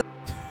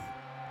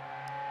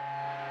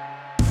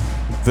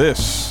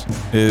This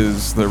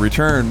is the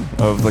return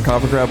of the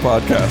KoperCrabb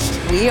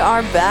podcast. We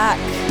are back.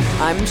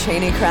 I'm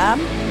Cheney Crab.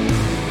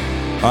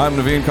 I'm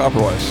Naveen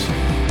Copperweiss.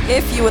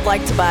 If you would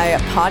like to buy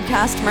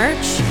podcast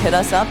merch, hit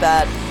us up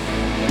at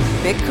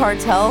Big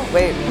Cartel.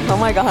 Wait, oh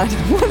my God,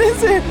 what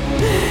is it?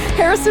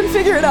 Harrison,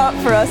 figure it out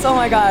for us. Oh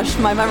my gosh,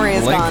 my memory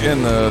is gone. Link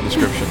in the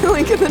description.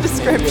 Link in the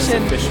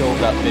description.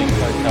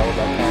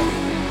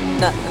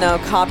 Official.bigcartel.com. No,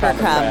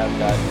 KoperCrabb.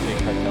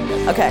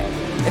 KoperCrabb.bigcartel.com. Okay,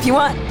 if you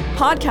want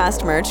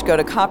podcast merch, go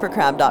to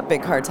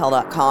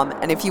KoperCrabb.bigcartel.com.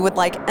 And if you would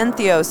like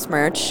Entheos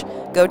merch,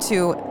 go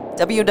to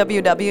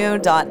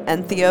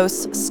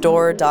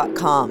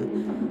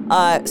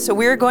www.entheosstore.com. So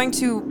we're going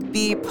to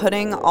be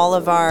putting all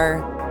of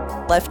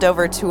our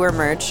leftover tour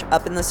merch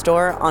up in the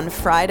store on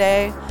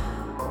Friday.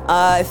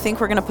 I think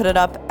we're going to put it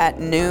up at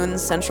noon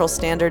Central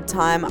Standard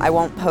Time. I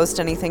won't post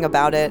anything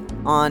about it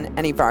on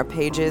any of our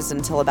pages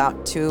until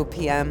about 2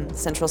 p.m.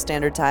 Central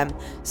Standard Time.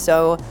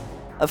 So,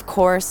 of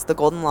course, the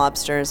Golden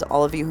Lobsters,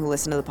 all of you who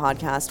listen to the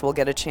podcast will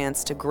get a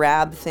chance to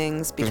grab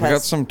things because We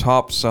got some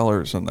top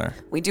sellers in there.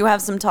 we do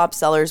have some top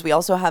sellers. We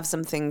also have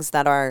some things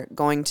that are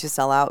going to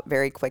sell out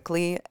very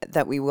quickly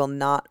that we will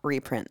not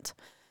reprint,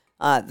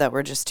 that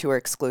were just tour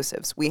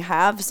exclusives. We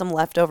have some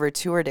leftover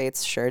tour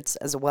dates shirts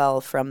as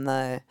well from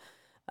the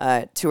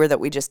tour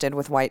that we just did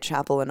with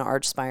Whitechapel and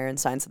Archspire and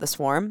Signs of the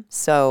Swarm.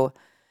 So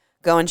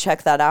go and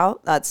check that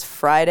out. That's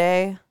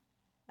Friday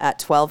at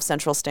 12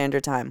 Central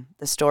Standard Time.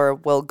 The store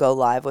will go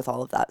live with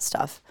all of that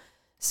stuff.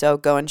 So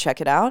go and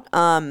check it out.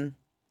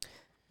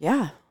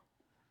 Yeah,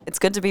 it's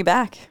good to be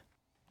back.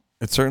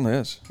 It certainly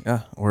is.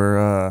 Yeah,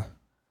 I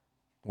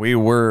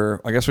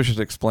guess we should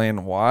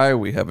explain why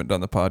we haven't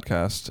done the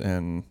podcast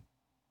in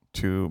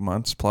 2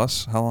 months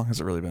plus. How long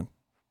has it really been?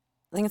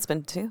 I think it's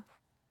been 2.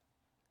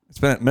 It's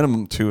been at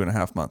minimum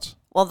 2.5 months.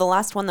 Well, the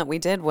last one that we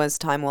did was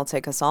Time Will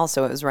Take Us All,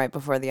 so it was right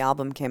before the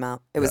album came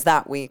out. It was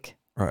that week.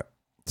 Right.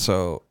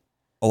 So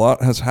a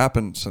lot has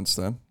happened since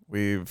then.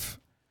 We've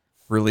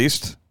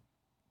released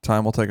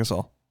Time Will Take Us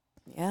All.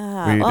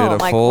 Yeah. We did a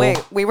full...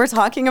 Wait, we were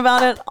talking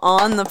about it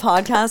on the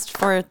podcast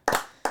for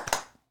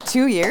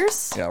 2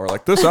 years? Yeah, we're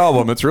like, this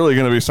album, it's really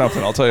going to be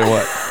something. I'll tell you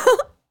what.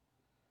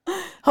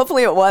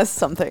 Hopefully it was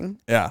something.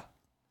 Yeah.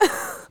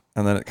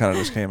 And then it kind of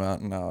just came out,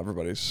 and now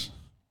everybody's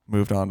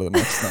moved on to the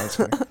next. No, it's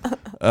kidding.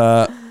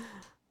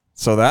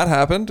 So that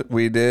happened.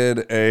 We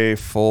did a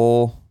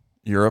full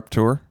Europe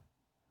tour.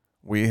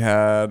 We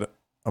had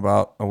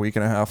about a week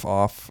and a half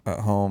off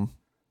at home,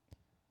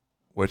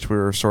 which we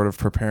were sort of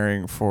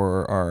preparing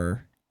for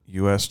our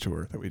U.S.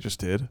 tour that we just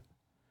did.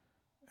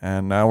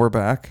 And now we're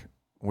back.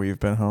 We've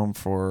been home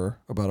for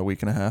about a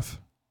week and a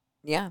half.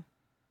 Yeah.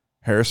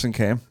 Harrison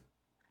came.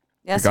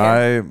 Yes, the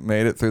guy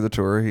made it through the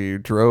tour. He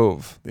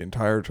drove the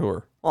entire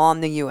tour. Well, on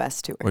the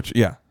U.S. tour. Which,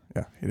 yeah,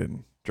 he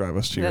didn't drive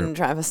us to Europe. Didn't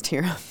drive us to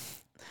Europe.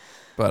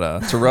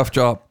 But it's a rough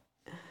job.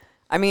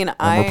 I mean,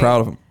 we're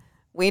proud of him.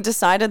 We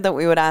decided that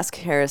we would ask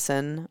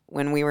Harrison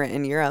when we were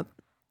in Europe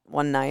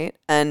one night,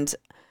 and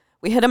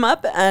we hit him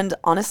up, and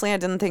honestly, I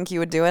didn't think he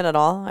would do it at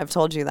all. I've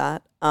told you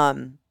that.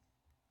 Well,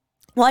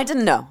 I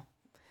didn't know,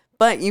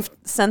 but you've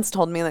since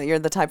told me that you're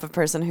the type of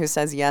person who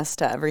says yes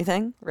to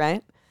everything,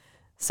 right?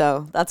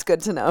 So that's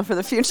good to know for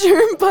the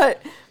future.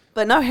 But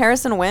no,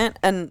 Harrison went,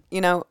 and, you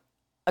know,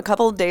 a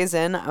couple of days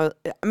in, I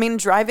mean,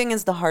 driving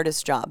is the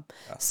hardest job.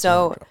 Yeah,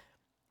 so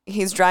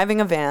he's driving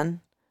a van.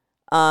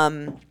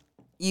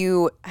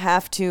 You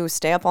have to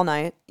stay up all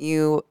night.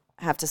 You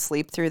have to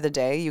sleep through the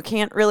day. You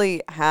can't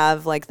really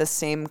have like the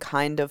same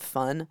kind of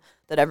fun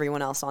that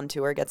everyone else on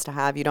tour gets to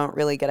have. You don't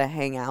really get to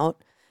hang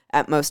out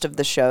at most of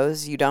the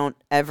shows. You don't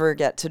ever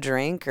get to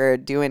drink or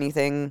do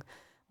anything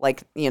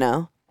like, you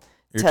know.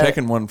 You're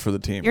taking one for the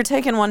team. You're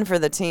taking one for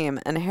the team.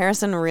 And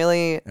Harrison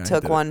really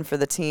took one for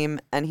the team,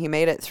 and he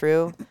made it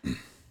through.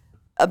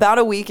 About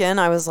a week in,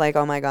 I was like,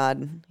 oh my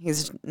God,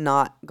 he's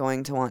not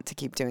going to want to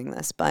keep doing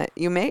this. But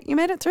you made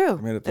it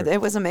through.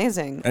 It was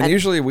amazing. And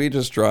usually we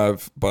just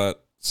drive,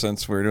 but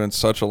since we're doing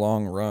such a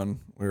long run,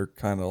 we're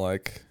kind of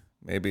like,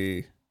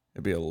 maybe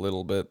it'd be a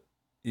little bit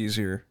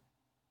easier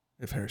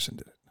if Harrison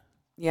did it.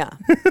 Yeah.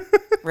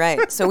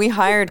 Right. So we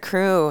hired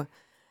crew.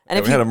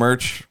 And we had a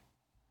merch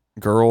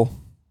girl.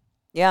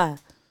 Yeah.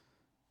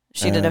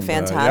 She did a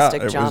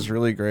fantastic job. It was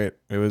really great.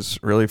 It was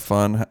really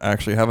fun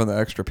actually having the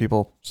extra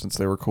people since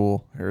they were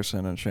cool,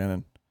 Harrison and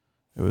Shannon.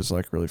 It was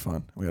like really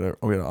fun. We had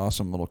an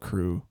awesome little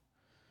crew.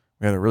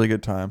 We had a really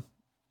good time.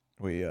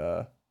 We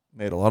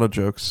made a lot of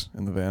jokes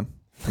in the van,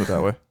 put it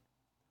that way.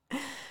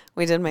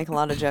 We did make a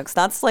lot of jokes.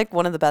 That's like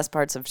one of the best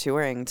parts of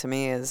touring to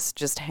me is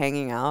just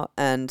hanging out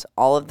and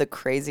all of the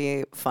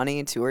crazy,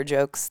 funny tour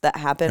jokes that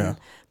happen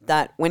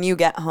that when you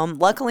get home.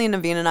 Luckily,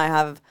 Naveen and I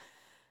have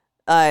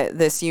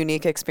this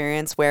unique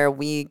experience where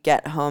we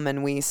get home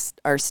and we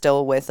are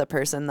still with a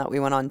person that we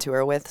went on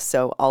tour with.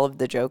 So all of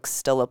the jokes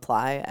still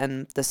apply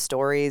and the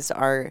stories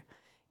are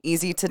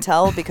easy to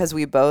tell because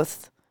we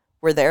both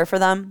were there for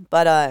them.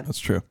 But that's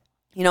true.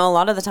 You know, a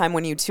lot of the time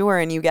when you tour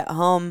and you get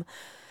home,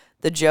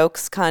 the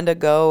jokes kind of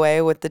go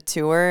away with the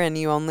tour and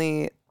you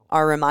only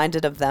are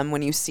reminded of them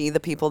when you see the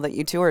people that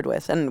you toured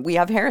with. And we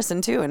have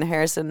Harrison too. And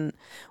Harrison,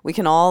 we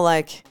can all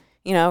like,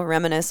 you know,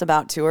 reminisce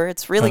about tour.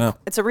 It's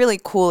a really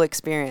cool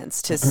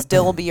experience to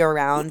still be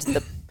around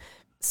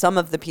some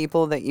of the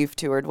people that you've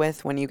toured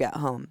with when you get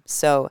home.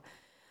 So,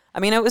 I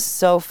mean, it was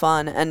so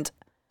fun. And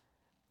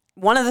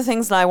one of the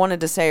things that I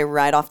wanted to say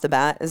right off the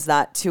bat is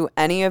that to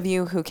any of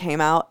you who came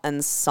out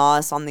and saw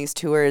us on these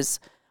tours,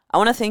 I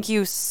want to thank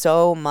you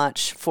so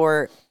much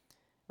for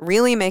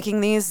really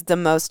making these the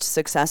most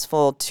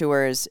successful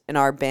tours in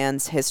our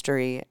band's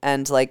history,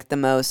 and like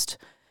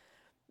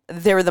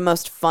they were the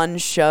most fun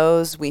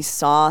shows. We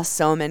saw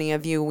so many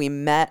of you. We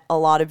met a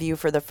lot of you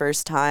for the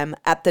first time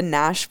at the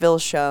Nashville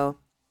show.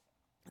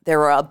 There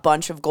were a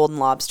bunch of Golden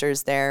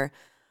Lobsters there.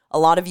 A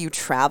lot of you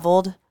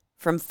traveled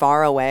from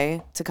far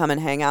away to come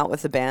and hang out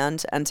with the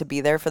band and to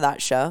be there for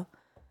that show.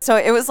 So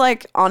it was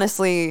like,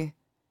 honestly,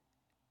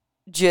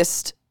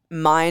 just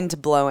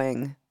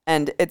mind-blowing.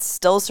 And it's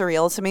still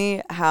surreal to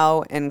me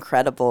how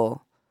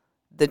incredible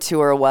the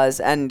tour was.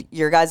 And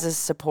your guys'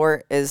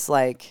 support is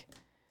like,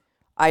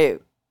 I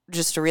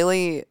just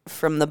really,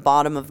 from the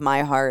bottom of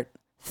my heart,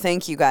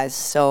 thank you guys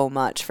so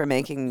much for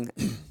making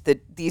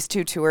these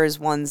two tours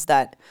ones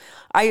that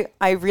I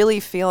really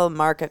feel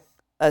mark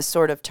a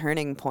sort of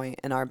turning point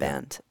in our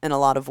band in a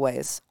lot of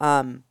ways.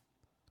 But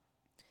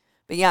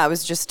yeah, it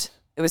was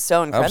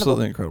so incredible.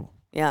 Absolutely incredible.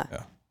 Yeah.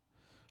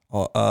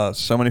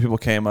 So many people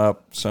came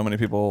up, so many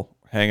people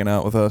hanging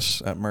out with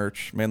us at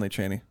merch, mainly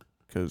Cheney,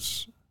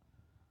 because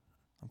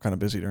I'm kind of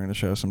busy during the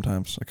show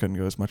sometimes. I couldn't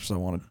go as much as I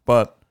wanted.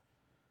 But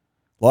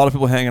a lot of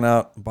people hanging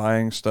out,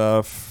 buying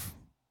stuff,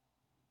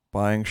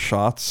 buying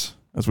shots,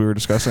 as we were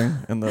discussing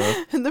in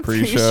the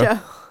pre-show.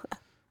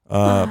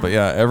 But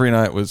yeah, every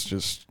night was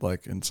just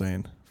like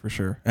insane for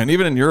sure. And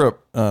even in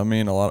Europe, a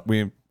lot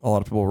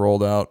of people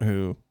rolled out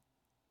who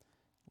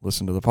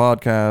listened to the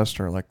podcast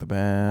or like the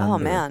band. Oh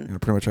man,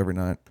 pretty much every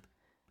night.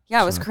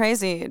 Yeah, it was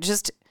crazy.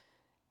 Just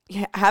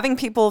having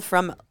people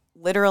from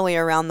literally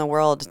around the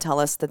world tell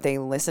us that they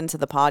listen to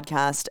the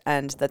podcast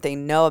and that they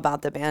know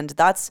about the band.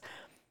 That's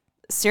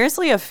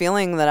seriously a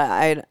feeling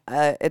that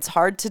it's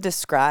hard to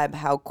describe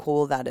how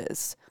cool that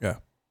is. Yeah.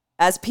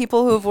 As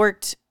people who've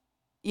worked,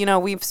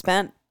 we've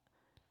spent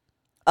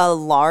a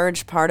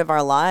large part of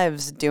our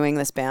lives doing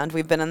this band.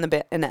 We've been in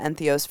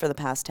Entheos for the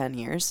past 10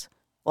 years.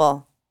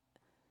 Well,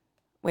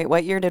 wait,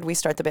 what year did we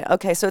start the band?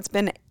 Okay, so it's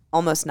been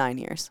almost 9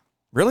 years.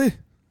 Really?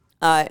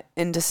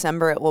 In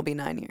December, it will be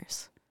 9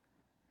 years.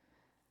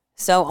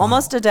 So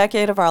almost a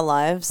decade of our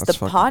lives. That's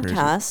the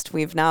podcast crazy.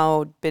 We've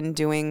now been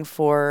doing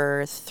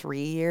for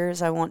 3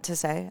 years, I want to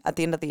say, at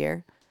the end of the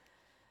year.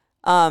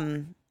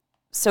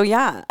 So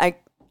yeah, I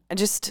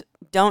just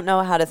don't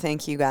know how to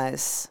thank you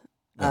guys.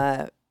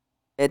 Yeah.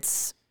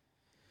 It's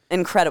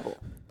incredible.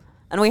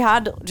 And we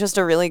had just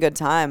a really good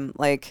time.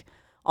 Like,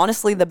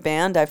 honestly, the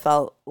band, I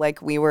felt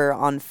like we were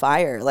on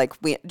fire. Like,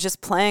 we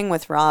just playing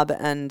with Rob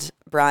and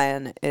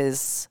Brian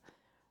is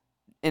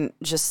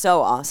just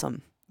so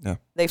awesome. Yeah,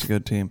 it's a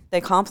good team.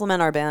 They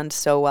complement our band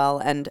so well,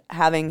 and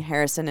having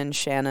Harrison and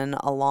Shannon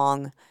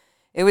along,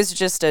 it was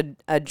just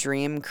a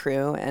dream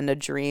crew and a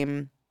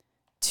dream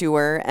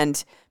tour.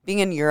 And being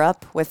in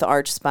Europe with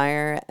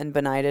Archspire and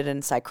Benighted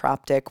and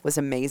Psychroptic was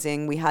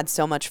amazing. We had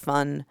so much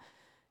fun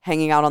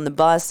hanging out on the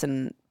bus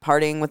and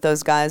partying with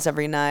those guys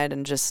every night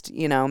and just,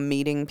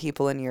 meeting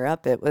people in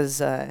Europe. It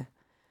was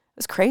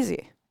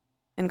crazy.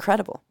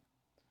 Incredible.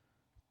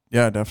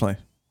 Yeah,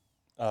 definitely.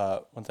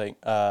 One thing,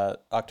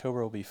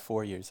 October will be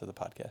 4 years of the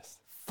podcast.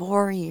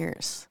 4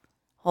 years.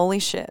 Holy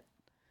shit.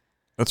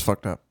 That's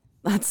fucked up.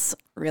 That's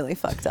really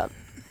fucked up.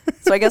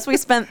 So I guess we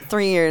spent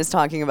 3 years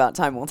talking about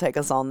Time Will Take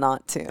Us All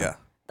not to. Yeah.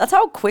 That's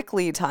how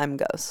quickly time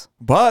goes.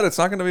 But it's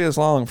not going to be as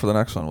long for the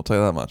next one. We'll tell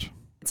you that much.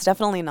 It's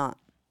definitely not.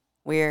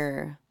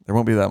 There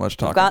won't be that much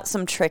talking. We've got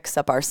some tricks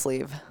up our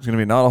sleeve. There's going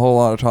to be not a whole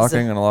lot of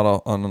talking and a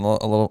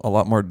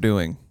lot more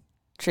doing.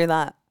 True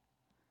that.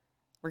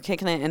 We're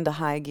kicking it into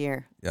high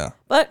gear. Yeah.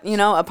 But,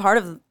 a part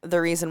of the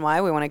reason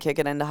why we want to kick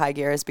it into high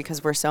gear is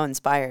because we're so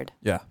inspired.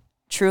 Yeah.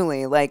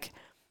 Truly. Like,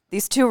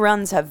 these two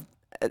runs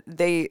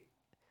they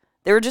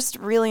were just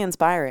really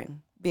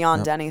inspiring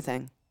beyond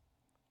anything.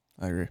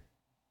 I agree.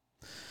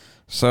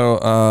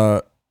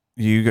 So,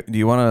 do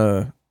you want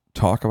to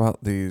talk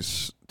about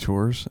these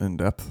tours in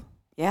depth?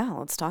 Yeah,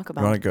 let's talk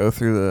about it. You want to go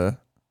through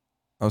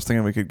I was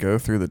thinking we could go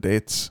through the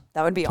dates.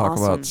 That would be awesome.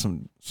 Talk about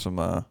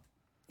some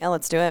yeah,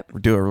 let's do it.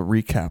 Do a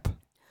recap.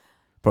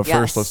 But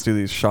first, let's do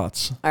these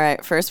shots. All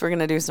right, first we're going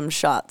to do some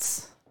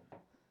shots.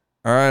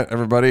 All right,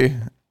 everybody.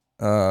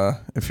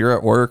 If you're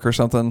at work or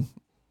something,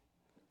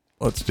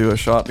 let's do a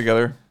shot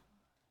together.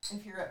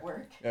 If you're at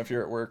work. Yeah, if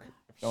you're at work.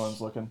 If no one's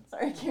looking.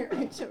 Sorry, I can't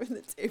reach over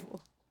the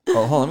table.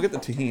 Oh, hold on. Let me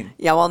get the tahini.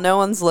 Yeah, while no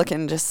one's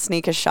looking, just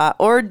sneak a shot.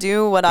 Or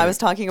do what I was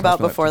talking about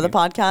before the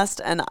podcast,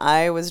 and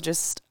I was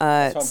just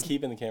That's why I'm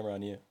keeping the camera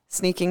on you.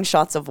 Sneaking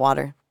shots of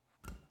water.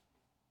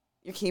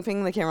 You're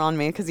keeping the camera on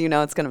me because you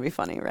know it's going to be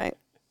funny, right?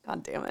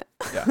 God damn it.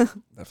 Yeah,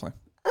 definitely.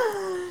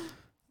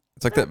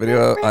 It's like that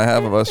video I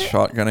have of us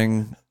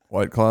shotgunning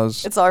White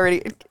Claws.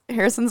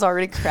 Harrison's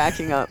already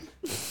cracking up.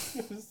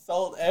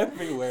 salt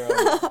everywhere.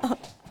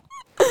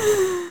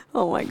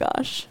 Oh my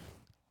gosh.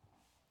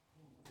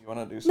 You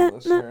want to do some of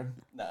this, Aaron?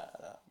 Nah.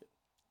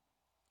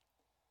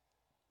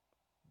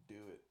 Do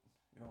it.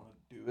 You don't want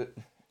to do it.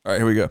 All right,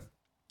 here we go.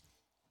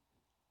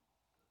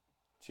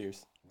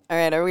 Cheers. All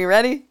right, are we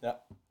ready? Yeah.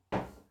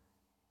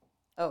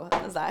 Oh,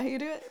 is that how you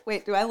do it?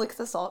 Wait, do I lick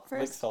the salt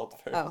first? Lick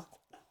salt first. Oh.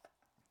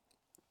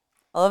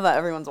 I love that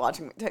everyone's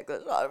watching me take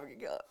this shot.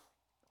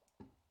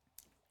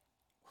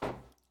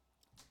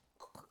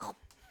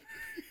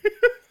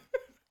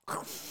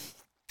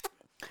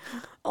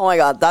 Oh my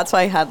god, that's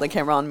why I had the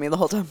camera on me the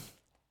whole time.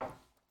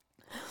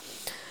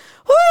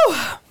 Woo!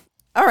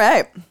 All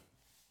right.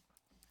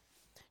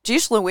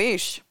 Geesh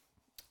Louise.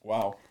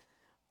 Wow.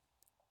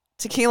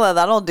 Tequila,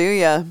 that'll do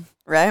ya,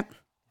 right?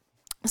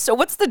 So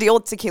what's the deal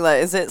with tequila?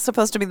 Is it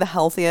supposed to be the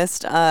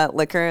healthiest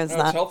liquor? It's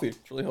healthy.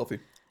 It's really healthy.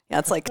 Yeah,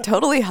 it's like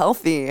totally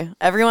healthy.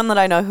 Everyone that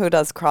I know who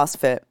does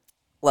CrossFit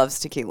loves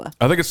tequila.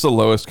 I think it's the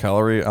lowest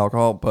calorie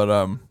alcohol, but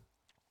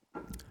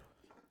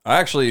I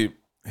actually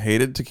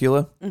hated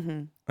tequila.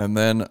 Mm-hmm. And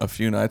then a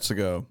few nights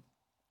ago,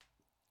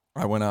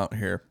 I went out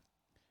here,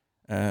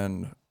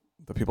 and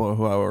the people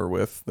who I were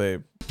with, they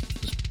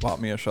just bought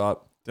me a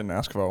shot. Didn't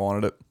ask if I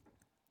wanted it.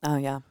 Oh,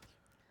 yeah.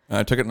 And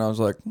I took it, and I was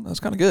like, that's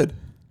kind of good.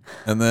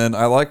 And then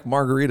I like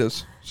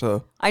margaritas,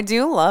 so I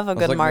do love a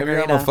good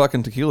margarita. Maybe I'm a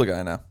fucking tequila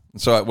guy now.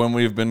 So when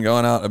we've been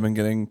going out, I've been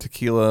getting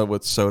tequila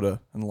with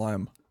soda and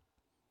lime.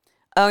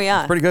 Oh yeah,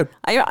 it's pretty good.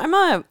 I'm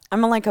a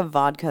like a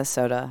vodka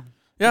soda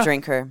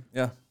drinker.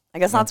 Yeah, I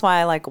guess that's why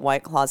I like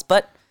White Claws.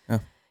 But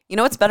you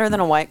know what's better than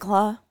a White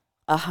Claw?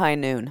 A High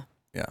Noon.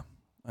 Yeah,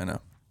 I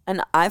know.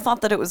 And I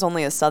thought that it was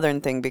only a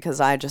Southern thing because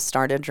I just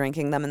started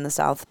drinking them in the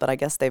South, but I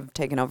guess they've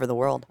taken over the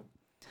world.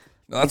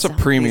 No, that's a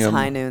premium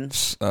High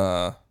Noons.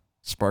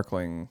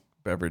 Sparkling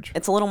beverage.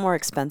 It's a little more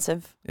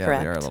expensive. Yeah,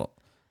 correct? they are a little.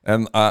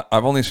 And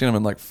I've only seen them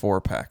in like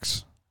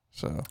 4-packs.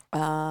 So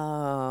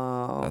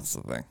that's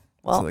the thing.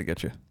 That's how they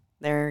get you.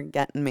 They're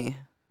getting me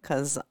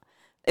because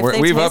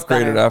we've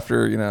upgraded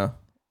after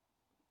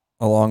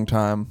a long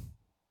time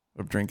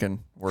of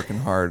drinking, working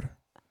hard.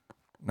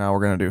 Now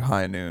we're gonna do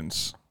High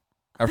Noons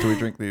after we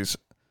drink these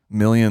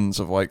millions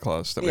of White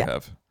Claws that we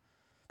have,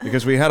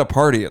 because we had a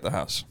party at the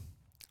house.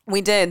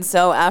 We did.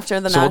 So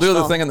after the Nashville, we'll do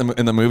the thing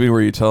in the movie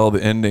where you tell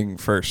the ending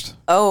first.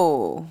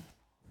 Oh,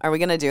 are we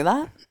gonna do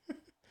that?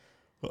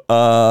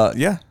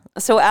 Yeah.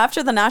 So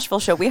after the Nashville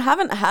show, we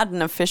haven't had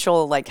an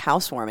official like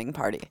housewarming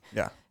party.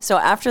 Yeah. So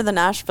after the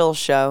Nashville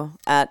show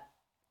at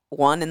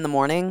 1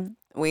 a.m,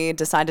 we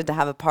decided to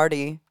have a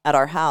party at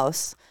our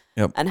house.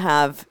 Yep. And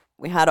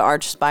we had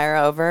Arch Spire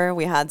over.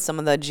 We had some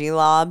of the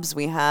G-Lobs.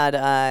 We had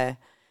a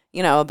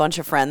bunch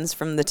of friends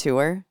from the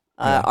tour.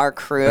 Our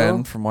crew.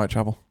 Ben from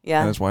Whitechapel. Yeah.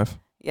 And his wife.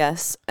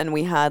 Yes. And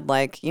we had a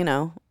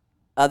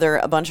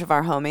bunch of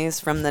our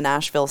homies from the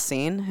Nashville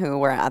scene who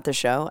were at the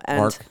show. And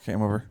Mark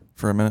came over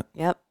for a minute.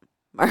 Yep.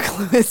 Mark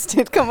Lewis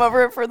did come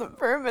over for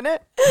a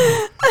minute.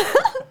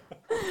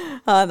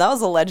 That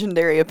was a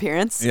legendary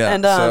appearance. Yeah.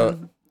 And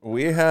so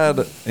we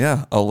had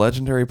a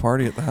legendary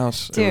party at the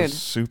house. Dude, it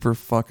was super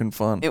fucking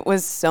fun. It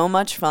was so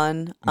much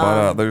fun.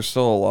 But there's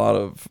still a lot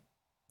of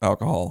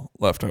alcohol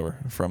left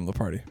over from the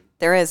party.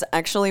 There is.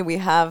 Actually, we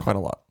have quite a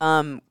lot.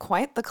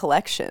 Quite the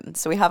collection.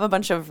 So we have a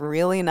bunch of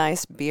really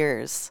nice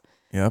beers.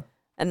 Yep.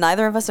 And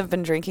neither of us have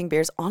been drinking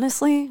beers.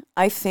 Honestly,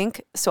 I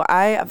think so.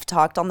 I have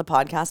talked on the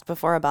podcast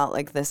before about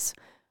like this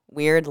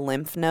weird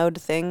lymph node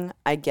thing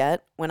I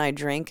get when I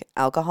drink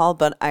alcohol,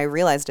 but I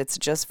realized it's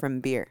just from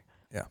beer.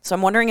 Yeah. So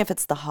I'm wondering if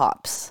it's the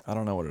hops. I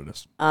don't know what it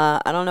is.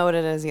 I don't know what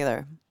it is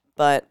either.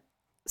 But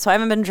so I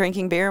haven't been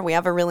drinking beer. We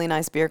have a really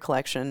nice beer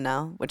collection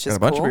now, which is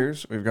cool. A bunch of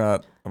beers. We've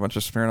got a bunch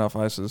of Smirnoff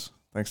Ices.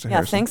 Thanks to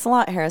Harrison. Yeah, thanks a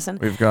lot, Harrison.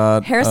 We've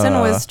got Harrison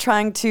was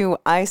trying to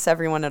ice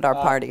everyone at our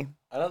party.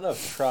 I don't know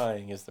if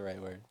trying is the right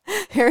word.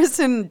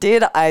 Harrison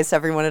did ice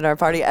everyone at our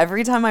party.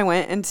 Every time I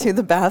went into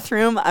the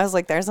bathroom, I was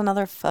like, there's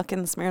another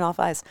fucking Smirnoff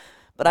Ice.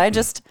 But I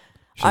just...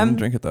 Shouldn't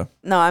drink it, though.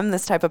 No, I'm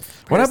this type of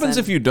person. What happens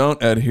if you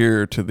don't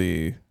adhere to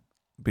the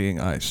being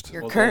iced?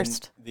 You're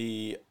cursed.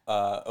 The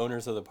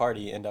owners of the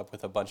party end up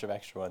with a bunch of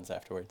extra ones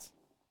afterwards.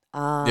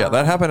 Yeah,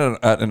 that happened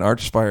at an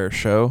Arch Spire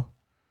show.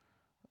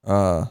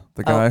 The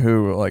guy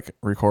who like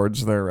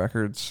records their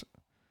records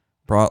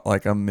brought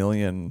like 1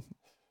 million.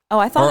 Oh,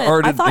 I thought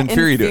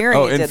Infuri did it.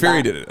 Oh,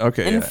 Infuri did it.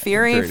 Okay,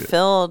 Infuri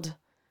filled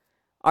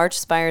Arch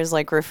Spire's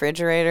like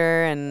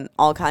refrigerator and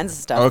all kinds of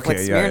stuff with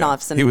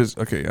Smirnoffs. And he was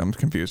okay. I'm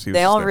confused.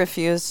 They all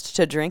refused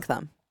to drink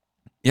them.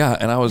 Yeah,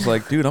 and I was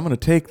like, dude, I'm gonna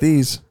take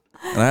these,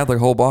 and I had like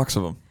a whole box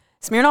of them.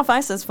 Smirnoff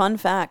Ice, fun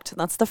fact,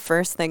 that's the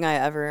first thing I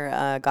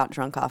ever got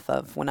drunk off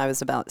of when I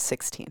was about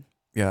 16.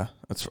 Yeah,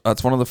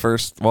 that's one of the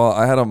first. Well,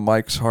 I had a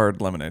Mike's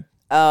Hard Lemonade.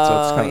 Oh,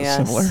 so it's kind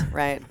of similar.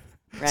 Right.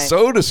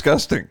 So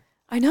disgusting.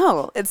 I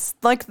know. It's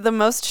like the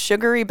most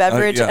sugary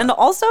beverage. Yeah. And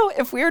also,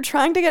 if we were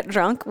trying to get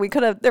drunk,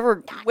 there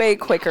were way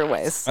quicker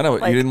ways. I know,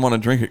 like, you didn't want to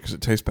drink it because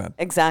it tastes bad.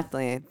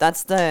 Exactly.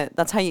 That's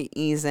how you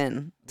ease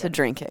in to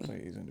drinking. That's how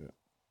you ease into it.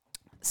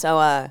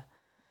 So,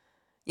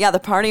 yeah, the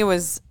party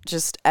was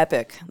just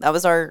epic. That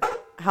was our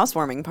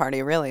housewarming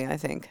party, really, I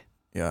think.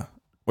 Yeah.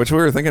 Which we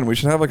were thinking we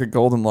should have like a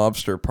golden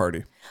lobster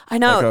party. I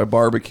know. Like a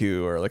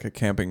barbecue or like a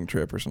camping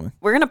trip or something.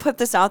 We're going to put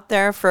this out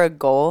there for a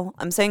goal.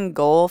 I'm saying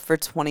goal for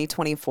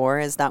 2024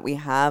 is that we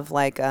have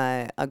like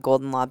a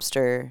golden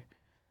lobster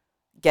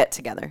get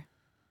together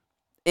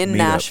in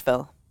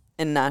Nashville.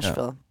 In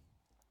Nashville.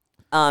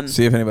 Yeah.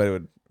 See if anybody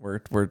would.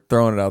 We're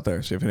throwing it out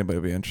there. See if anybody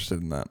would be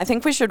interested in that. I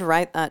think we should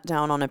write that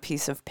down on a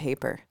piece of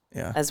paper.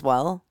 Yeah. As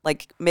well.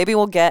 Like maybe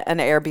we'll get an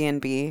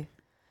Airbnb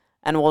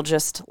and we'll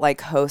just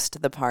like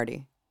host the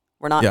party.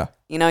 We're not,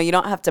 you know, you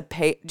don't have to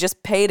pay,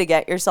 just pay to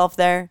get yourself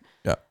there.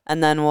 Yeah.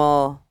 And then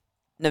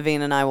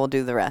Naveen and I will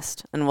do the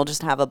rest and we'll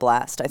just have a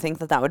blast. I think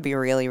that would be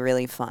really,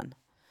 really fun.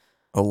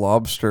 A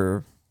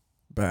lobster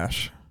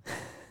bash.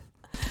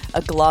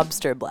 A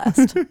globster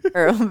blast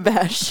or a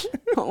bash.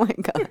 Oh my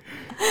God.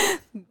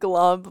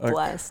 Glob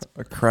blast.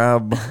 A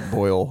crab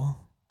boil.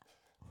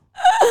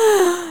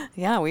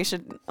 Yeah, we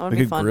should. That would we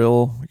be could fun.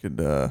 Grill. We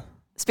could.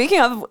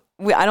 Speaking of,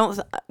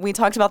 we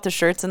talked about the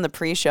shirts in the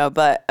pre-show,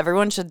 but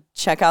everyone should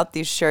check out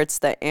these shirts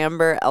that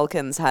Amber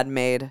Elkins had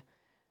made,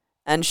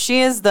 and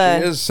she is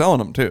selling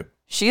them too.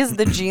 She is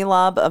the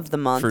G-Lob of the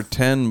month for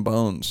 10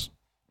 bones.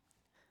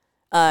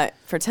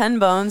 For 10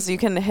 bones, you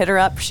can hit her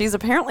up. She's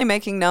apparently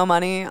making no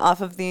money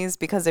off of these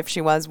because if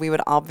she was, we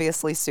would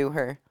obviously sue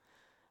her.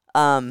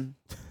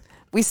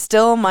 We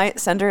still might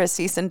send her a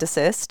cease and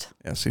desist.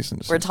 Yeah, cease and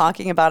desist. We're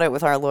talking about it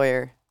with our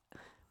lawyer.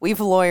 We've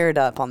lawyered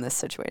up on this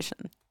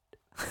situation.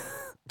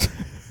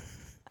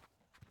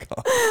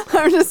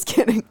 I'm just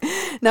kidding.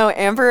 No,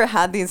 Amber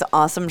had these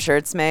awesome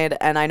shirts made,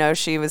 and I know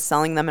she was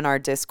selling them in our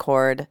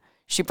Discord.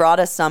 She brought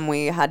us some.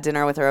 We had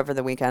dinner with her over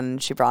the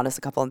weekend. She brought us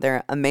a couple.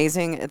 They're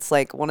amazing. It's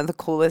like one of the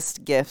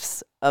coolest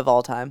gifts of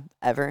all time,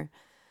 ever.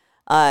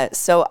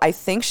 So I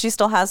think she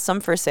still has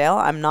some for sale.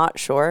 I'm not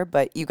sure,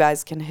 but you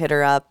guys can hit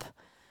her up.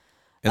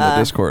 In the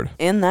Discord.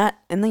 In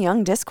the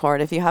Young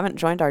Discord. If you haven't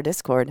joined our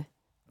Discord,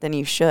 then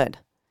you should.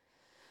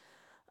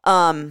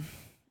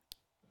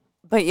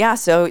 But yeah,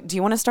 so do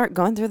you want to start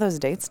going through those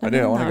dates now? I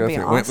do. I want to go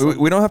through. Awesome.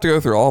 We don't have to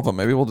go through all of them.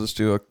 Maybe we'll just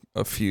do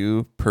a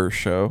few per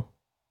show,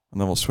 and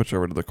then we'll switch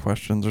over to the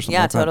questions or something.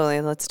 Yeah, like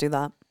totally. Let's do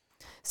that.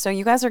 So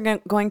you guys are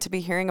going to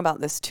be hearing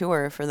about this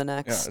tour for the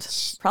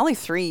next probably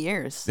 3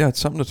 years. Yeah, it's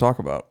something to talk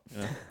about.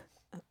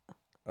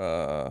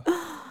 Yeah.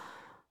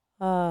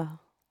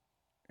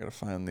 Gotta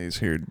find these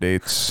here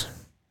dates.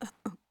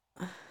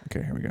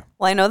 Okay, here we go.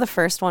 Well, I know the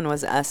first one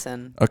was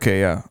Essen. Okay,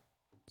 yeah.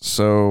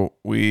 So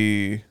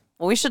we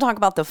should talk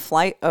about the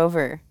flight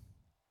over.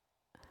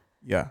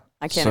 Yeah.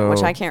 Which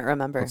I can't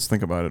remember. Let's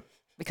think about it.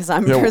 Because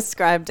I'm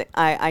prescribed.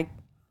 I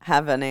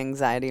have an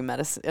anxiety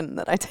medicine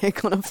that I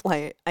take on a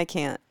flight. I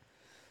can't.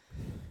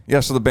 Yeah,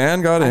 so the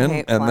band got in,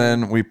 and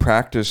then we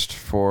practiced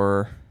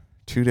for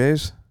 2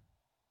 days.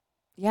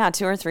 Yeah,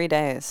 2 or 3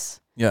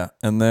 days. Yeah,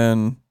 and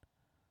then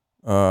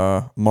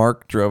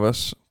Mark drove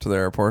us to the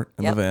airport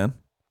in the van,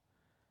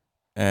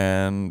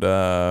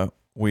 and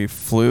we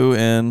flew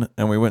in,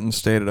 and we went and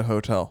stayed at a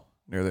hotel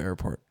near the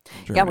airport.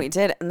 Yeah, we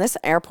did. And this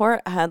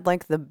airport had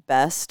like the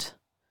best.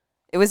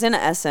 It was in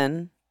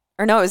Essen,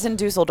 or no, it was in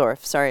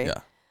Dusseldorf. Sorry.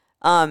 Yeah.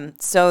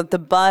 So the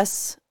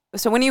bus.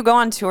 So when you go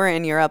on tour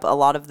in Europe, a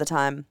lot of the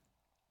time,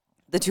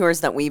 the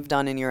tours that we've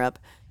done in Europe,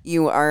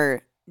 you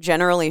are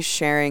generally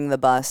sharing the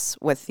bus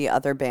with the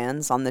other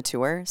bands on the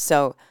tour.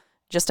 So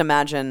just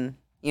imagine,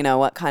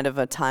 what kind of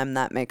a time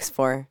that makes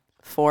for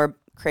 4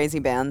 crazy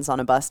bands on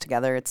a bus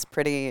together. It's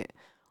pretty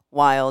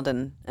wild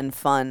and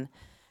fun.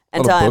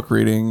 And a lot of book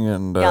reading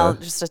and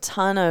just a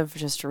ton of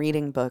just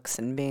reading books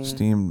and being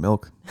steamed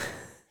milk,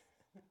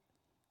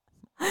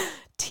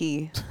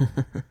 tea.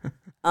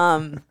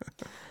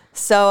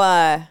 So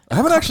I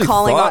haven't actually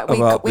thought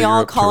about we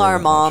all call our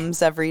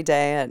moms every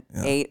day at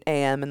 8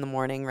 a.m. in the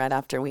morning right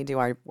after we do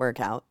our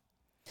workout.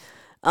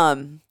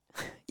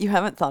 You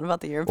haven't thought about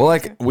the Europe? Well,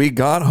 like we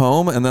got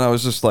home and then I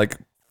was just like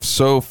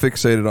so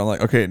fixated on like,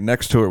 okay,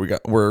 next tour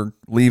we're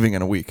leaving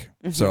in a week.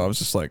 Mm-hmm. So I was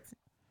just like,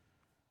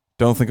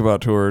 don't think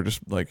about tour, just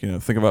like,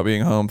 think about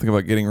being home, think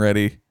about getting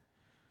ready.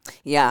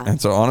 Yeah. And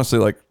so honestly,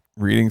 like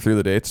reading through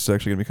the dates is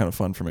actually gonna be kind of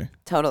fun for me.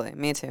 Totally,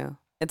 me too.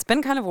 It's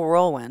been kind of a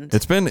whirlwind.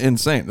 It's been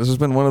insane. This has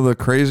been one of the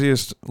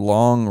craziest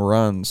long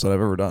runs that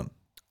I've ever done.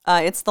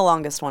 It's the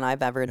longest one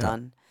I've ever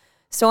done.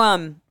 So,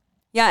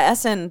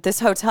 Essen, this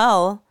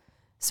hotel.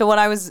 So what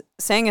I was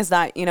saying is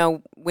that,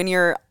 when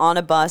you're on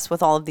a bus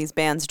with all of these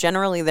bands,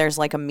 generally there's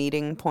like a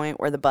meeting point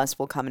where the bus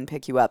will come and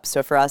pick you up.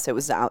 So for us, it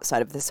was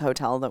outside of this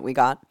hotel that we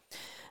got.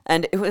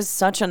 And it was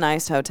such a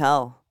nice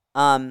hotel.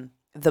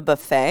 The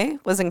buffet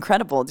was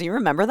incredible. Do you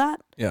remember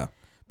that? Yeah.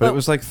 But it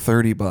was like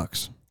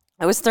 $30.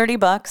 It was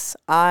 $30.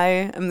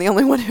 I am the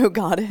only one who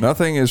got it.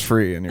 Nothing is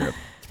free in Europe.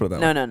 Let's put it that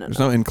way. No. There's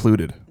no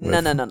included.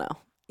 No.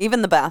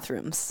 Even the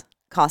bathrooms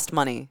cost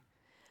money.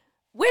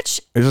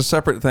 Which is a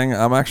separate thing.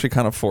 I'm actually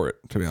kind of for it,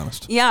 to be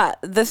honest. Yeah.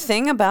 The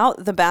thing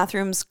about the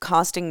bathrooms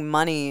costing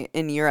money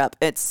in Europe,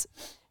 it's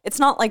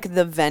not like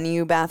the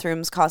venue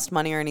bathrooms cost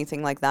money or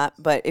anything like that.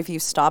 But if you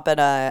stop at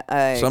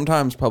a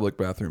sometimes public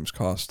bathrooms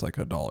cost like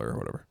 $1 or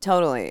whatever.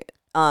 Totally.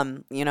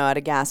 At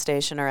a gas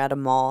station or at a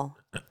mall.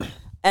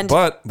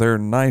 But they're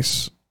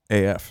nice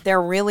AF.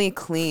 They're really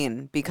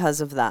clean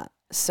because of that.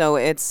 So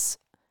it's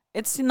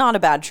not a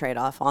bad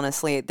trade-off,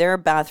 honestly. There are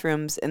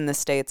bathrooms in the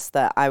States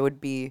that I would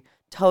be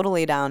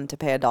totally down to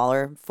pay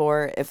 $1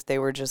 for if they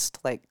were just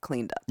like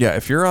cleaned up. Yeah,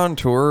 if you're on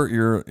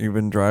tour, you've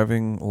been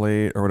driving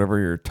late or whatever,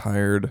 you're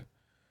tired,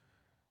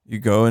 you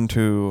go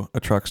into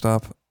a truck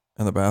stop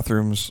and the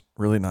bathroom's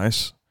really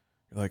nice.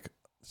 You're like,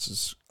 this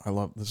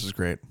is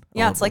great.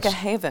 Yeah, it's like a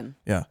haven.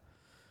 Yeah.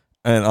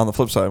 And on the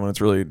flip side, when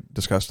it's really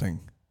disgusting,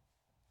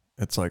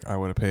 it's like I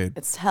would have paid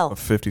It's hell.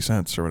 50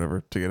 cents or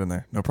whatever to get in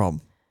there. No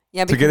problem.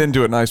 Yeah, To get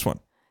into a nice one.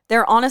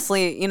 they're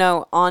honestly,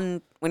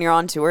 when you're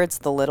on tour, it's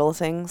the little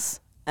things.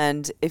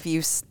 And if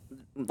you,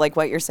 like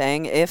what you're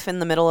saying, if in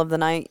the middle of the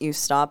night you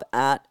stop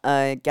at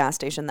a gas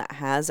station that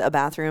has a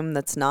bathroom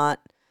that's not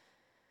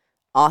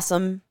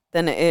awesome,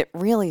 then it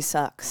really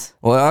sucks.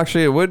 Well,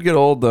 actually, it would get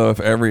old, though, if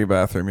every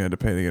bathroom you had to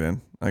pay to get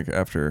in, like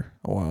after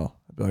a while.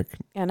 I'd be like,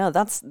 Yeah, no,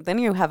 then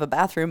you have a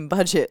bathroom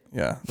budget.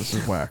 yeah, this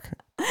is whack.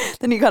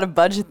 Then you got to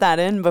budget that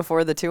in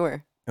before the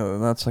tour.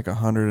 And that's like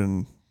 $100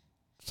 and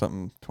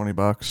something,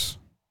 $20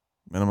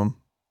 minimum.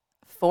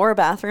 4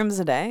 bathrooms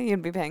a day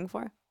you'd be paying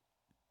for?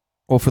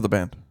 Well, for the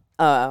band.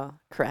 Oh,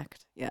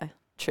 correct. Yeah,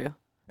 true.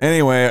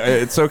 Anyway,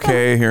 it's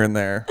okay here and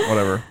there,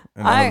 whatever.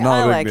 And I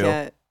not a big like deal.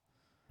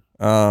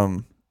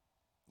 it.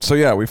 So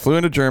yeah, we flew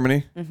into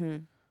Germany. Mm-hmm.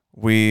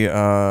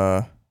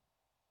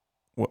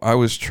 I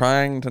was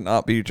trying to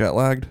not be jet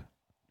lagged.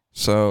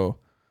 So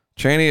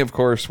Cheney, of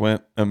course,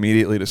 went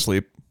immediately to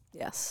sleep.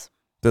 Yes,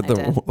 Did I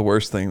did. the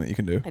worst thing that you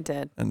can do. I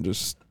did. And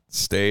just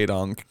stayed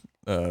on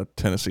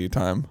Tennessee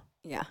time.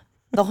 Yeah.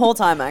 The whole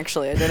time,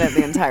 actually. I did it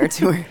the entire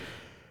tour.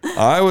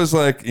 I was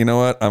like, you know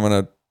what? I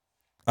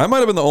might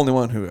have been the only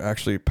one who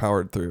actually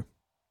powered through.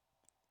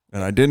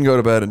 And I didn't go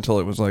to bed until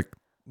it was like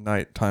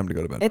night time to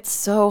go to bed. It's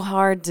so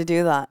hard to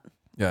do that.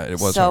 Yeah, it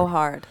was so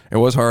hard. hard. It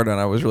was hard, and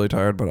I was really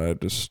tired, but I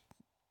just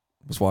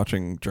was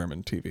watching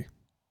German TV,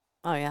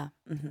 Oh, yeah.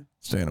 Mm-hmm.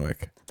 staying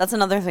awake. That's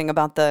another thing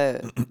about the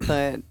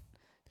Hey,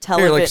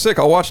 television. you're like sick.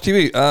 I'll watch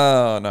TV.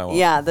 Oh, no. I won't.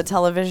 Yeah, the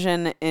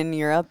television in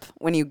Europe,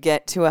 when you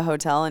get to a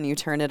hotel and you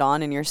turn it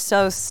on and you're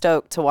so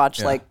stoked to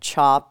watch like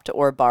Chopped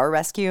or Bar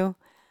Rescue,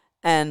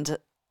 and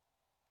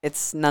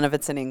none of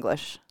it's in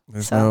English.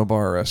 There's no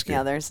bar rescue.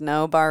 Yeah, there's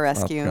no Bar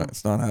Rescue.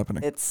 It's not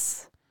happening.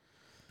 It's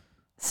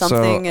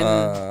something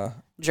in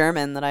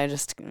German that I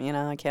just,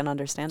 I can't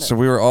understand it. So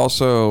we were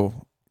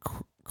also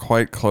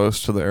quite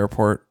close to the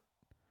airport,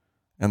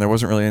 and there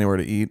wasn't really anywhere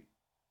to eat.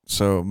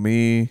 So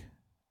me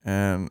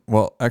and,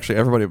 well, actually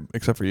everybody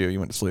except for you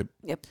went to sleep.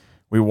 Yep.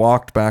 We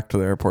walked back to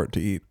the airport to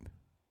eat.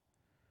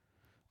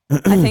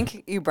 I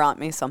think you brought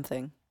me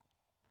something.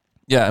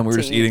 Yeah, and we were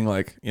To just eat. eating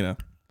like,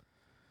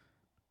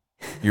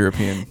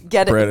 European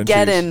Get bread and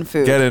cheese. in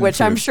food, Get in which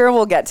I'm food. sure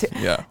we'll get to.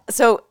 Yeah.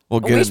 So We'll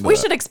get into we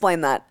that. should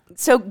explain that.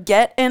 So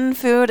get in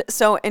food.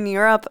 So in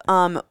Europe,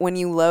 when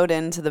you load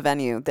into the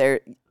venue,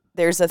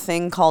 there's a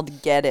thing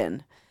called get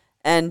in,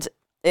 and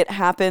it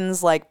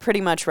happens like pretty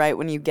much right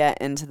when you get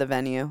into the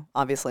venue.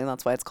 Obviously,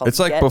 that's why it's called. It's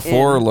like get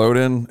before in. load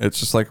in. It's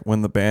just like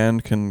when the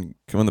bands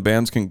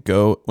can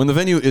go, when the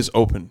venue is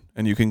open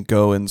and you can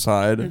go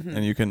inside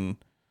and you can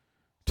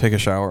take a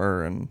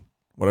shower and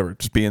whatever,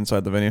 just be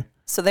inside the venue.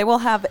 So they will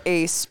have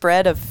a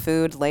spread of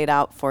food laid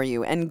out for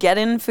you, and get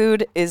in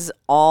food is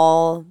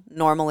all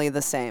normally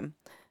the same.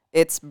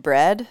 It's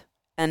bread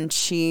and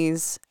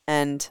cheese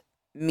and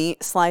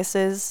meat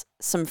slices,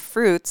 some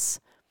fruits,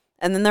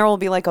 and then there will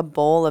be like a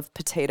bowl of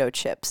potato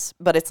chips,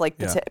 but it's like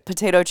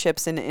potato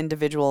chips in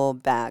individual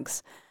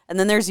bags. And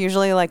then there's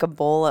usually like a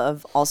bowl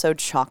of also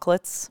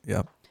chocolates.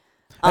 Yeah.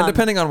 And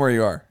depending on where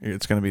you are,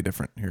 it's going to be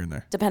different here and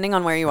there. Depending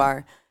on where you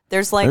are.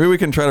 There's like, Maybe we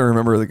can try to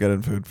remember the get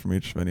in food from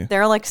each venue. there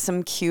are like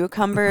some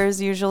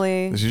cucumbers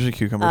usually, There's usually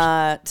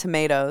cucumbers.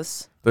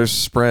 tomatoes. There's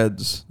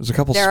spreads. There's a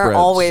couple There spreads. are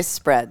always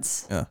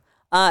spreads.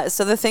 Yeah.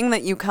 So the thing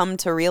that you come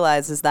to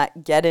realize is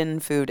that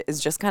get-in food is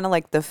just kind of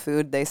like the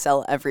food they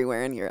sell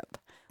everywhere in Europe.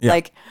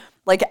 Yeah.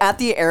 Like at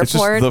the It's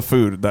just airport. the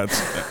food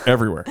that's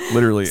everywhere,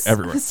 literally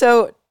everywhere.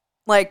 So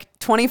like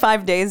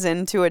 25 days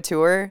into a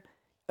tour,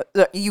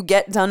 you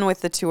get done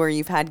with the tour.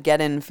 You've had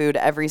get-in food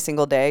every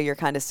single day. You're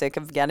kind of sick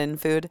of get-in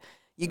food.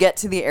 You get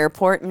to the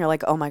airport and you're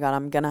like, oh my God,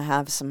 I'm going to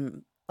have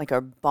some like a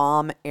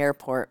bomb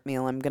airport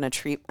meal. I'm going to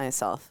treat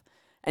myself.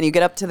 And you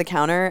get up to the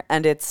counter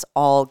and it's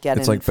all get-in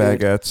It's like food.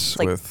 baguettes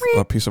like, with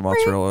a piece of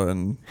mozzarella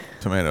and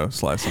tomato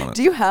slice on it.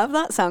 Do you have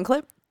that sound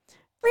clip?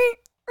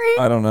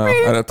 I don't know.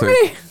 I'd have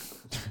to.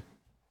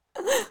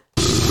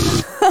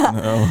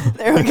 No.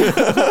 There we go.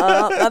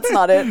 That's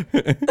not it.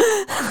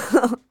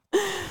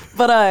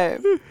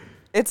 But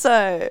it's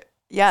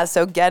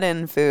so get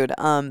in food.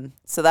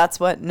 So that's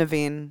what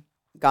Naveen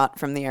got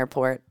from the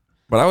airport.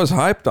 But I was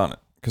hyped on it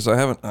because I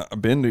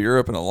haven't been to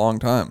Europe in a long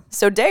time.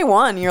 So day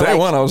one, you're Day like,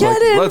 one, I was "Get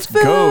like, in let's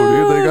food."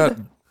 go, dude. They got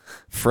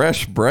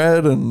fresh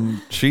bread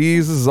and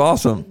cheese. This is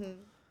awesome. Mm-hmm.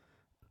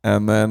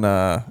 And then,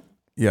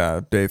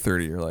 day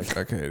 30, you're like,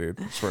 okay, dude,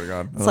 I swear to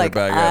God, another like,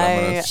 baguette. I'm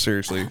going to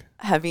seriously,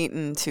 have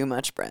eaten too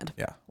much bread.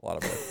 a lot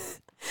of bread.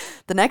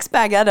 The next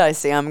baguette I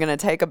see, I'm gonna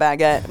take a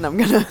baguette and I'm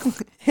gonna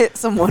hit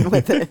someone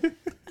with it.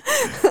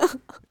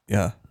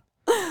 Yeah.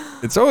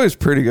 It's always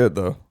pretty good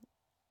though.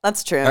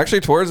 That's true.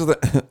 Actually, towards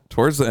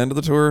the end of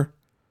the tour,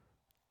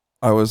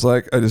 I was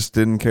like, I just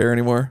didn't care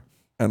anymore.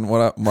 And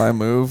my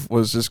move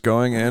was just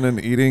going in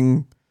and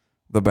eating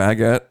the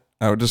baguette.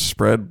 I would just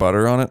spread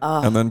butter on it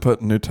and then put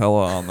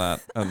Nutella on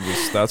that, and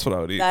that's what I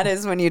would eat. That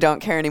is when you don't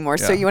care anymore.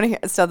 Yeah. So you want to hear?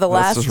 So the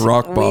last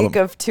week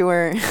of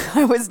tour,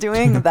 I was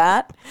doing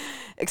that,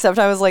 except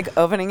I was like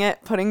opening it,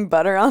 putting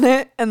butter on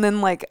it, and then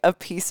like a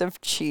piece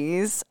of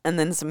cheese, and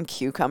then some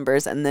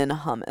cucumbers, and then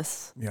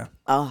hummus. Yeah.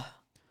 Oh.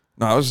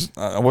 No,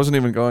 I wasn't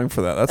even going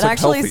for that. That's it like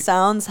actually healthy.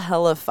 Sounds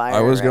hella fire. I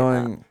was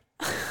going.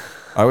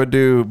 I would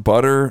do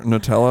butter,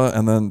 Nutella,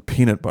 and then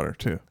peanut butter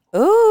too.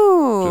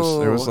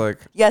 Ooh. It was like,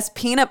 yes,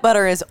 peanut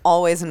butter is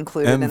always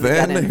included in the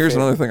And then here's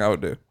food. another thing I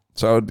would do.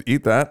 So I would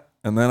eat that,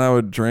 and then I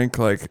would drink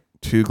like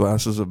 2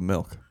 glasses of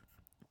milk.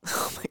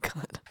 Oh my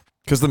God.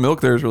 Because the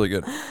milk there is really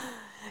good.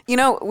 You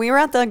know, we were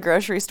at the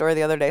grocery store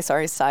the other day.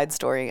 Sorry, side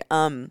story.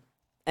 And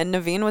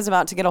Naveen was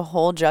about to get a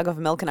whole jug of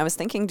milk, and I was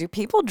thinking, do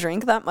people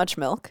drink that much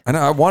milk? I know.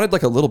 I wanted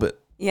like a little bit.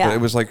 Yeah. But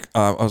it was like,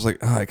 I was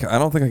like, I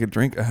don't think I could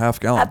drink a half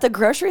gallon. At the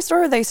grocery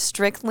store, are they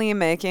strictly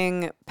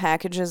making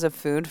packages of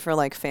food for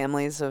like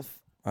families of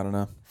I don't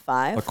know.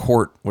 5? A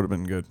quart would have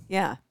been good.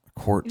 Yeah. A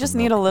quart. You just of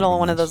need a milk little would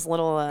one have of been those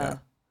little. Yeah.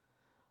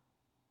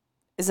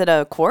 Is it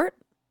a quart?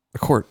 A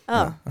quart. Oh,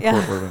 A yeah.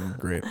 quart would have been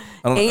great.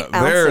 I don't 8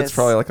 know. There, ounces. it's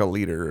probably like a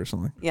liter or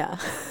something. Yeah.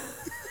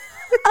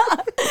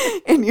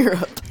 In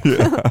Europe.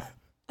 Yeah.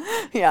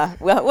 Yeah.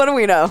 Well, what do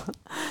we know?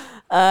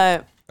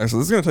 So this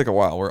is gonna take a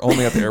while. We're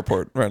only at the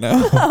airport right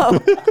now.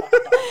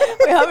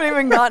 We haven't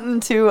even gotten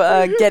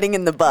to getting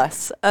in the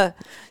bus.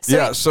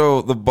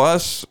 So the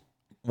bus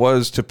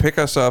was to pick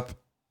us up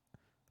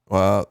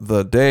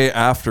the day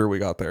after we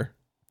got there.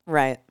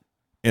 Right.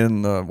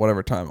 In the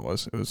whatever time it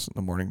was. It was in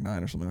the morning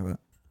 9 or something like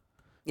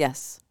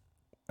Yes.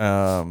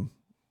 that.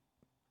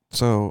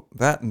 So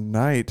that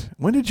night,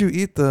 when did you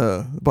eat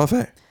the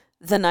buffet?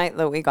 The night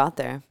that we got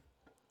there,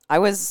 I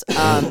was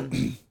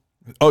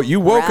Oh, you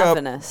woke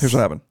ravenous. up. Here's what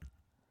happened.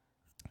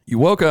 You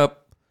woke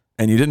up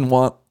and you didn't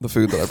want the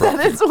food that I brought.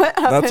 That is what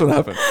happened. That's what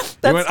happened.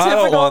 That's You went,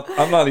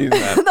 I'm not eating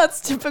that. That's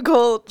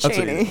typical That's what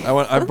you Cheney. did.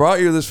 I brought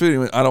you this food. And you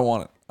went, I don't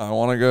want it. I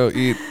want to go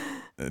eat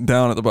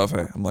down at the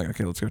buffet. I'm like,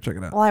 okay, let's go check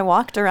it out. Well, I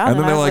walked around And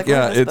then I they're was like, "Look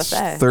yeah, at this it's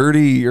buffet."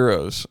 30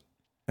 euros.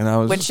 And I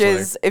was Which just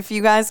is, if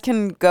you guys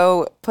can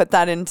go put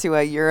that into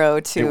a euro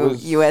to It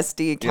was-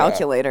 USD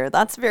calculator,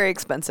 that's very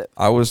expensive.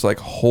 I was like,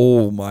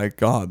 oh my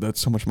God,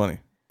 that's so much money.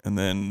 And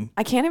then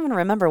I can't even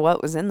remember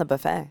what was in the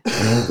buffet.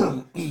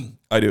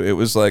 I do. It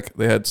was like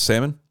they had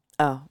salmon,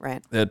 Oh,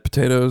 right. they had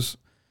potatoes,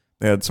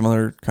 they had some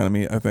other kind of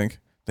meat, I think.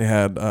 They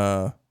had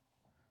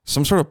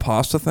some sort of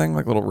pasta thing,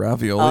 like little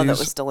raviolis. Oh, that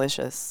was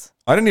delicious.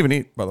 I didn't even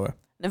eat, by the way.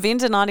 Naveen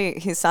did not eat.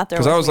 He sat there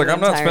Because with I was me like, the I'm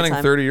not entire spending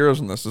time. 30 euros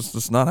on this. It's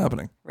just not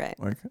happening. Right.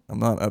 Like, I'm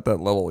not at that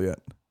level yet.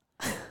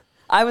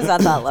 I was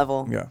at that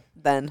level Yeah.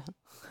 then.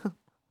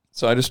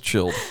 So I just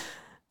chilled.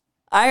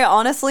 I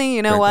honestly,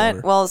 you know Drink what?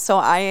 water. Well, so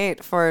I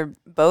ate for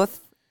both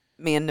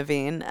me and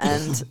Naveen,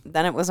 and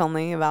then it was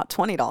only about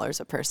 $20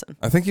 a person.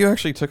 I think you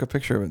actually took a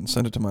picture of it and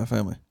sent it to my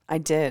family. I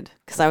did,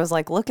 because I was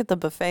like, look at the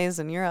buffets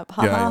in Europe.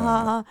 Ha Yeah, ha yeah,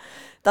 ha ha.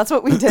 That's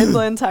what we did the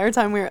entire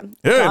time we were.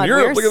 Yeah, in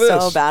Europe, we look were at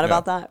so this. bad Yeah.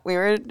 about that. We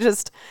were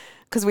just,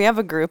 because we have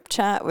a group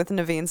chat with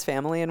Naveen's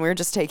family, and we were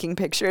just taking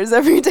pictures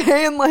every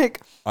day in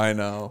like I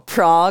know.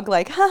 Prague,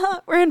 like, haha,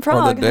 we're in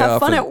Prague. day Have off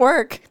fun in- at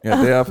work.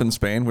 Yeah, day off in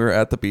Spain, we were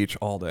at the beach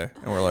all day.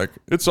 And we're like,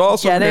 it's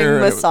awesome Getting here.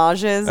 And it-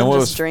 massages and what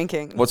just was-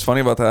 drinking. What's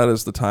funny about that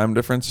is the time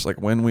difference, like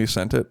when we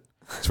sent it.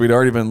 So we'd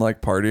already been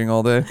like partying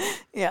all day.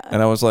 Yeah.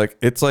 And I was like,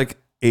 it's like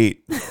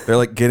 8. They're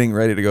like getting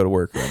ready to go to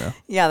work right now.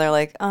 Yeah, they're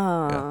like,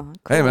 oh, Yeah.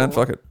 cool. Hey man,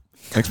 fuck it.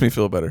 Makes me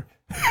feel better.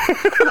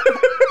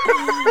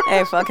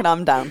 Hey, fuck it,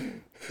 I'm down.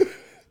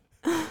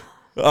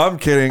 I'm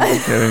kidding.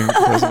 It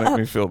doesn't make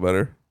me feel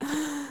better.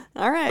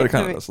 All right. But it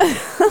kind of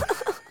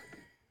does.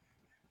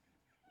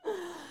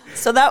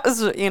 So that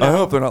was, you I know,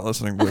 hope they're not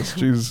listening to this.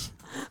 Jeez.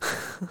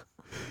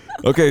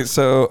 Okay,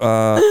 so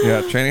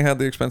yeah, Chaney had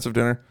the expensive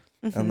dinner,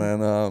 and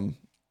then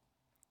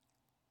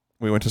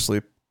we went to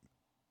sleep,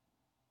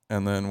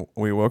 and then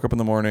we woke up in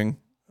the morning.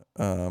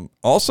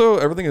 Also,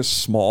 everything is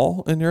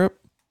small in Europe,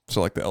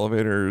 so like the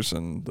elevators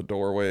and the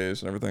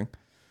doorways and everything,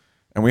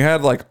 and we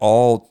had like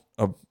all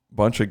a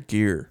bunch of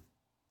gear.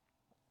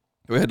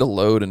 We had to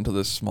load into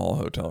this small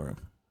hotel room.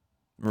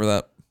 Remember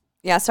that?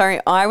 yeah, sorry.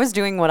 I was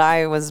doing what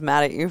I was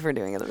mad at you for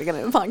doing at the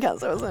beginning of the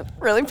podcast. I wasn't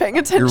really paying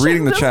attention. You're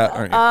reading the just chat, now.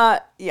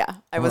 aren't you? Yeah,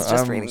 I was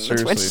just I'm reading the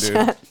seriously, Twitch dude.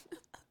 chat.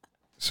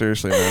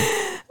 Seriously,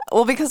 man.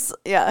 Well, because,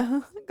 yeah,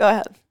 go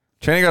ahead.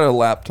 Chaney got a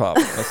laptop.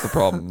 That's the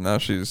problem. Now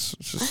she's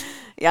just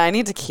Yeah, I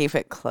need to keep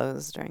it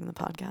closed during the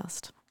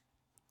podcast.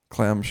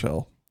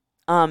 clamshell.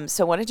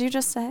 So what did you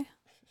just say?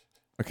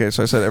 Okay,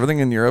 so I said everything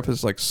in Europe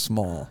is like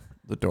small.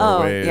 The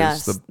doorways,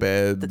 yes. the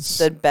beds,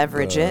 The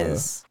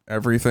beverages,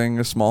 everything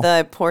is small.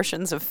 the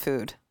portions of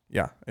food.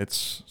 Yeah,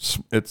 it's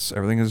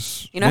everything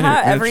is. You know how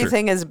miniature.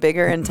 everything is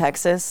bigger in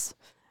Texas?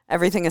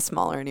 Everything is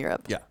smaller in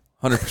Europe. Yeah,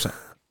 100%.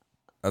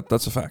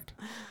 That's a fact.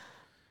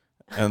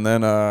 And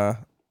then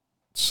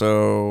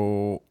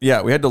So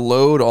yeah, we had to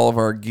load all of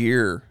our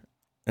gear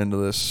into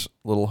this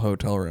little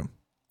hotel room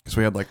because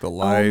we had like the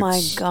lights. Oh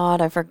my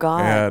God, I forgot.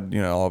 We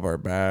had, all of our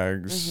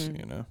bags,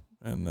 Mm-hmm.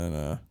 and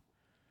then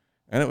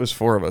and it was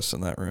 4 of us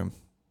in that room.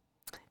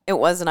 It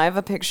was, and I have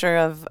a picture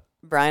of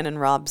Brian and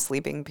Rob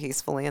sleeping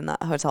peacefully in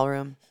that hotel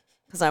room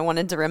because I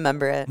wanted to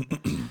remember it.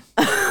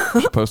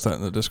 Just post that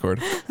in the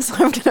Discord.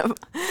 So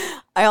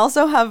I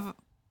also have,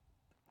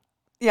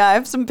 I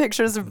have some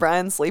pictures of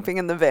Brian sleeping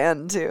in the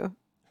van too.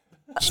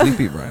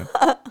 Sleepy Brian.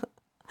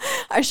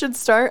 I should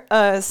start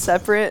a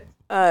separate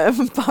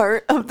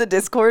part of the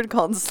Discord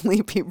called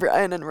Sleepy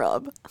Brian and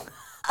Rob.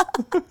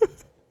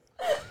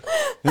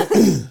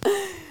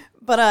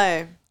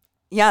 But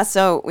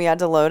so we had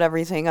to load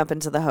everything up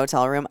into the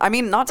hotel room. I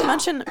mean, not to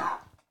mention,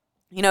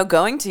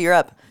 going to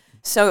Europe.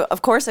 So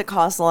of course it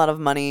costs a lot of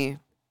money,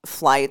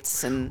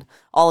 flights and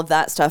all of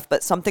that stuff,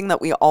 but something that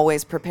we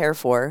always prepare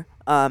for,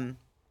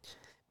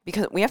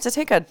 because we have to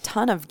take a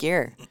ton of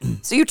gear.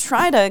 So you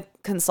try to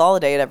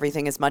consolidate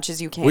everything as much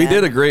as you can. We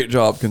did a great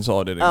job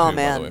consolidating. Oh, too,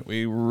 man. by the way.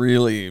 We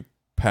really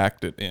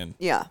packed it in.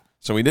 Yeah.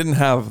 So we didn't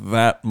have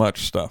that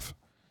much stuff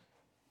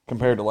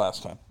compared to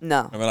last time.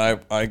 No. I mean,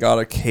 I got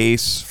a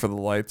case for the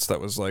lights that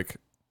was like,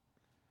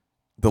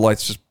 the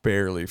lights just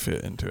barely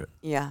fit into it.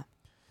 Yeah.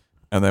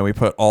 And then we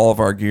put all of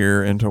our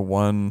gear into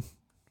one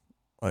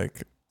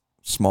like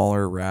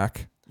smaller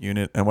rack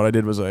unit. And what I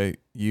did was I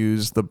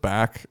used the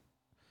back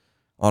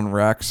on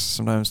racks.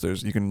 Sometimes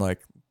there's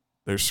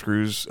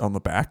screws on the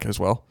back as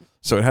well.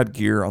 So it had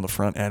gear on the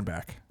front and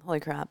back. Holy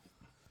crap.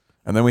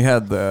 And then we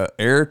had the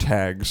air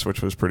tags,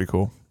 which was pretty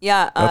cool.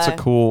 Yeah. That's a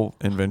cool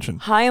invention.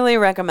 Highly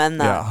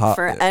recommend that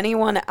for Yeah.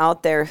 anyone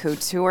out there who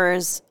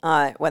tours,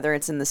 whether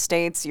it's in the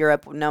States,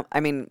 Europe,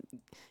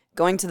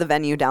 going to the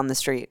venue down the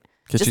street.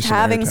 Get you just some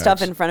having air stuff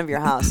tags. in front of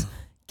your house.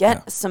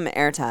 Get some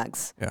air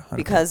tags. Yeah. 100%.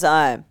 Because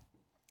I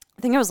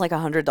think it was like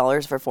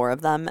 $100 for 4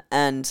 of them.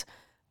 And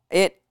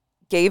it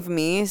gave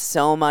me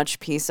so much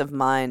peace of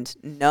mind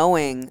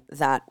knowing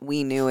that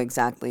we knew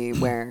exactly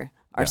where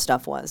our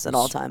stuff was at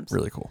all times.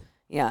 Really cool.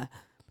 Yeah.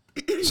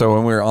 So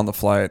when we were on the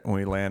flight, when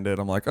we landed,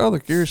 I'm like, oh, the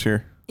gear's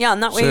here. Yeah,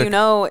 and that way Sick. you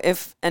know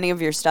if any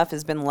of your stuff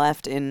has been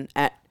left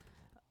at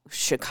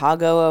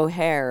Chicago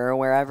O'Hare or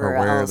wherever Or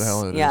where else. the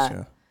hell it is.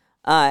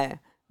 Yeah.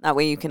 That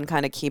way you can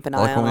kind of keep an eye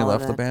Like on when we all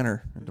left of the it.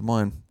 banner in Des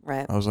Moines.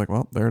 Right. I was like,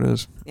 well, there it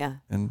is. Yeah.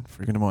 In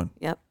freaking Des Moines.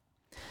 Yep.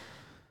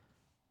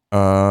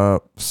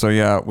 So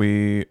yeah,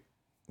 we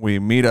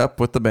meet up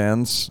with the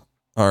bands.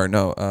 Or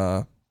no,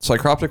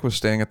 Psychroptic was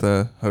staying at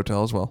the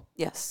hotel as well.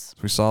 Yes.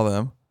 So we saw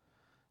them.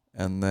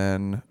 And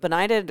then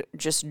Benighted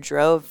just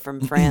drove from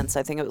France.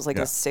 I think it was like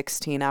Yeah. a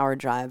 16-hour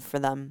drive for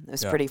them. It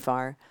was Yeah. pretty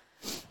far.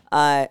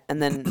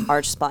 And then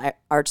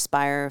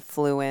Archspire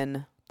flew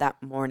in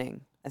that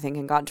morning, I think,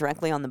 and got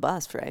directly on the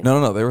bus, right?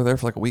 no, they were there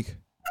for like a week.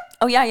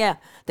 Oh, yeah.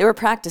 They were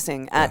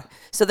practicing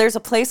so there's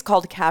a place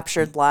called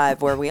Captured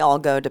Live where we all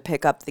go to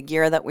pick up the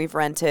gear that we've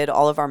rented.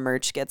 All of our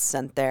merch gets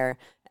sent there.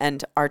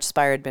 And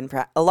Archspire had been,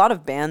 a lot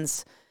of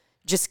bands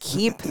just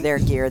keep their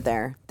gear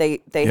there.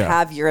 They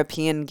have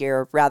European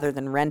gear rather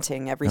than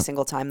renting every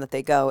single time that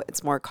they go.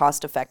 It's more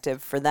cost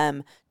effective for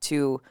them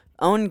to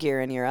own gear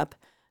in Europe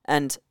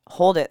and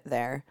hold it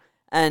there.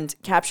 And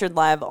Captured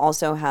Live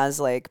also has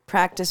like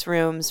practice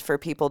rooms for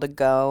people to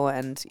go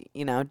and,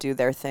 do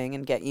their thing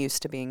and get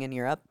used to being in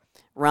Europe,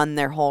 run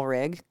their whole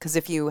rig. Because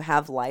if you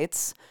have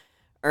lights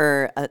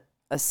or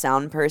a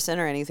sound person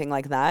or anything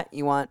like that,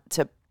 you want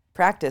to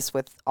practice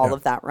with all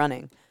of that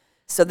running.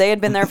 So they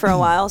had been there for a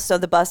while. So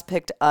the bus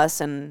picked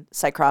us and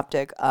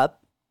Psychroptic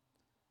up.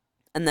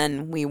 And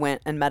then we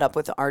went and met up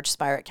with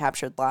Archspire at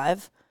Captured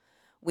Live.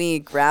 We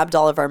grabbed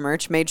all of our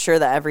merch, made sure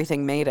that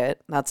everything made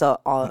it. That's a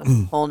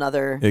whole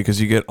nother. Yeah, because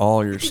you get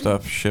all your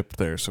stuff shipped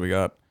there. So we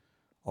got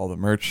all the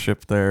merch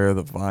shipped there,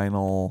 the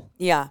vinyl.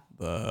 Yeah.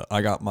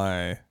 I got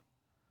my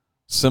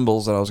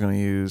cymbals that I was going to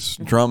use,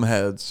 drum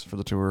heads for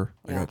the tour.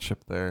 I got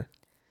shipped there.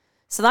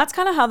 So that's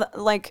kind of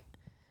how,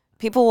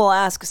 people will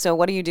ask, so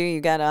what do?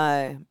 You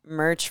get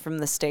merch from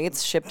the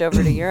States shipped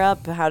over to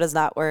Europe? How does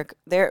that work?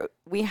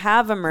 We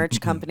have a merch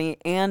company,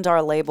 and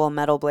our label,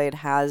 Metal Blade,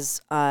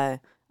 has a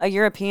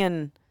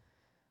European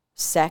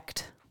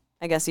sect,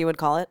 I guess you would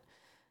call it.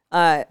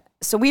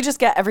 So we just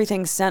get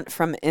everything sent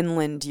from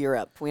inland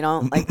Europe. We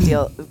don't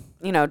deal,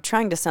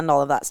 trying to send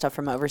all of that stuff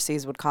from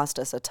overseas would cost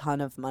us a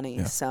ton of money.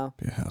 Yeah, so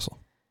be a hassle.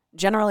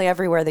 Generally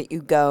everywhere that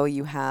you go,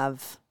 you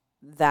have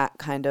that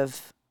kind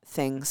of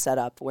thing set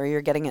up where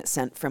you're getting it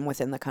sent from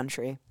within the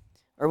country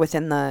or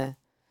within the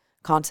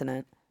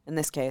continent in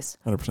this case.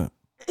 100%.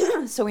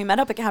 So we met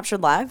up at Captured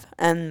Live,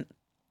 and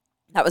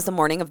that was the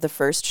morning of the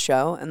first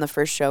show, and the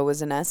first show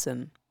was in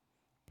Essen.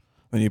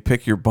 Then you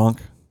pick your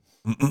bunk.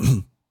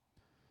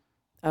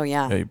 Oh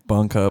yeah. Yeah, you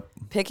bunk up.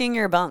 Picking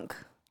your bunk.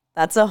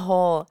 That's a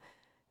whole.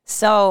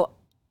 So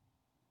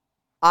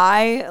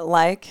I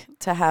like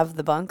to have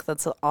the bunk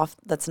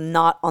that's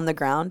not on the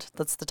ground.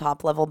 That's the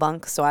top level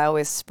bunk. So I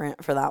always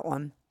sprint for that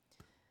one.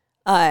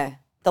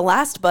 The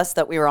last bus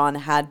that we were on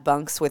had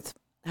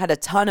a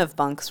ton of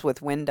bunks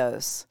with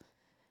windows.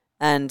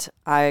 And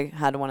I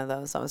had one of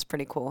those. That was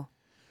pretty cool.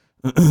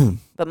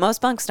 But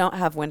most bunks don't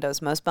have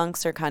windows. Most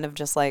bunks are kind of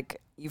just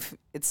like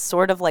it's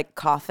sort of like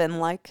coffin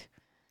like.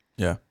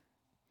 Yeah.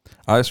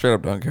 I straight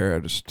up don't care. I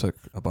just took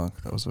a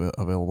bunk that was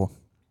available.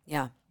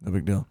 Yeah. No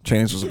big deal.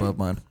 Chains was above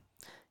mine.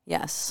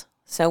 Yes.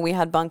 So we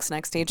had bunks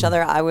next to each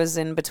other. I was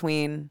in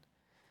between.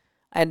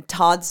 I had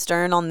Todd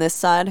Stern on this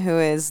side, who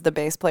is the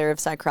bass player of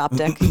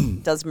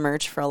Psychroptic, does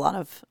merch for a lot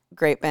of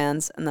great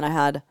bands. And then I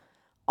had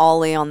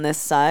Ollie on this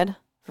side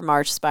from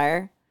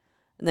Archspire.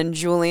 And then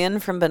Julian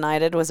from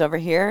Benighted was over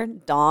here.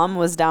 Dom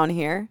was down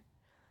here.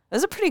 It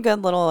was a pretty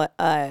good little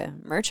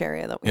merch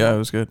area that we had. It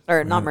was good.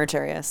 Or not merch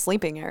area,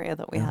 sleeping area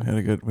that we had.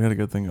 We had a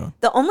good thing going.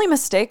 The only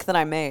mistake that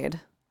I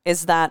made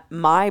is that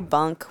my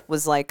bunk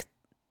was like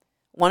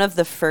one of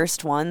the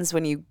first ones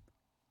when you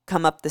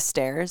come up the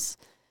stairs.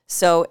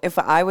 So if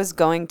I was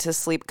going to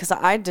sleep, because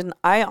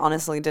I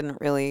honestly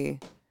didn't really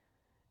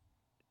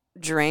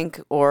drink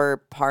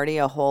or party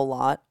a whole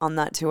lot on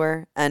that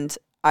tour. And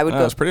I would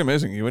go. It's pretty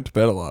amazing. You went to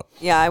bed a lot.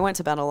 Yeah, I went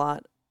to bed a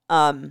lot.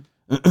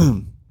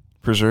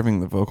 Preserving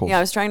the vocals. Yeah, I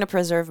was trying to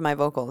preserve my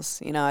vocals.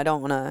 You know, I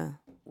don't want to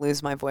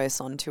lose my voice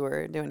on tour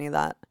or do any of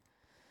that.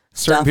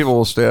 Certain people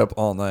will stay up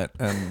all night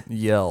and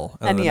yell,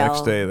 and the yell.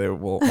 next day they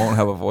won't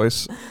have a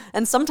voice,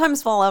 and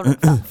sometimes fall out of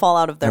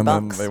their and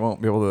bunks. then they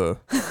won't be able to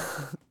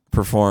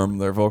perform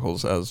their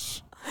vocals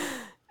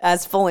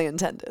as fully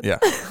intended. Yeah.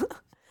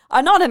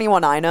 Not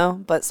anyone I know,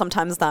 but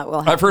sometimes that will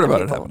happen. I've heard to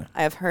about it people. happening.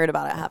 I have heard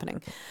about it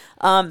happening.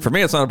 For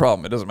me, it's not a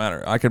problem. It doesn't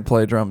matter. I could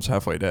play drums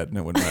halfway dead, and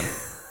it wouldn't matter.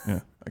 Yeah,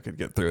 I could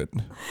get through it.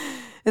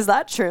 Is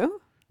that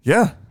true?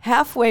 Yeah.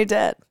 Halfway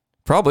dead.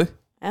 Probably.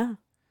 Yeah.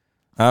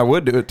 I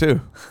would do it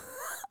too.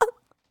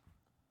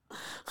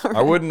 Right.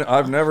 I wouldn't.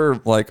 I've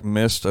never like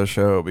missed a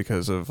show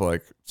because of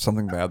like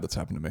something bad that's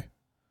happened to me.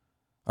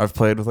 I've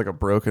played with like a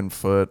broken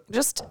foot.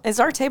 Is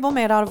our table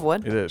made out of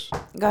wood? It is.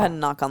 Go ahead and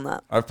knock on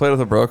that. I've played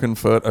with a broken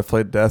foot. I've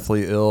played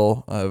deathly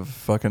ill. I've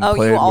fucking played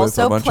with a bunch you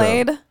also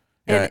played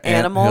in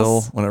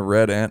animals? When a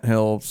red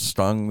anthill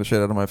stung the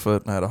shit out of my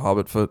foot and I had a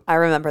hobbit foot. I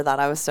remember that.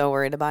 I was so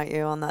worried about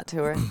you on that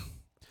tour.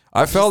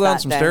 I fell down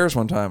some stairs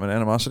one time in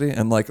Animosity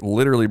and like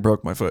literally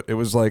broke my foot. It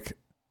was like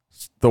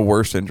the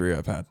worst injury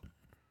I've had.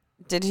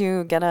 Did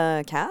you get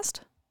a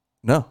cast?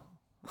 No.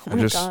 Oh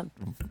my God.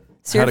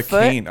 So had a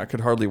cane. I could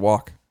hardly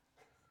walk.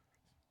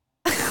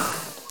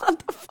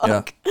 What the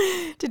fuck?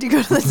 Yeah. Did you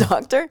go to the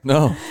doctor?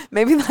 No.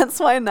 Maybe that's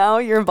why now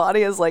your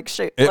body is like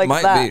shaped like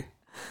that.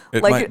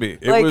 It might be.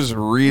 It was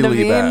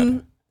really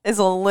bad. Is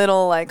a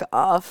little like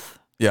off.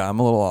 Yeah, I'm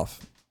a little off.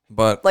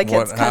 But like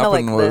what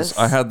happened like was this.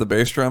 I had the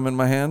bass drum in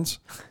my hands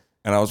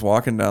and I was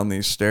walking down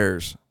these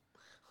stairs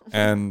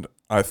and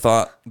I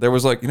thought there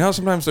was like, you know how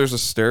sometimes there's a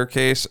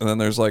staircase and then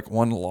there's like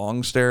one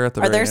long stair at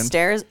the very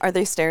end? Are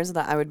they stairs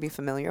that I would be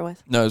familiar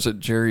with? No, it's at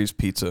Jerry's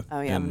Pizza.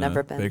 Oh yeah, I've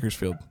never been.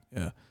 Bakersfield.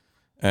 Yeah.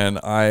 And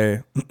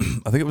I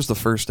think it was the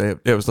first day.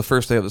 It was the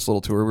first day of this little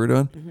tour we were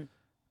doing. Mm-hmm.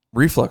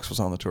 Reflux was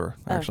on the tour,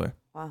 actually.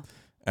 Wow.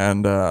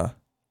 And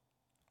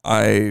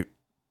I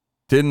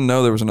didn't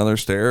know there was another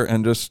stair,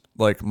 and just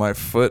like my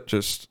foot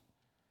just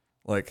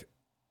like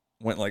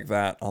went like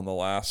that on the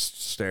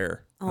last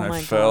stair. Oh and my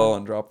I fell God.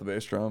 and dropped the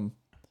bass drum,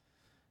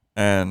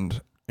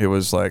 and it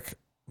was like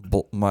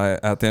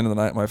at the end of the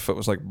night, my foot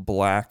was like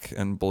black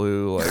and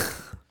blue, like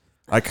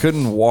I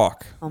couldn't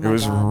walk. Oh it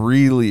was God.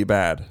 really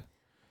bad,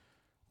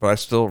 but I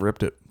still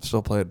ripped it.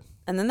 Still played.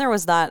 And then there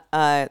was that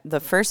the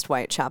first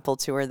Whitechapel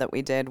tour that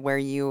we did where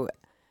you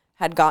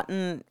had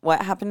gotten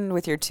what happened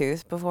with your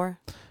tooth before?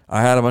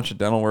 I had a bunch of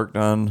dental work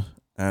done,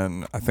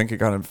 and I think it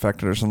got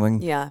infected or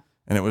something. Yeah.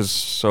 And it was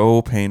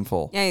so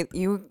painful. Yeah,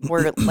 you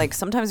were like,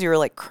 sometimes you were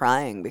like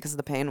crying because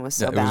the pain was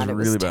so bad. It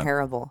was really bad.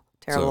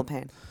 Terrible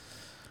pain.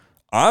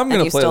 I'm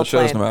going to play the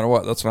shows no matter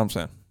what. That's what I'm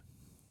saying.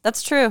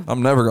 That's true.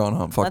 I'm never going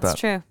home. Fuck that. That's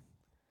true.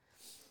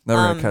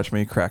 Never going to catch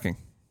me cracking.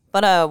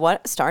 But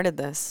what started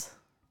this?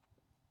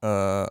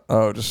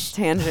 Just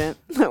tangent.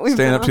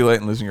 Staying up too late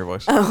and losing your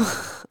voice.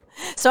 Oh.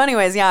 So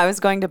anyways, yeah, I was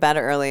going to bed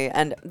early,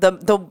 and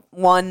the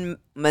one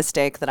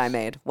mistake that I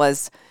made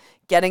was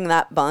getting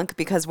that bunk,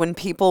 because when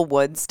people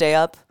would stay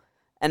up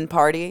and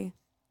party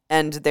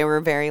and they were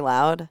very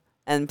loud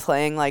and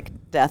playing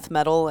like death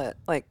metal at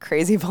like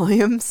crazy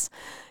volumes,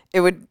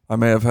 it would I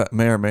may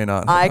or may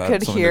not have I had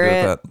could something hear to do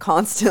with it that.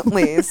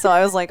 constantly. So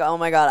I was like, oh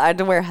my God, I had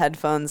to wear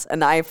headphones,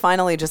 and I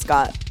finally just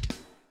got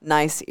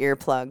nice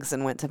earplugs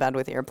and went to bed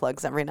with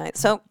earplugs every night.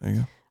 So There you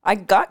go. I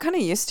got kind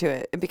of used to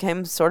it. It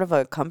became sort of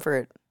a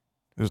comfort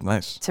It was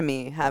nice. to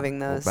me having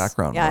those.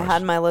 Background Yeah, noise. I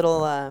had my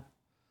little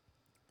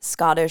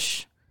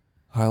Scottish.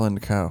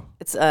 Highland cow.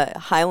 It's a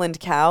Highland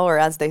cow, or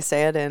as they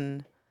say it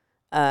in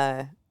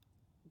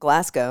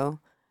Glasgow,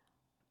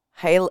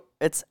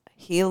 it's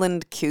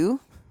Heeland Coo.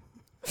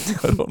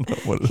 I don't know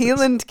what it is.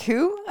 Heeland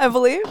Coo, I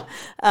believe.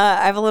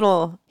 I have a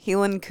little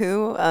Heeland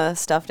Coo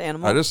stuffed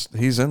animal.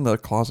 He's in the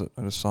closet.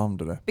 I just saw him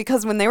today.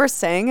 Because when they were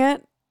saying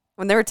it,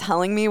 when they were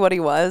telling me what he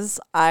was,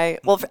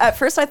 at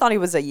first I thought he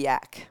was a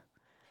yak.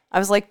 I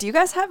was like, do you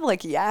guys have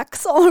like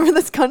yaks all over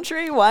this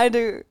country?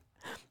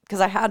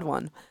 Because I had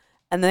one.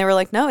 And they were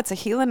like, no, it's a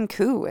Heelan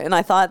coo. And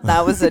I thought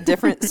that was a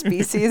different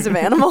species of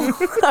animal.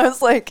 I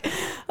was like,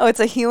 oh,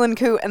 it's a Heelan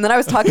coo. And then I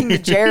was talking to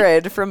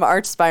Jared from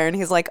Archspire, and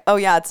he's like, oh,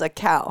 yeah, it's a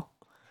cow.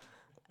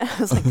 And I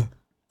was like,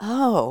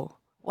 oh,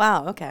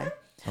 wow, okay.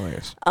 Oh,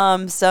 yes.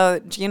 So,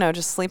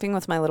 just sleeping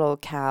with my little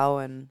cow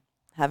and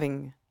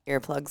having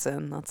earplugs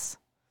in, that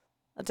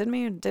did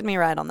me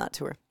right on that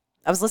tour.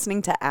 I was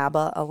listening to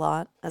ABBA a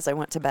lot as I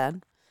went to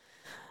bed.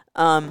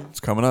 It's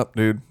coming up,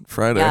 dude.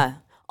 Friday. Yeah.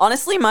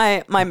 Honestly,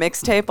 my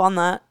mixtape on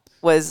that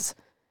was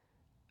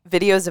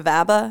videos of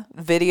ABBA,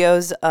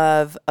 videos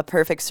of A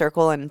Perfect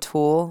Circle and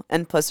Tool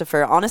and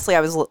Pussifer. Honestly,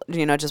 I was,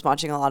 just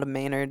watching a lot of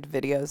Maynard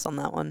videos on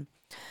that one.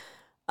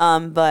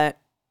 But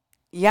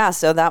yeah,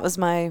 so that was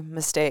my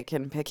mistake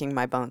in picking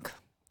my bunk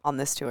on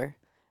this tour.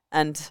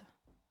 And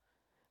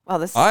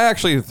I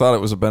actually thought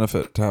it was a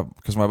benefit to have,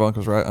 because my bunk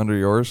was right under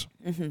yours.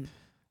 Mm-hmm.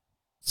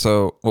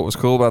 So what was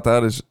cool about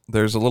that is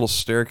there's a little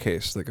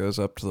staircase that goes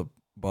up to the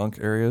bunk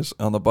areas.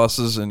 On the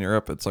buses in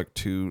Europe, it's like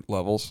 2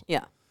 levels.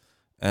 Yeah.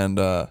 And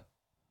what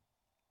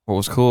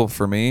was cool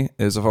for me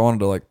is if I wanted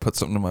to like put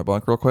something in my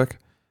bunk real quick,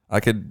 I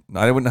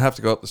wouldn't have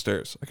to go up the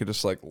stairs. I could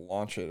just like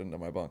launch it into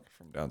my bunk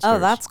from downstairs. Oh,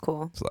 that's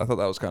cool. So I thought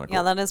that was kind of cool.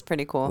 Yeah, that is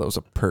pretty cool. That was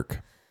a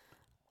perk.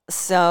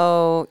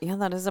 So, yeah,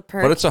 that is a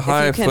perk. But it's a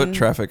high foot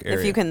traffic area.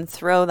 If you can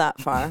throw that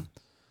far.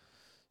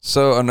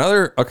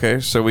 So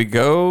so we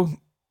go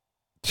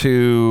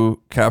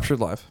to Captured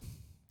Live.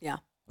 Yeah.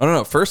 I don't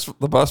know. First,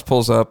 the bus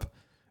pulls up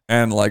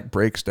and like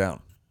breaks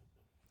down.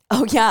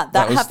 Oh, yeah.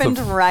 That happened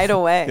right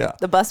away. Yeah.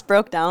 The bus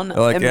broke down They're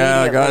like, immediately.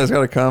 yeah, guys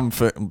got to come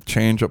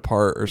change a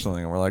part or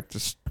something. And we're like,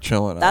 just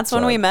chilling That's outside.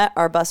 when we met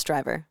our bus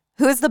driver,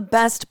 who is the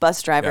best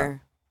bus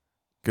driver.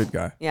 Yeah. Good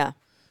guy. Yeah.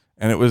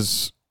 And it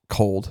was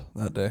cold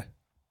that day.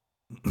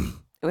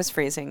 It was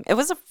freezing. It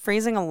was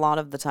freezing a lot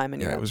of the time in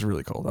Europe. It was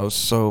really cold. I was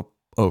so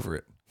over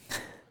it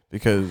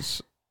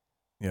because,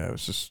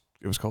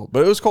 it was cold.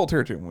 But it was cold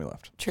here too when we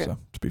left. True. So,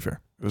 to be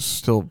fair, it was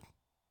still,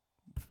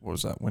 what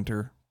was that,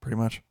 winter pretty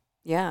much?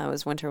 Yeah, it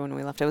was winter when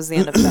we left. It was the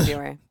end of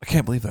February. I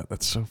can't believe that.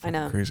 That's so fucking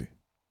know. crazy.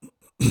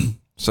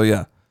 So,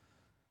 yeah.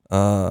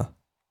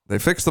 They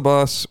fix the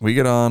bus. We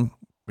get on.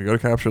 We go to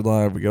Captured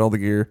Live. We get all the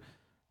gear.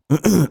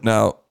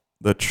 Now,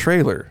 the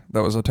trailer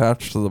that was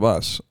attached to the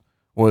bus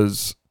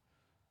was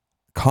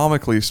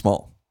comically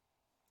small.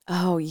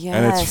 Oh, yes.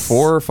 And it's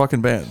 4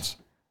 fucking bands.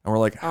 And we're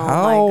like, Oh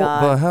how my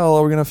God. the hell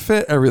are we going to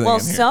fit everything Well,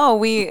 in here? so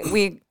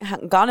we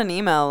got an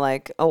email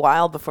like a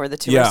while before the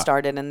tour Yeah.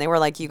 started, and they were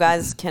like, you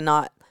guys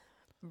cannot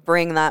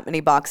bring that many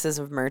boxes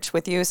of merch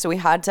with you. So we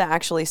had to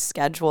actually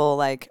schedule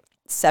like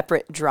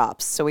separate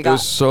drops. So It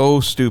was so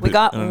stupid. we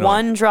got and annoying.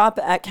 one drop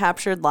at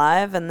Captured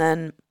Live, and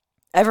then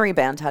every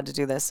band had to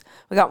do this.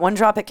 We got one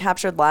drop at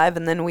Captured Live,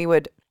 and then we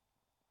would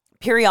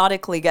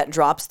periodically get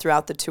drops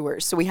throughout the tour.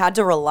 So we had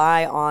to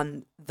rely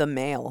on the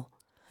mail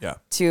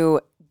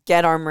to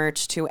get our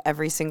merch to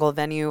every single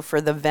venue,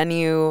 for the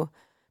venue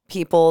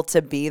people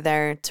to be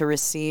there to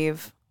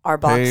receive our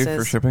boxes. Pay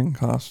for shipping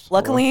costs.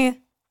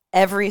 Luckily,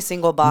 every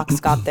single box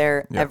got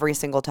there every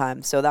single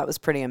time. So that was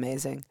pretty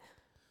amazing.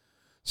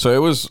 So it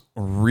was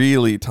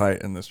really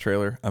tight in this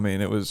trailer. I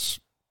mean, it was,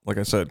 like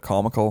I said,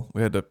 comical.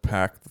 We had to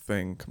pack the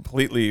thing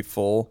completely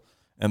full,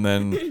 and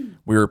then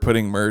we were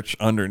putting merch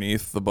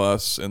underneath the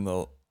bus in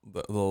the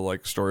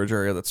like storage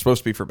area that's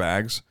supposed to be for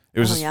bags. It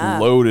was just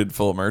loaded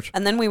full of merch.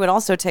 And then we would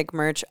also take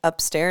merch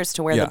upstairs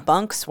to where the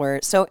bunks were.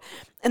 So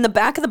in the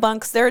back of the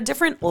bunks, there are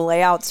different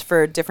layouts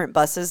for different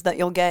buses that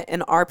you'll get.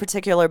 In our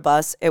particular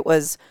bus, it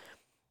was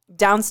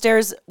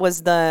downstairs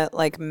was the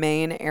like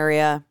main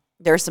area.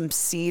 There are some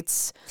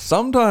seats.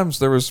 Sometimes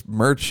there was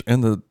merch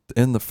in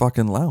the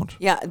fucking lounge.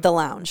 Yeah, the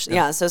lounge.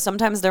 Yeah, so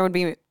sometimes there would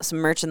be some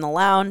merch in the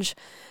lounge.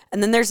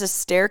 And then there's a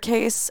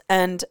staircase,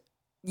 and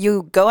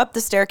you go up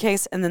the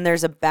staircase, and then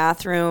there's a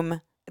bathroom.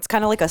 It's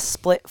kind of like a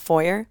split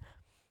foyer.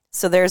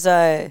 So there's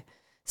a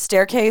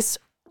staircase.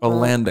 A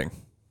landing.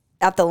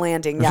 At the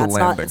landing. There's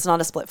It's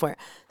not a split foyer.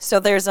 So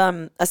there's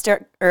a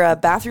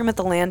bathroom at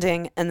the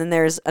landing, and then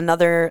there's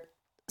another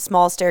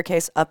small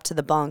staircase up to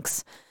the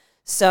bunks.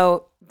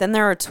 So then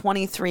there are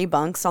 23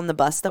 bunks on the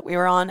bus that we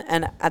were on,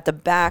 and at the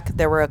back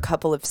there were a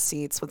couple of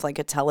seats with like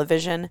a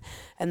television,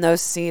 and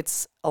those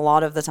seats a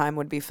lot of the time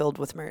would be filled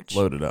with merch.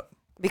 Loaded up.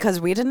 Because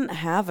we didn't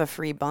have a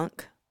free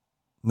bunk.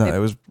 No, it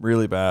was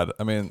really bad.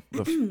 I mean,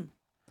 it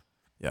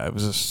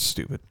was just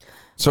stupid.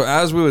 So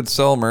as we would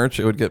sell merch,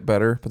 it would get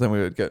better, but then we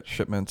would get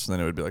shipments, and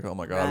then it would be like, oh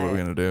my God, what are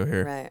we going to do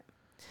here?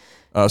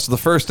 Right. So the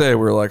first day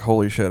we were like,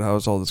 holy shit, how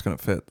is all this going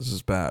to fit? This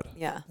is bad.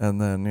 Yeah.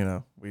 And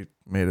then, we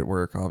made it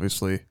work,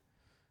 obviously.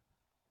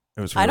 It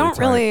was really I don't tight.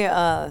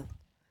 really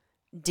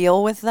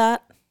deal with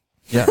that.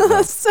 Yeah.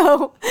 No.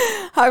 So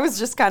I was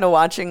just kind of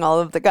watching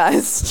all of the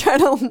guys try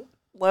to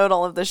load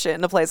all of this shit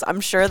into place. I'm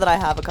sure that I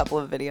have a couple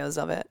of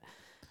videos of it.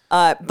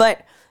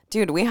 But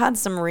dude, we had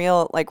some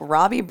real, like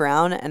Robbie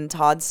Brown and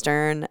Todd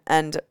Stern,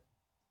 and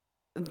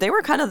they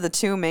were kind of the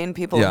two main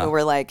people who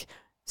were like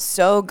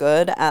so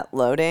good at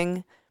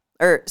loading,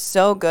 or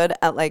so good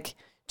at like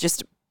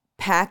just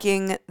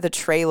packing the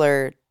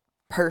trailer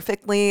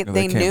perfectly. Yeah,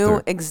 they came knew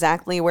through.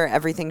 exactly where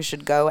everything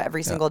should go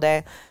every single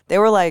day. They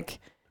were like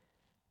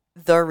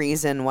the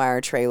reason why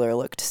our trailer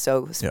looked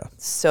so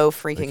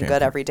freaking came good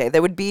through. every day. They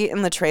would be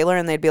in the trailer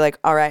and they'd be like,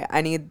 all right,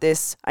 I need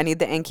this. I need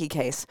the Anki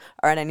case.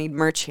 All right, I need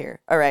merch here.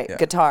 All right,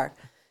 guitar.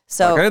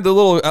 So like, I need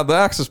the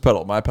Axis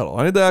pedal, my pedal.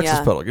 I need the Axis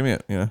pedal. Give me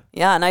it.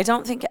 Yeah, and I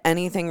don't think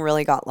anything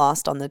really got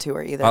lost on the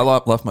tour either. I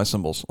left my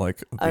cymbals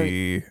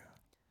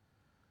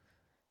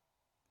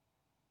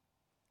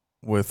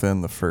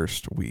within the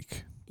first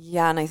week.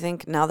 Yeah, and I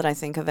think now that I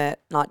think of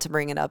it, not to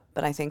bring it up,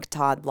 but I think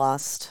Todd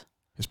lost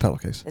his pedal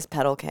case.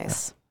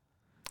 Yeah.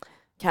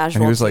 Casualties.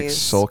 And he was like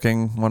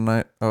sulking one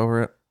night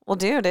over it. Well,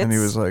 dude, and he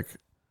was like,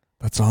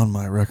 "That's on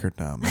my record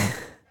now, man."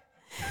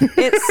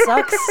 It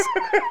sucks.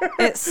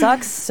 It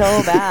sucks so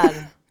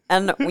bad.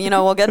 And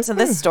we'll get to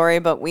this story,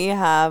 but we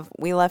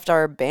left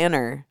our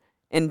banner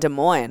in Des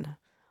Moines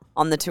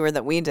on the tour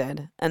that we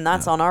did, and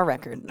that's on our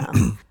record now.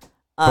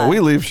 But we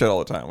leave shit all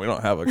the time. We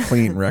don't have a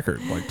clean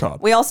record like Todd.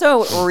 We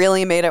also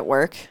really made it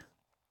work.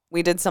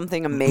 We did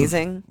something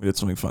amazing. We did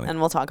something funny. And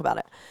we'll talk about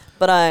it.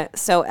 But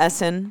so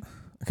Essen.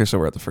 Okay, so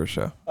we're at the first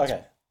show.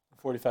 Okay.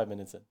 45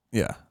 minutes in.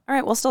 Yeah. All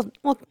right,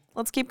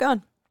 let's keep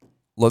going.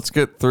 Let's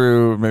get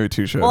through maybe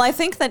 2 shows. Well, I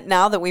think that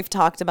now that we've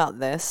talked about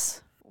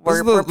this,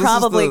 we're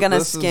probably going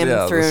to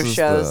skim through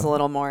shows a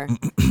little more.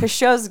 Because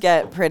shows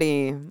get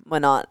pretty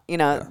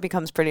it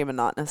becomes pretty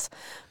monotonous.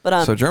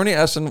 But so Germany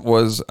Essen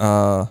was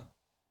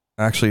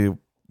actually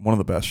one of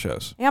the best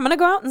shows. Yeah, I'm going to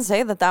go out and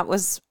say that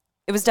was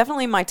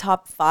definitely my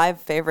top 5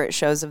 favorite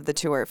shows of the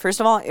tour. First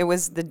of all, it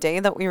was the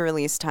day that we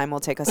released Time Will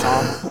Take Us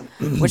All,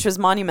 which was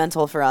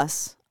monumental for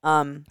us.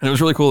 And it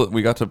was really cool that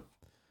we got to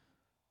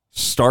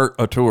start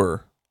a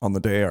tour on the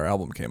day our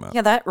album came out.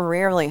 Yeah, that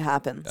rarely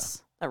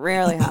happens. Yeah. That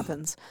rarely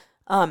happens.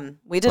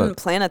 We didn't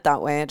plan it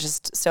that way. It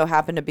just so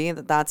happened to be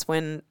that that's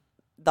when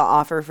the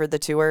offer for the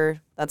tour,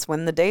 that's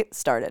when the date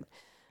started.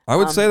 I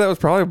would say that was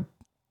probably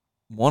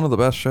one of the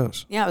best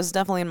shows. Yeah, it was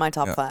definitely in my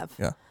top 5.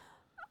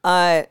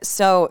 Yeah.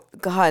 So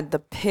God, the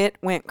pit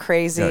went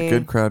crazy. Yeah,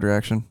 good crowd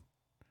reaction.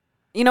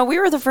 We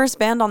were the first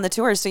band on the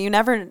tour, so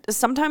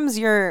sometimes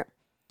you're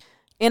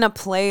in a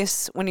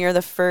place when you're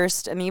the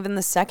first and even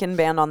the second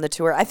band on the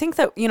tour. I think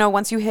that,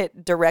 once you hit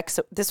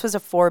this was a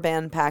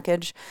 4-band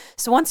package.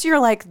 So once you're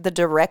like the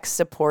direct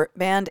support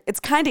band, it's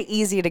kind of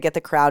easy to get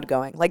the crowd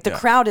going. Like the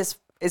crowd is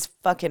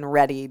fucking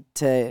ready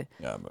to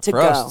but to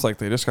for go. us, it's like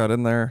they just got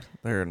in there.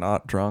 They're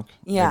not drunk.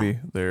 Yeah. Maybe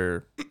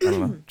they're, I don't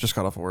know, just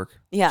got off of work.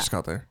 Yeah. Just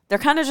got there. They're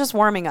kind of just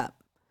warming up.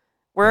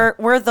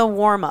 We're the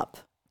warm up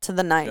to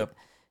the night. Yep.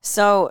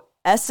 So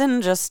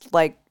Essen just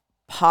like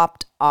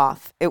popped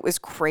off. It was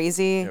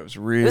crazy. It was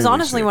really It was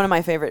honestly sick. one of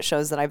my favorite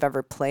shows that I've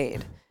ever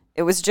played.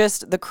 It was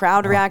just the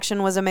crowd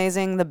reaction was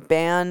amazing. The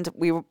band,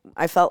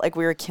 I felt like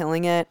we were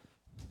killing it.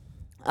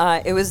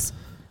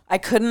 I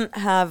couldn't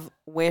have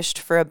wished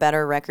for a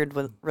better record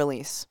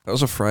release. That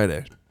was a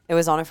Friday. It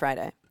was on a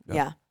Friday.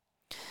 Yeah.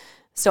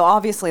 So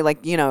obviously,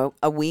 like,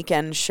 a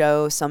weekend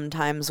show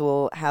sometimes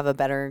will have a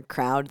better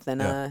crowd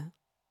than a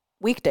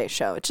weekday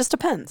show. It just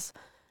depends.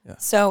 Yeah.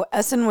 So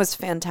Essen was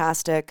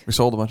fantastic. We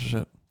sold a bunch of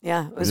shit.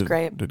 Yeah, it was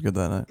great. Did good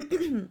that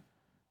night.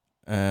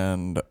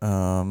 And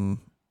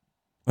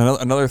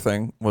another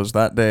thing was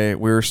that day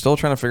we were still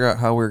trying to figure out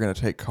how we were going to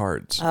take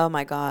cards. Oh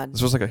my God.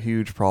 This was like a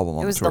huge problem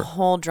on It was the tour. the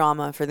whole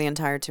drama for the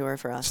entire tour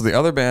for us. So the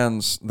other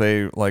bands,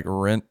 they like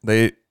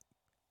the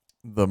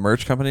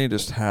merch company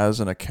just has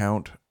an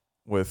account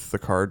with the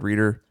card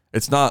reader.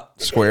 It's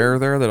not Square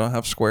there. They don't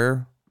have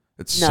Square.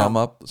 It's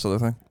SumUp, this other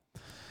thing.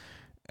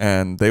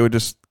 And they would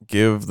just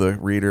give the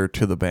reader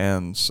to the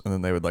bands, and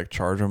then they would like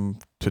charge them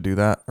to do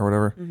that or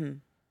whatever. Mm-hmm.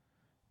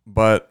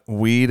 But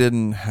we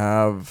didn't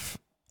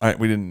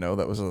know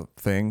that was a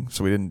thing,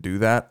 so we didn't do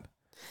that.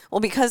 Well,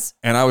 because...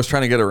 And I was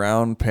trying to get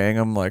around paying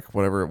them like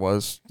whatever it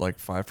was, like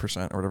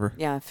 5% or whatever.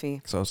 Yeah,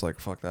 fee. So I was like,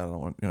 fuck that. I don't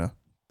want,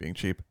 being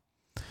cheap.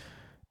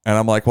 And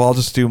I'm like, well, I'll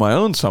just do my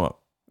own SumUp.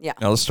 Yeah.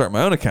 I'll just start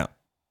my own account.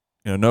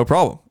 No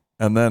problem.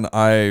 And then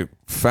I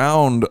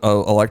found a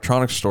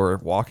electronics store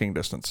walking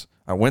distance.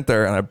 I went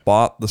there and I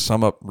bought the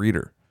SumUp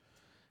reader.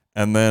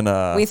 And then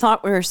we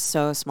thought we were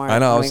so smart. I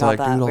know. I when was we like,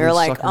 got that. dude, we were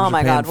like, oh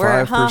my God,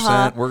 we're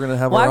 5%. We're gonna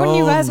have. Why our wouldn't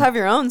you guys own. have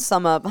your own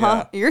SumUp?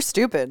 Huh? Yeah. You're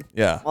stupid.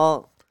 Yeah.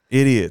 Well,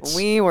 idiots.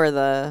 We were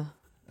the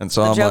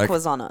so joke like,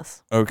 was on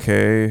us.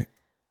 Okay.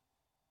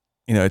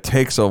 It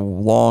takes a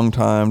long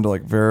time to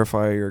like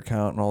verify your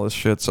account and all this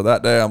shit. So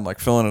that day I'm like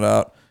filling it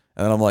out,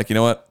 and then I'm like, you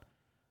know what?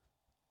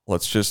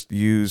 Let's just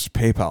use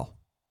PayPal.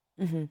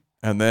 Mm-hmm.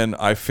 And then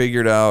I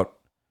figured out,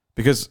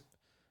 because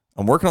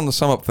I'm working on the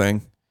SumUp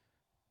thing,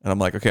 and I'm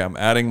like, okay, I'm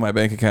adding my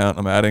bank account,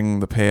 I'm adding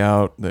the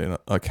payout, the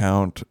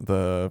account,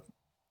 the,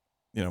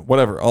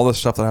 whatever, all this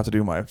stuff that I have to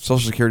do, my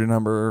social security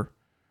number,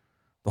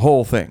 the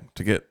whole thing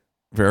to get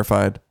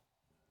verified.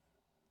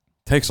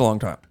 Takes a long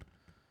time.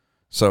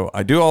 So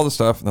I do all the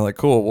stuff, and they're like,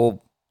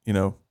 cool,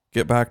 we'll,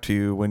 get back to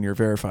you when you're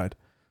verified.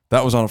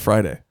 That was on a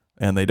Friday,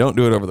 and they don't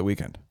do it over the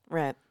weekend.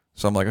 Right.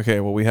 So I'm like, okay,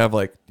 well, we have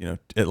like,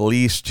 at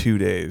least 2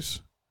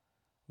 days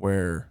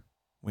where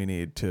we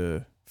need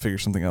to figure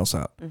something else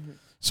out. Mm-hmm.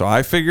 So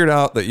I figured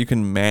out that you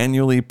can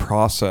manually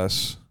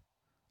process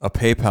a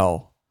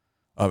PayPal,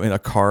 a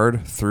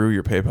card through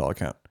your PayPal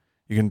account.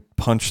 You can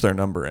punch their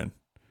number in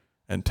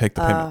and take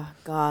the payment. Oh,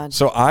 God.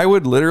 So I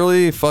would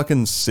literally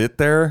fucking sit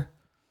there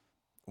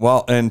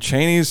and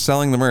Cheney's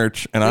selling the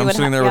merch and I'm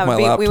sitting there with my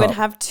laptop. We would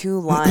have 2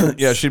 lines.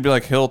 Yeah, she'd be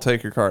like, he'll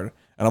take your card.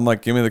 And I'm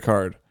like, give me the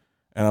card.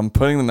 And I'm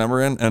putting the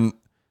number in and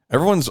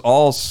everyone's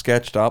all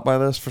sketched out by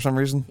this for some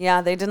reason.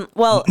 Yeah, they didn't.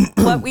 Well,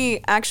 what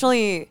we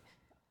actually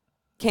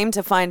came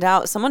to find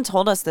out, someone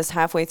told us this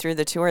halfway through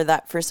the tour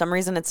that for some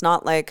reason it's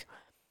not like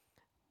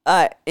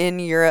in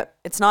Europe,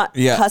 it's not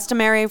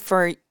customary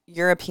for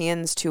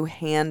Europeans to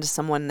hand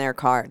someone their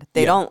card.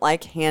 They don't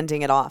like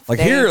handing it off. Like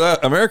here,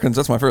 Americans,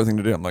 that's my favorite thing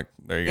to do. I'm like,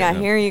 there you go. Yeah,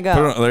 here you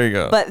go. There you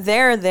go. But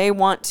there, they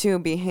want to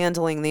be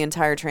handling the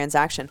entire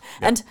transaction.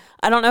 Yeah. And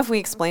I don't know if we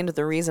explained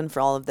the reason for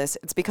all of this.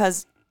 It's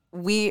because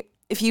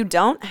if you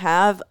don't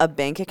have a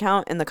bank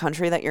account in the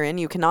country that you're in,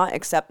 you cannot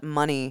accept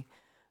money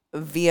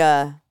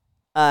via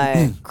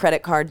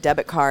credit card,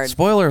 debit card.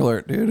 Spoiler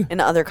alert, dude. In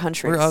other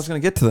countries. I was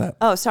going to get to that.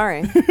 Oh,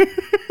 sorry.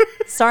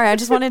 Sorry, I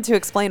just wanted to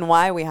explain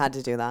why we had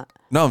to do that.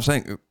 No, I'm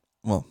saying,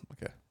 well,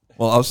 okay.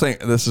 Well, I was saying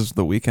this is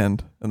the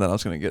weekend, and then I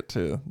was going to get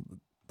to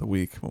the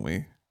week when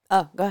we...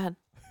 Oh, go ahead.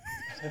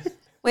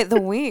 Wait, the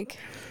week?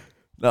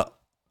 No.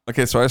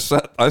 Okay, so I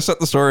set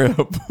the story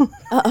up.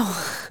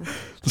 Uh-oh.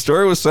 The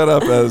story was set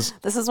up as...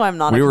 This is why I'm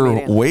not a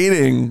comedian. We were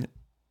waiting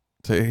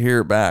to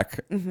hear back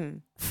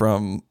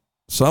from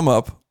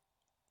SumUp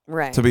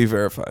to be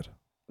verified.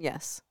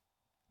 Yes.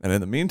 And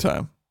in the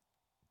meantime,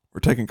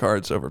 we're taking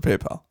cards over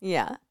PayPal.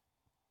 Yeah.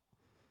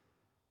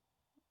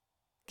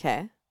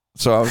 Okay.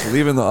 So I was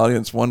leaving the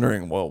audience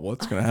wondering, well,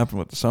 what's going to happen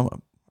with the SumUp?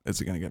 Is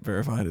he going to get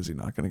verified? Is he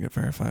not going to get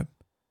verified?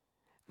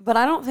 But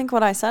I don't think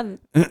what I said.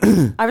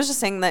 I was just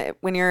saying that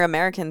when you're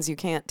Americans, you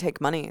can't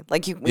take money.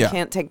 Like we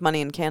can't take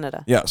money in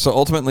Canada. Yeah. So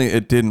ultimately,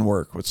 it didn't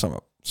work with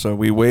SumUp. So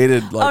we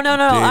waited like no.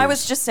 days. I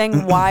was just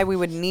saying why we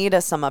would need a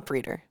SumUp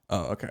reader.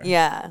 Oh, okay.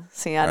 Yeah.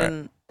 See, I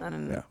didn't.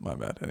 Yeah, my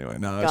bad. Anyway,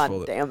 no, I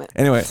God damn it.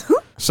 Anyway,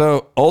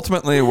 so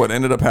ultimately what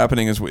ended up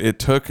happening is it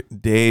took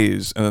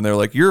days and then they're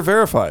like, you're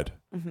verified.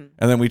 Mm-hmm.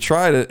 And then we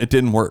tried it. It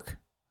didn't work.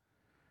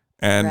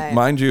 And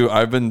mind you,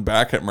 I've been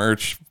back at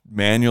merch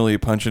manually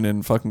punching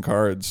in fucking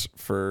cards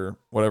for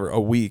a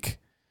week.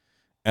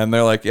 And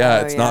they're like,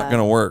 it's not going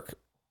to work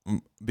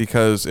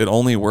because it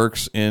only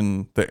works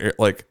in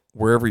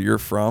wherever you're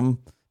from.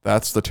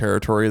 That's the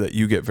territory that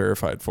you get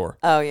verified for.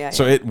 Oh, yeah.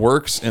 So it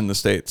works in the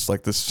States,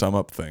 like this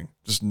SumUp thing.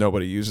 Just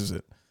nobody uses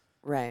it.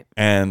 Right.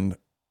 And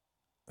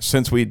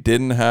since we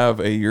didn't have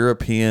a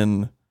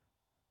European,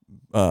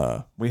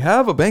 we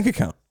have a bank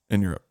account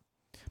in Europe,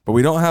 but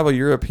we don't have a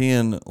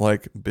European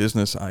like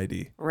business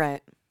ID.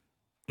 Right.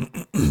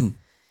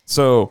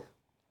 So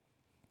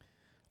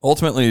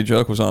ultimately the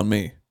joke was on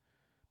me,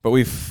 but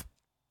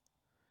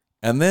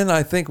and then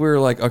I think we were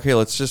like, okay,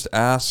 let's just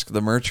ask the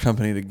merch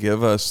company to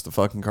give us the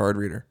fucking card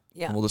reader.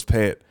 Yeah. And we'll just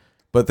pay it.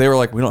 But they were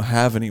like, we don't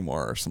have any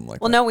more or something like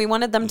that. Well, no, we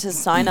wanted them to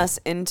sign us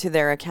into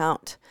their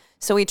account.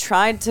 So we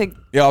tried to...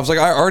 Yeah, I was like,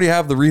 I already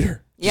have the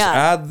reader. Just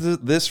add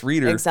this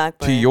reader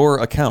to your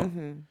account.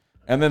 Mm-hmm.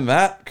 And then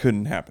that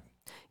couldn't happen.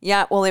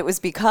 Yeah, well, it was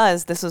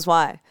because, this is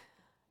why.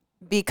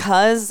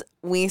 Because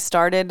we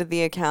started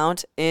the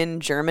account in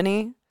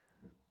Germany,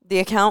 the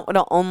account would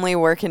only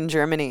work in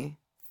Germany.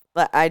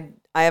 But I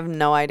have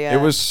no idea.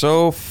 It was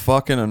so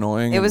fucking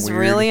annoying. It was weird.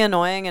 Really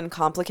annoying and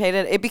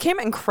complicated. It became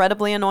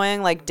incredibly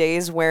annoying, like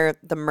days where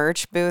the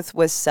merch booth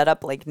was set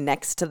up like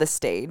next to the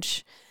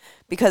stage.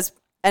 Because,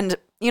 and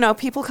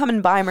people come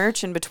and buy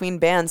merch in between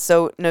bands.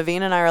 So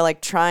Naveen and I are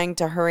like trying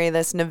to hurry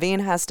this.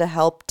 Naveen has to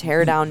help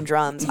tear down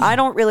drums. I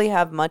don't really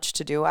have much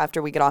to do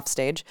after we get off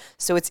stage.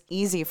 So it's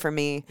easy for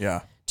me.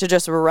 Yeah. To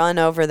just run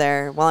over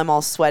there while I'm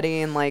all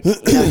sweaty and like,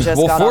 just got off stage.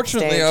 Well,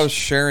 fortunately, I was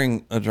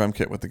sharing a drum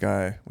kit with the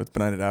guy with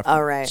Benighted After.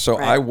 Oh, right. So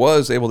I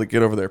was able to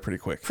get over there pretty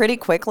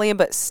quickly,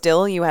 but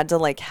still you had to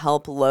like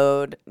help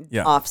load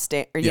off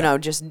stage or,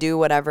 just do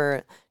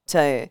whatever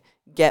to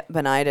get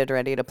Benighted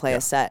ready to play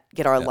a set,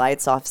 get our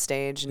lights off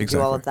stage and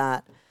do all of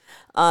that.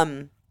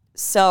 But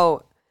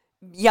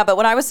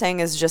what I was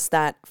saying is just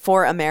that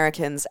for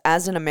Americans,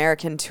 as an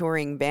American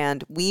touring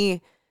band,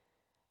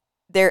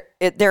 there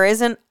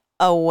isn't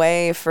a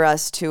way for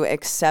us to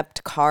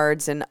accept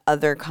cards in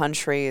other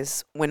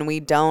countries when we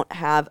don't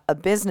have a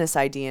business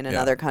ID in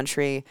another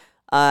country,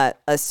 a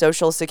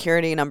social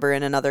security number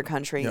in another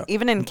country. Yeah.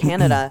 Even in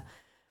Canada,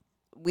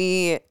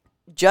 we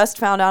just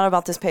found out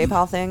about this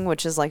PayPal thing,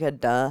 which is like a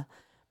duh.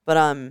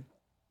 But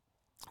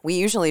we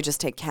usually just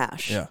take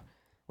cash. Yeah,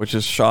 which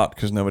is shot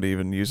because nobody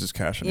even uses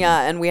cash anymore.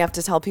 Yeah, and we have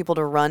to tell people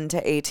to run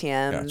to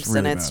ATMs,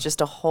 and it's just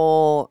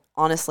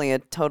honestly, a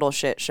total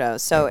shit show.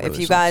 So if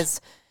you guys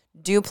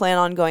do plan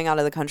on going out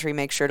of the country,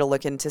 make sure to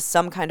look into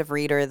some kind of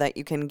reader that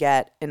you can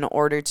get in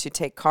order to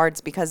take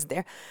cards, because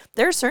there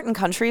are certain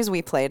countries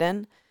we played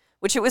in,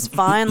 which it was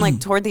fine, like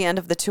toward the end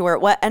of the tour.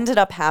 What ended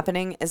up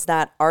happening is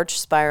that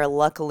Archspire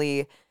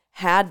luckily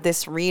had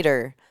this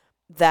reader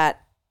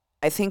that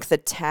I think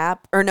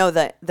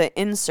the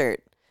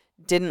insert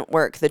didn't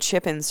work. The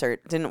chip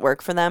insert didn't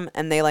work for them,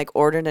 and they like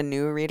ordered a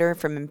new reader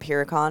from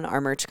Empiricon,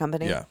 our merch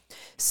company. Yeah.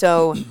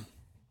 So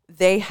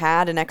they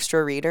had an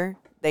extra reader.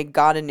 They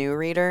got a new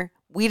reader.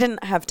 We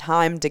didn't have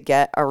time to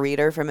get a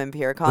reader from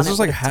Empiricon. This was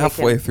like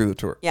halfway through the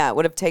tour. Yeah, it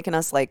would have taken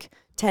us like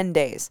 10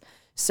 days.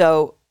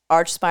 So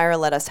Archspire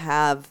let us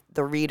have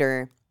the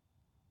reader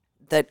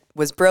that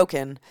was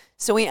broken.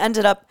 So we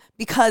ended up,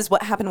 because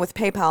what happened with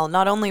PayPal,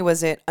 not only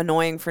was it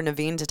annoying for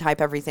Naveen to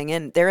type everything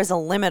in, there is a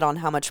limit on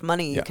how much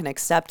money you can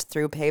accept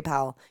through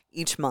PayPal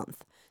each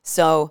month.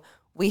 So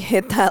we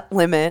hit that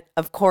limit.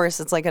 Of course,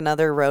 it's like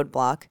another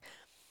roadblock.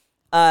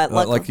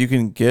 Like you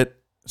can get,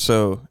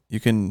 so you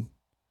can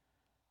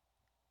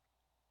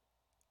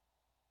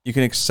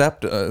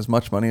accept as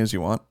much money as you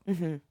want,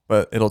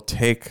 but it'll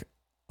take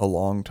a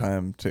long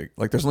time to,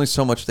 like, there's only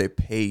so much they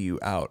pay you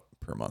out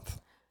per month.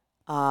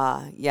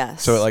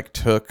 Yes. So it like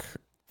took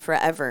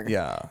forever.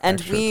 Yeah. And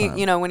we, time.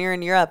 you know, when you're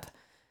in Europe,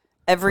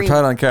 we're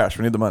tight on cash.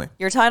 We need the money.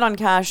 You're tight on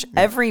cash.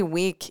 Yeah. Every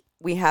week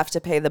we have to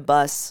pay the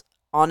bus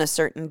on a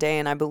certain day.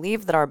 And I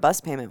believe that our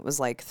bus payment was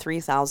like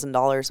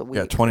 $3,000 a week.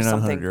 Yeah,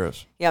 2,900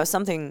 euros. Yeah, it was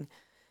something.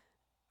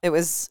 It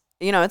was,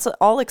 you know, it's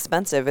all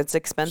expensive. It's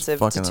expensive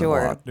to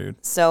tour. A lot,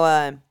 dude.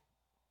 So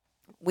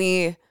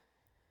we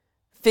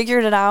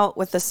figured it out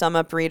with the sum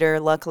up reader.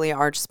 Luckily,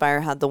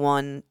 Archspire had the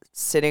one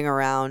sitting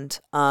around.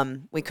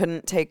 We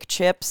couldn't take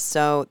chips,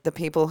 so the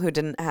people who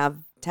didn't have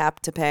tap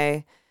to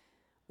pay,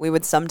 we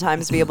would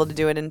sometimes be able to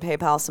do it in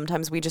PayPal.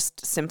 Sometimes we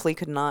just simply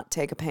could not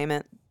take a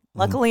payment.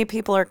 Luckily,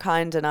 people are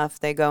kind enough.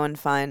 They go and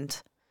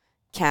find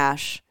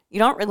cash. You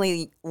don't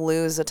really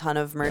lose a ton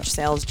of merch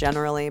sales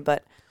generally,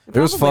 but it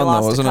was fun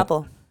though, wasn't it?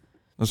 It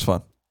was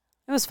fun.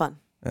 It was fun.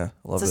 Yeah,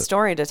 I loved it. It's a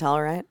story to tell,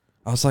 right?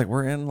 I was like,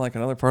 we're in like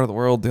another part of the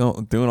world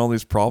doing all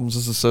these problems.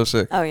 This is so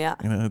sick. Oh yeah.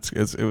 You know, it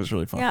was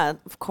really fun. Yeah,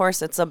 of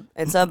course, it's a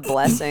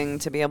blessing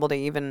to be able to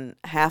even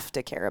have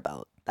to care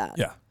about that.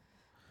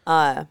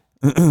 Yeah.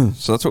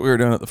 So that's what we were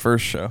doing at the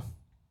first show.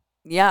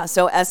 Yeah.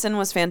 So Essen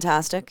was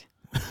fantastic.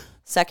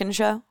 Second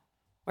show,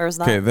 where was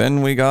that? Okay,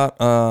 then we got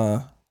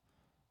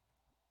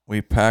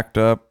we packed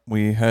up.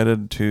 We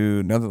headed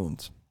to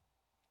Netherlands.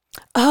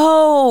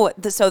 Oh,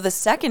 so the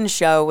second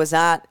show was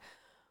at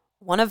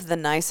one of the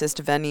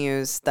nicest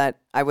venues that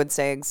I would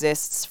say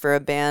exists for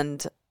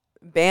bands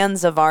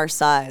of our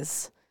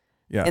size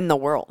in the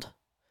world.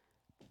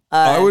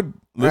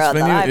 This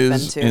venue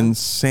is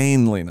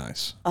insanely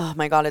nice. Oh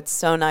my God, it's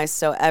so nice.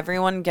 So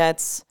everyone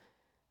gets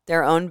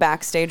their own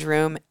backstage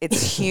room.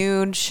 It's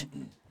huge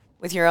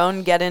with your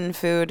own get-in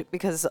food,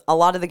 because a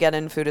lot of the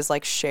get-in food is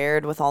like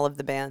shared with all of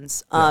the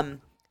bands.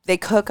 They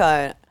cook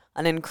an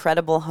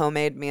incredible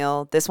homemade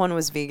meal. This one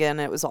was vegan.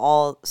 It was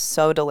all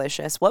so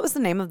delicious. What was the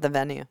name of the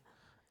venue?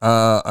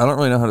 I don't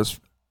really know how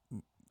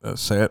to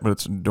say it, but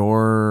it's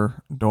Dorn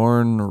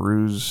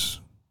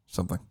Ruse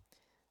something.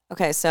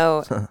 Okay,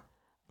 so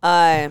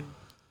the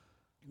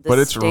but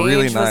it's stage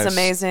really nice. was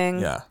amazing.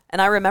 Yeah.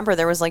 And I remember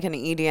there was like an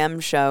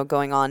EDM show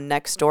going on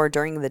next door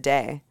during the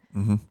day.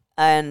 Mm-hmm.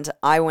 And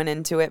I went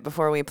into it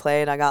before we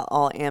played. I got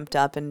all amped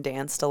up and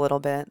danced a little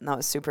bit, and that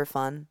was super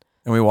fun.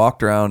 And we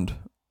walked around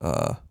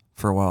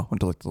for a while. Went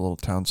to like the little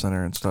town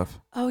center and stuff.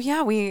 Oh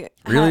yeah,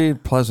 really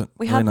pleasant.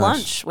 We really had nice.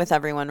 lunch with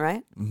everyone,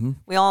 right? Mm-hmm.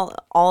 We all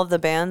of the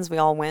bands, we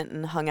all went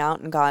and hung out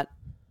and got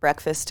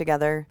breakfast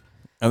together.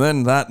 And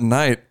then that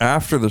night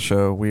after the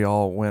show, we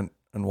all went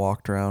and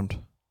walked around.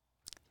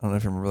 I don't know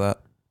if you remember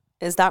that.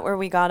 Is that where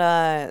we got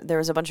there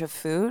was a bunch of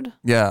food?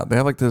 Yeah, they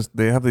have like this.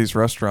 They have these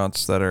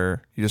restaurants that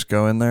are, you just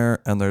go in there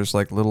and there's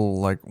like little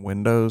like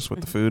windows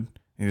with the food.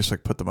 And you just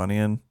like put the money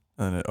in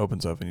and it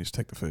opens up and you just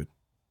take the food.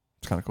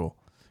 It's kind of cool.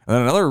 And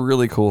then another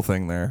really cool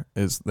thing there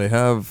is they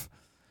have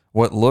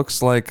what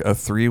looks like a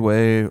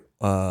 3-way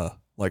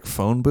like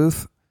phone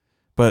booth,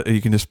 but you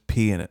can just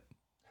pee in it.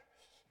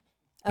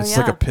 It's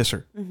like a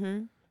pisser.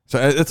 Mm-hmm. So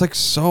it's like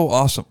so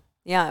awesome.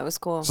 Yeah, it was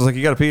cool. So it's like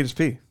you got to pee, just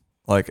pee.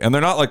 Like, and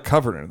they're not like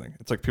covered or anything.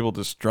 It's like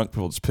drunk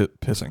people just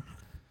pissing.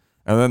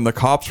 And then the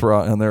cops were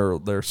out and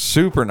they're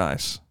super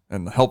nice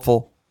and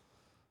helpful.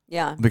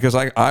 Yeah. Because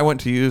I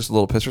went to use the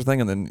little pisser thing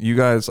and then you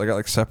guys, I got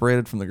like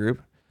separated from the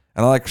group.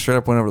 And I like straight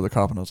up went over to the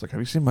cop and I was like, have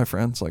you seen my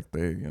friends? Like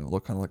they,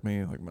 look kind of like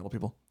me, like metal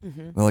people.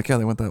 Mm-hmm. They're like, yeah,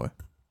 they went that way.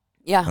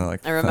 Yeah.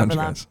 I remember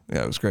that. Guys.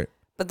 Yeah, it was great.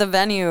 But the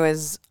venue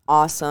is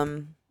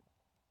awesome.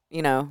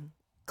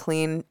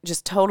 Clean,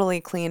 just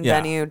totally clean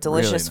venue,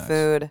 delicious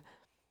really nice. Food.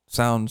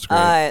 Sounds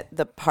great.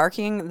 The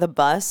parking, the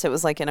bus, it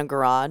was like in a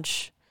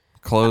garage.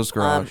 Closed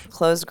garage.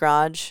 Closed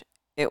garage.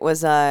 It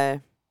was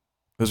It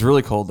was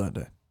really cold that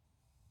day. I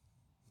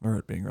remember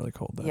it being really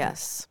cold that day.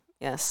 Yes.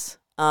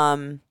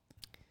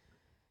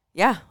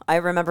 Yeah, I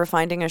remember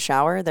finding a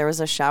shower. There was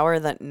a shower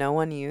that no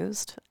one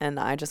used, and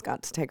I just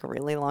got to take a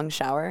really long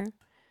shower.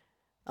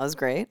 That was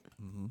great.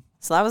 Mm-hmm.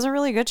 So that was a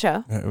really good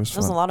show. Yeah, it was fun.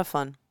 It was a lot of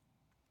fun.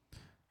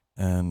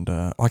 And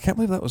I can't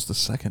believe that was the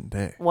second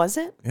day. Was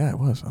it? Yeah, it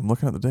was. I'm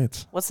looking at the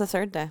dates. What's the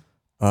third day?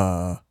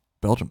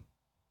 Belgium.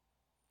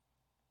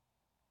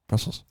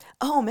 Brussels.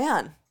 Oh,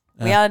 man.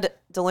 Yeah. We had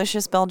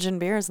delicious Belgian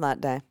beers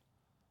that day.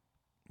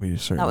 We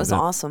certainly That was did.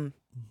 awesome.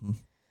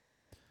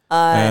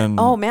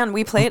 Oh man,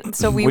 we played.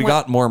 So we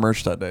got more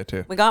merch that day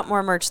too. We got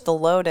more merch. The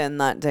load in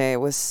that day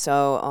was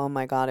so. Oh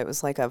my god, it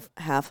was like a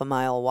half a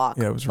mile walk.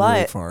 Yeah, it was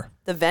really far.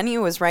 The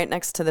venue was right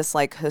next to this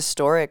like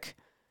historic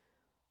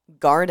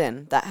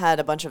garden that had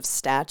a bunch of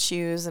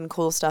statues and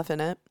cool stuff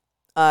in it.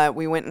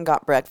 We went and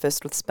got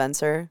breakfast with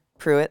Spencer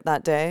Pruitt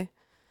that day.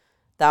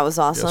 That was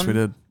awesome. Yes, we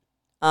did.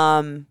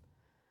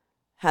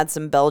 Had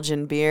some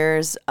Belgian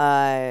beers.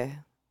 There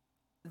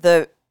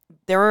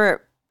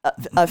were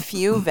a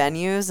few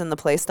venues in the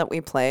place that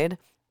we played,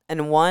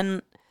 and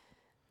one,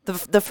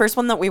 the first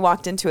one that we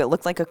walked into, it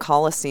looked like a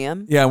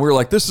coliseum. Yeah, and we were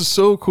like, "This is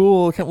so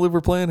cool! I can't believe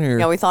we're playing here."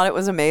 Yeah, we thought it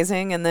was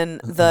amazing, and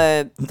then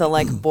the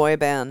like boy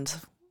band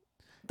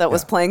that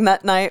was playing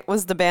that night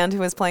was the band who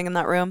was playing in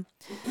that room.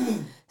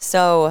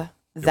 So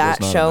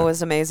that show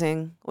was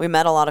amazing. We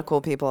met a lot of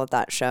cool people at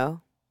that show.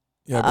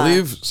 Yeah, I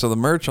believe so. The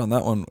merch on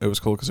that one, it was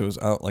cool because it was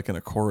out like in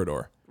a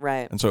corridor.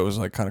 Right. And so it was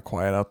like kind of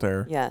quiet out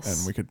there. Yes.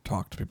 And we could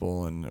talk to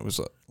people, and it was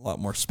a lot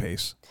more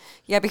space.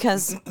 Yeah,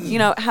 because,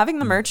 having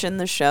the merch in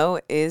the show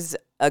is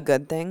a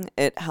good thing.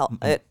 It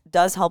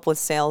does help with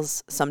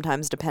sales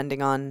sometimes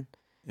depending on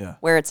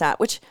where it's at,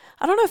 which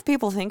I don't know if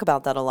people think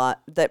about that a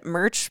lot, that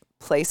merch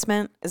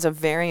placement is a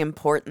very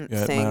important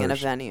thing in a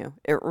venue.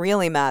 It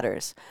really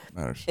matters. It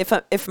matters.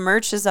 If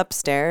merch is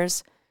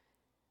upstairs,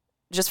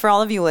 just for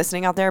all of you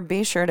listening out there,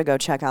 be sure to go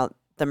check out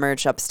the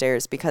merch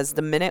upstairs, because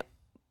the minute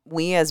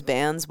we as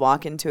bands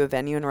walk into a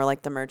venue and we're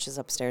like, the merch is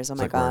upstairs, oh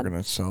my God. We're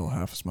going to sell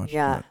half as much.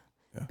 Yeah.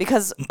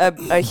 Because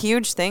a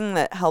huge thing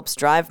that helps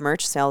drive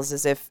merch sales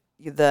is if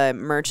the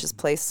merch is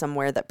placed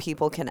somewhere that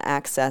people can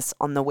access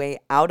on the way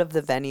out of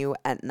the venue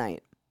at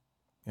night.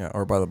 Yeah,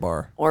 or by the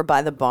bar.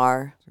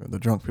 So the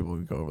drunk people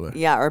would go over there.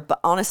 Yeah, or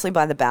honestly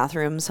by the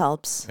bathrooms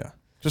helps. Yeah.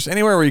 Just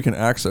anywhere where you can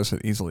access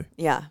it easily.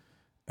 Yeah.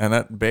 And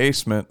that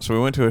basement, so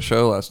we went to a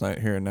show last night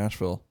here in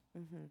Nashville.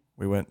 Mm-hmm.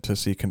 We went to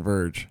see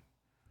Converge.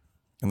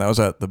 And that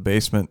was at the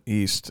Basement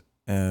East,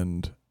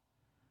 and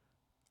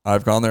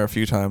I've gone there a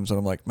few times, and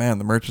I'm like, man,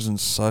 the merch is in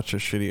such a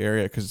shitty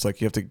area because it's like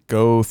you have to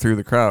go through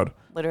the crowd.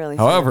 Literally.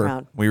 However, through the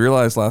crowd. We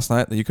realized last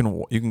night that you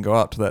can go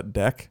out to that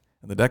deck,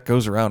 and the deck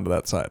goes around to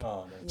that side.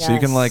 Oh, nice. Yes. So you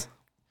can like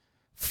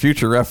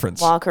future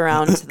reference walk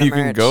around to the you merch.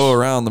 can go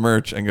around the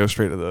merch and go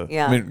straight to the.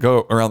 Yeah. I mean,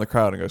 go around the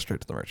crowd and go straight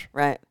to the merch.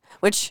 Right.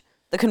 Which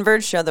the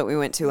Converge show that we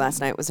went to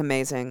last night was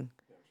amazing.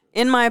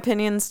 In my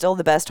opinion, still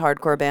the best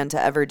hardcore band to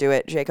ever do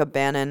it. Jacob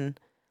Bannon,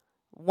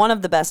 one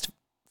of the best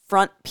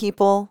front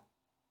people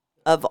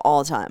of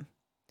all time.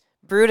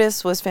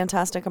 Brutus was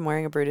fantastic. I'm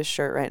wearing a Brutus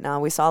shirt right now.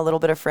 We saw a little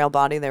bit of Frail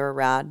Body. They were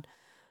rad.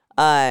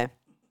 But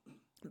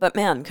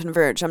man,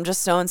 Converge. I'm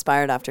just so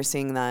inspired after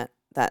seeing that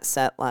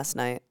set last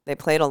night. They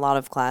played a lot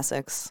of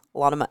classics.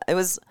 It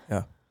was.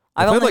 Yeah.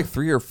 They played like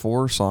 3 or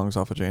 4 songs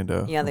off of Jane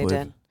Doe. Yeah, they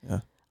did.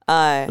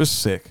 Yeah. It was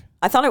sick.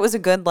 I thought it was a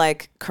good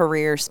like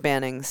career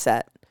spanning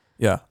set.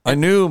 Yeah. I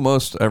knew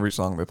most every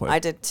song they played. I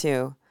did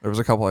too. There was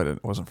a couple I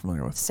wasn't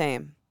familiar with.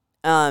 Same.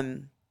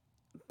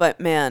 But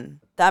man,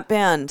 that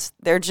band,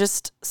 they're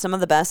just some of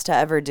the best to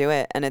ever do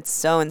it. And it's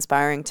so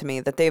inspiring to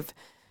me that they've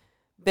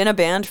been a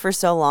band for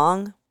so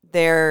long.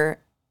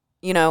 They're,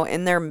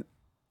 in their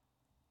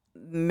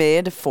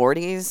mid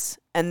 40s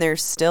and they're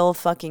still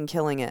fucking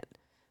killing it.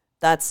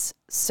 That's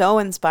so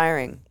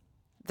inspiring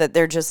that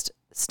they're just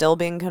still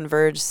being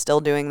Converged, still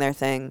doing their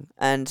thing.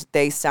 And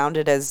they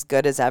sounded as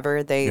good as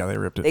ever. They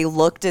ripped it. They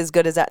looked as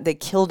good as that. They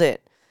killed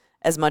it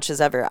as much as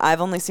ever.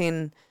 I've only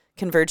seen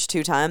Converge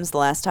 2 times. The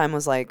last time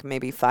was like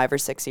maybe 5 or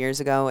 6 years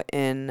ago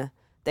in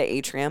the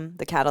Atrium,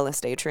 the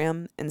Catalyst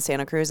Atrium in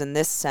Santa Cruz. And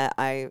this set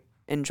I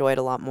enjoyed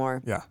a lot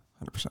more. Yeah,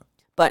 100%.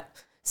 But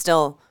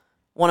still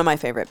one of my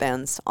favorite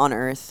bands on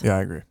earth. Yeah,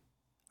 I agree.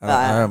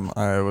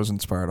 I was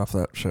inspired off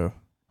that show,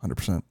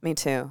 100%. Me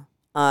too.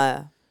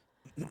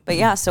 But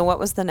yeah, so what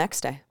was the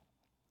next day?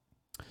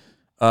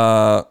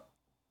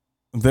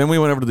 Then we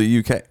went over to the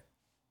UK.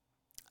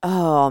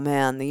 Oh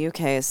man, the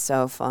UK is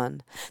so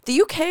fun.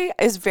 The UK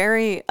is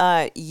very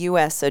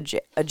US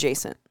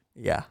adjacent.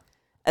 Yeah.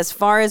 As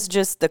far as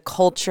just the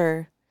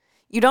culture,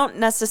 you don't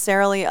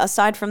necessarily,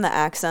 aside from the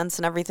accents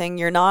and everything,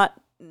 you're not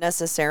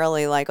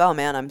necessarily like, oh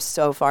man, I'm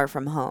so far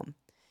from home.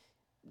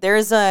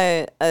 There's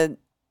there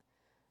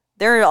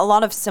are a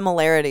lot of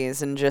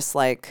similarities in just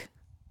like,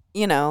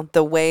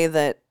 the way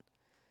that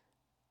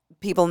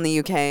people in the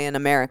UK and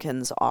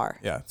Americans are.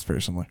 Yeah, it's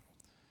very similar.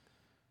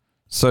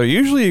 So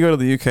usually you go to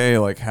the UK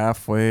like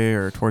halfway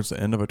or towards the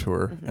end of a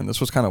tour, mm-hmm. and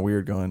this was kind of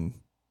weird going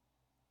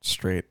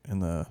straight in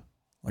the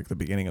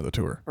beginning of the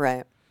tour.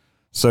 Right.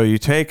 So you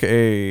take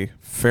a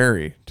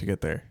ferry to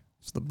get there.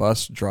 So the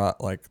bus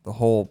the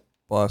whole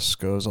bus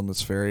goes on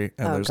this ferry,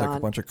 and there's like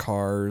a bunch of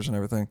cars and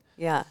everything.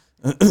 Yeah.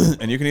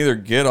 And you can either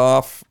get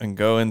off and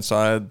go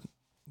inside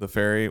the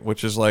ferry,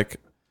 which is like,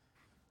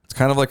 it's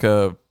kind of like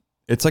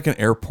it's like an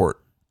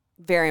airport.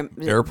 Very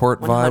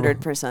airport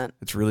 100%. Vibe.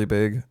 It's really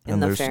big,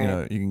 and there's you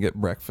can get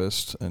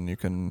breakfast, and you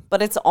can.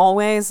 But it's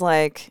always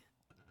like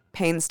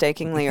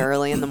painstakingly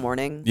early in the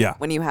morning. Yeah.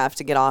 When you have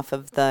to get off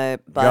of the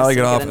bus. You gotta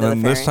get off, into and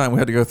then the this time we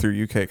had to go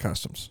through UK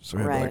customs, so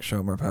we had Right. to like show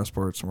them our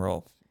passports, and we're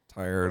all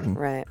tired. And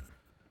right.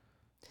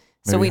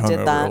 So we did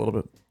hungover that. a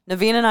little bit.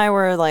 Naveen and I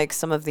were like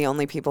some of the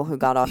only people who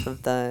got off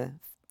of the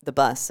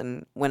bus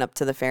and went up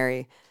to the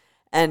ferry.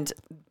 And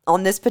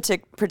on this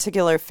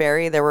particular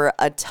ferry, there were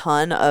a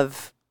ton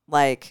of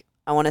like,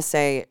 I want to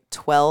say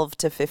 12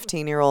 to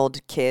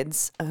 15-year-old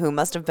kids who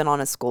must have been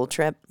on a school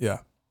trip. Yeah.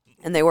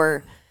 And they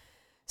were,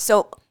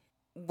 so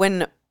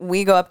when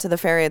we go up to the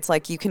ferry, it's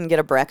like you can get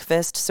a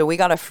breakfast. So we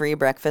got a free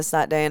breakfast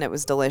that day and it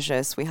was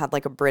delicious. We had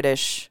like a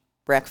British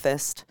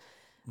breakfast,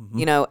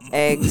 you know,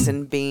 eggs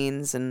and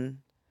beans and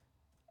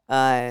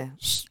a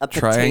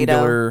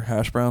Triangular potato.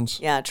 hash browns.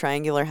 Yeah,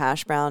 triangular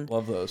hash brown.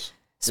 Love those.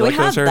 So we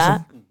had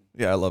that.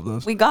 Yeah, I love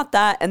those. We got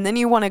that, and then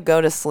you want to go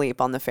to sleep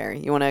on the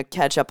ferry. You want to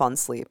catch up on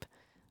sleep.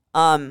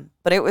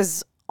 But it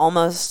was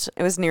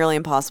nearly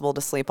impossible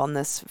to sleep on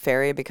this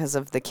ferry because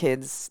of the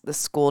kids, the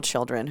school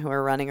children who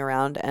are running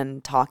around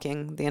and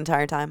talking the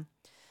entire time.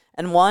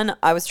 And one,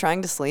 I was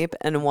trying to sleep,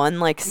 and one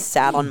like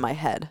sat on my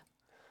head.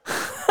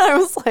 I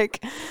was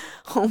like,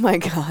 oh my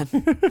God.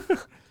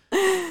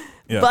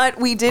 Yeah, but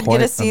we did get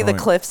to see annoying.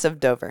 the cliffs of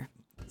Dover.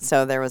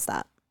 So there was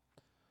that.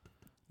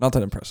 Not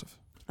that impressive.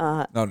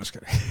 No, I'm just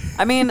kidding.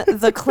 I mean,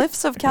 the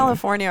cliffs of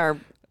California are,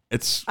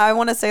 It's I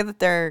want to say that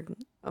they're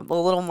a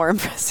little more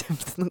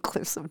impressive than the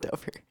cliffs of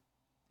Dover.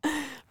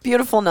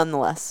 Beautiful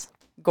nonetheless.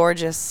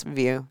 Gorgeous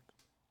view.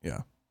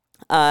 yeah.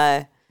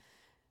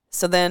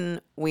 So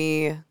then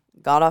we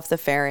got off the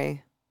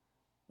ferry.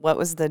 What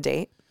was the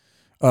date?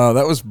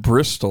 That was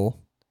Bristol.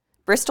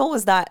 Bristol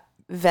was that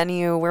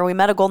venue where we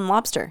met a golden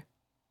lobster.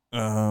 I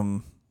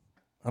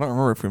don't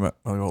remember if we met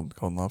a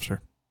golden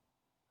lobster.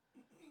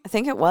 I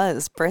think it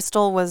was.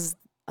 Bristol was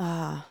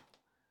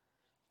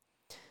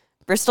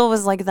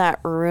like that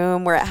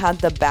room where it had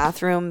the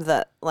bathroom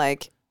that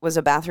like was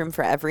a bathroom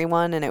for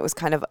everyone and it was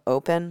kind of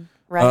open,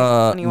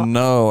 right?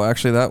 No,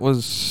 actually that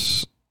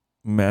was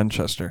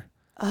Manchester.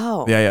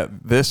 Oh. Yeah.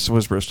 This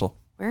was Bristol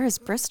Where is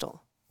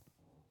Bristol?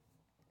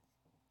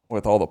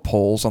 with all the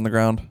poles on the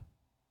ground.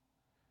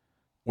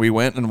 We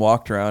went and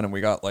walked around and we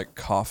got like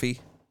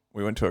coffee.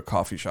 We went to a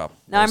coffee shop.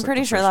 No, I'm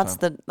pretty sure that's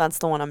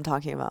the one I'm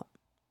talking about.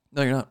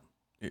 No, you're not.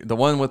 The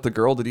one with the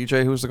girl, the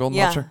DJ who was the golden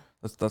Yeah. lobster?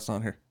 That's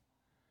not here.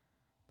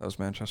 That was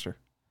Manchester.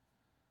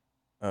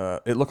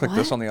 It looked like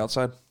this What? on the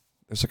outside.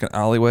 There's like an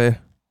alleyway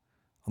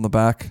on the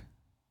back.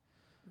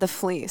 The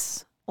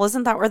Fleece.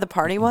 Wasn't that where the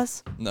party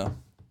was? No.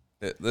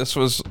 This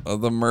was,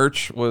 the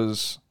merch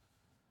was,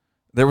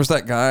 there was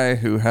that guy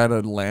who had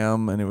a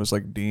lamb and it was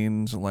like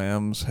Dean's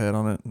lamb's head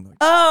on it. And like,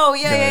 Oh,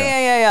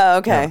 yeah.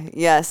 Okay.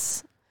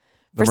 Yes.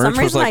 the For merch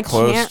some was reason, like I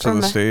close can't to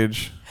the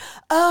stage.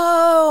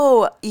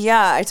 Oh,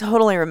 yeah. I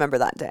totally remember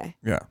that day.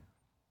 Yeah.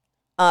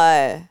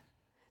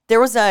 There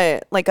was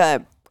a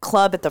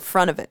club at the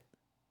front of it,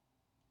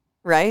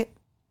 right?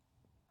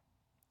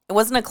 It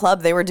wasn't a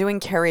club. They were doing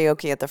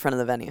karaoke at the front of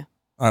the venue.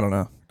 I don't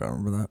know. Don't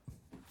remember that.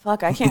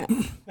 Fuck, I can't.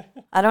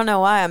 I don't know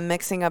why I'm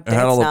mixing up It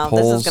had dates all the now. This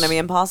is polls. going to be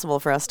impossible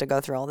for us to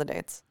go through all the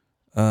dates.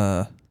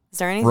 Is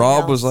there anything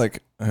Rob else? was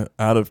like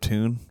out of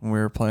tune when we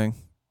were playing.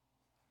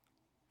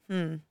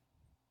 The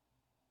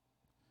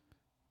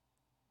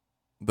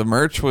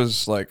merch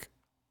was like,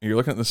 you're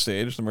looking at the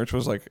stage, the merch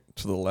was like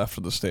to the left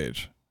of the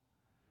stage.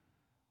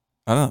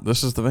 I don't know.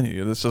 This is the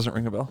venue. This doesn't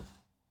ring a bell.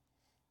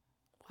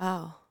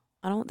 Wow.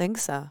 I don't think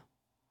so.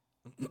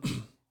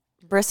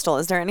 Bristol.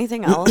 Is there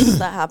anything else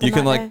that happened You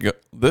can that like, day?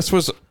 this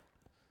was,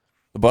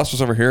 the bus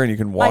was over here and you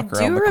can walk I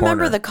around do the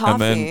remember corner. the coffee.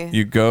 And then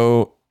you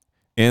go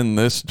in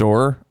this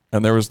door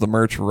and there was the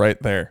merch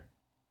right there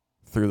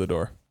through the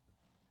door.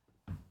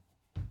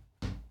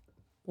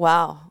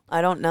 Wow.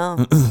 I don't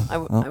know. I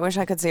wish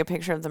I could see a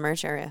picture of the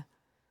merch area.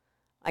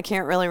 I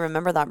can't really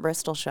remember that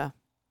Bristol show.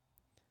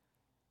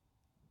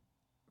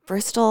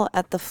 Bristol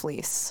at the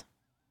Fleece.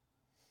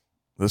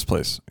 This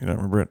place. You don't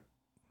remember it?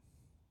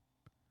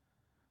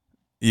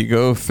 You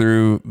go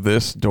through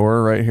this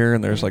door right here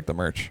and there's like the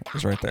merch.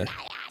 It's right there.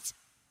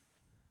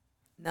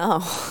 No,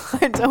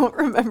 I don't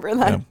remember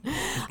that. Yeah.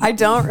 I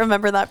don't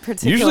remember that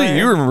particular. Usually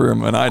you remember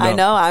them and I don't. I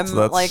know. I'm So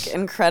that's- like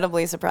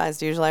incredibly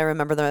surprised. Usually I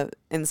remember the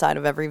inside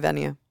of every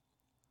venue.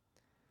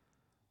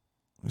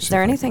 Let me Is see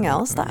there if I can anything remember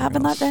else that anything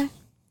happened else. that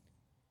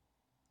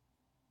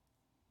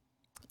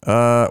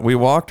day? We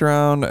walked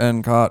around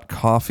and got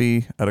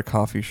coffee at a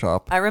coffee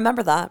shop. I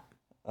remember that.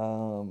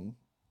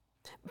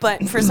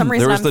 But for some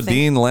reason, there was I'm the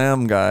Dean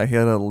Lamb guy. He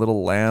had a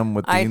little lamb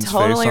with I Dean's face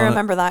totally on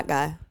remember that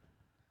guy.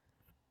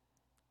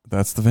 it.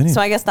 That's the venue.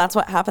 So I guess that's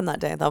what happened that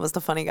day. That was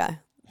the funny guy.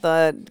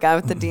 The guy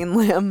with the Dean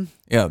Lamb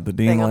yeah, the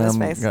Dean thing on his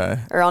Lamb face. guy.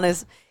 Or on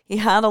his, he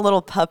had a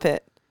little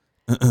puppet.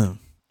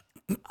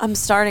 I'm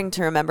starting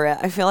to remember it.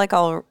 I feel like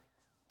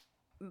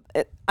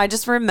I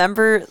just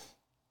remember.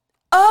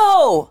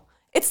 Oh,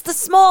 it's the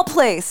small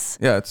place.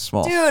 Yeah, it's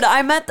small. Dude,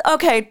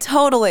 okay,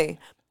 totally.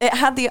 It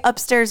had the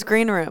upstairs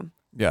green room.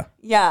 Yeah.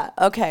 Yeah,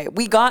 okay.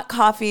 We got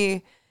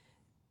coffee.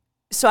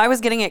 So I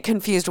was getting it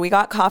confused. We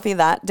got coffee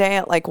that day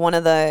at like one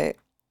of the,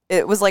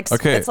 it was like,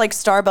 Okay. it's like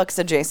Starbucks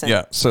adjacent.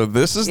 Yeah. So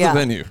this is Yeah. the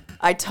venue.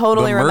 I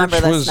totally the remember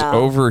merch this was now.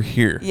 over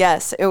here.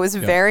 Yes, it was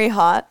very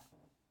hot,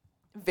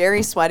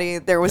 very sweaty.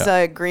 There was Yeah.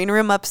 a green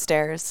room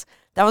upstairs.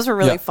 That was a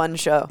really Yeah. fun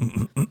show.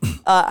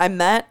 I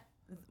met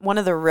one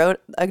of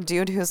a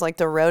dude who's like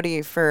the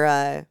roadie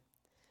for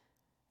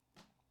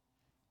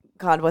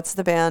God, what's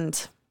the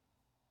band?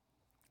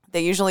 They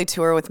usually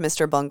tour with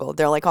Mr. Bungle.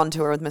 They're like on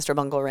tour with Mr.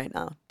 Bungle right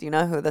now. Do you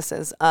know who this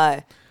is?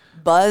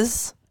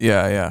 Buzz.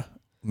 Yeah.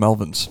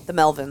 Melvins. The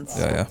Melvins.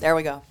 Yeah. There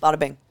we go. Bada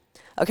bing.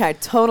 Okay, I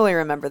totally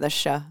remember this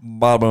show.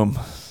 Bada boom.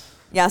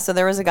 Yeah, so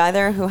there was a guy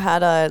there who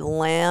had a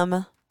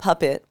lamb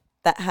puppet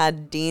that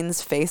had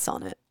Dean's face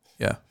on it.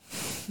 Yeah.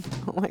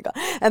 Oh my God.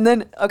 And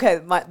then, okay,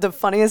 the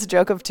funniest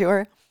joke of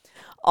tour,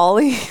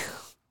 Ollie,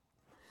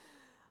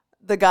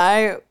 the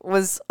guy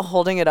was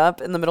holding it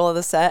up in the middle of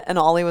the set, and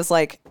Ollie was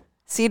like,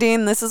 "See,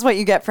 Dean, this is what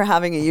you get for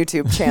having a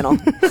YouTube channel."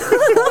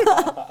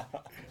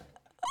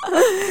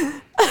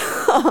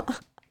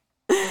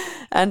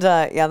 And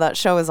yeah, that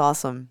show was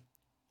awesome.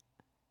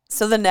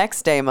 So the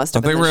next day must I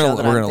have been think the show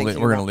that I'm we're thinking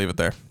gonna about. leave it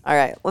there. All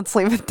right, let's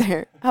leave it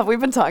there. Have we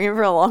been talking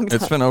for a long time?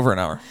 It's been over an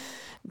hour.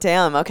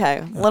 Damn,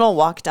 okay. Little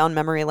walk down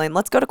memory lane.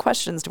 Let's go to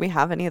questions. Do we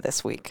have any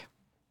this week?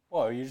 Whoa,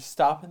 are you just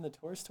stopping the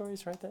tour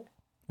stories right there?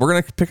 We're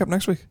gonna pick up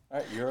next week. All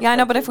right, Europe Yeah, I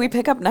know, but next if we week?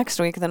 pick up next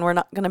week, then we're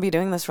not going to be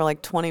doing this for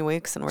like 20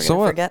 weeks and we're So going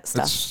to what? forget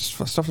stuff.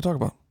 It's stuff to talk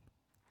about.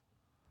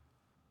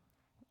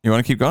 You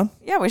want to keep going?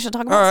 Yeah, we should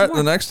talk All about right. some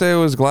The more. next day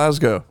was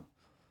Glasgow,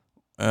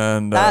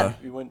 and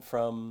That- We went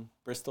from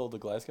Bristol to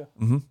Glasgow?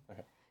 mhm.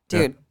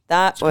 Dude,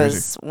 that It's crazy.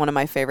 was one of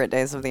my favorite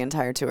days of the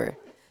entire tour.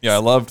 Yeah, I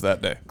loved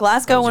that day. That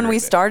Glasgow, was a when we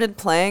great day. started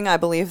playing, I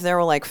believe there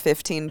were like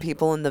 15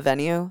 people in the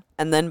venue.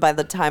 And then by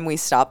the time we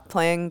stopped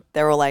playing,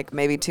 there were like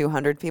maybe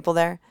 200 people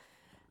there.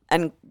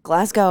 And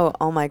Glasgow,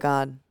 oh my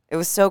God. It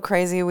was so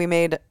crazy. We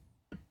made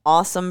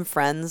awesome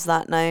friends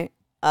that night.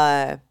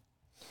 I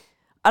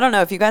don't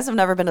know if you guys have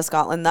never been to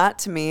Scotland. That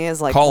to me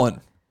is like Colin.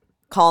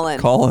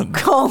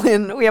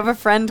 Colin. We have a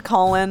friend,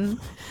 Colin,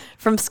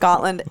 from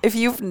Scotland. If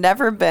you've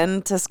never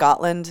been to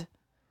Scotland,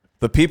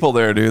 The people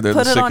there, dude, they're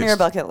put the it sickest. on your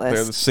bucket list.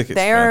 They're the sickest.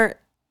 They're man.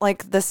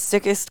 like the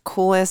sickest,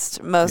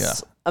 coolest, most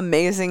Yeah.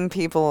 amazing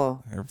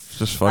people. They're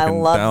just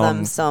fucking love down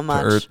them so to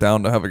much. earth,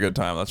 down to have a good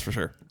time. That's for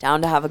sure.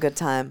 Down to have a good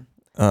time.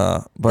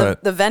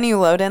 But The venue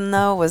load-in,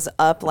 though, was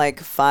up like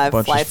 5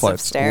 bunch flights of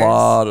stairs. a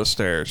lot of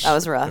stairs. That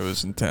was rough. It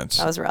was intense.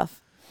 That was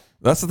rough.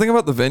 That's the thing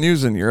about the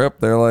venues in Europe.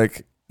 They're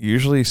like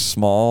usually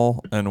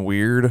small and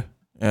weird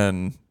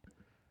and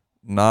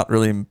not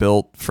really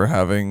built for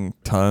having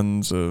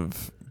tons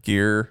of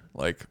gear,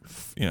 like,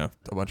 you know,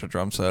 a bunch of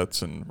drum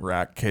sets and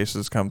rack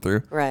cases come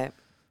through. Right.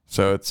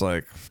 So it's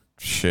like,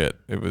 shit,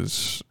 it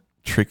was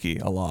tricky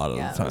a lot of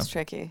Yeah, the it time. was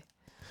tricky.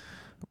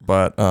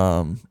 But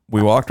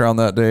we walked around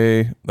that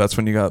day. That's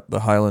when you got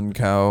the Highland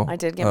cow. I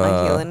did get my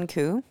Heelan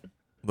Coo,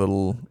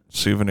 little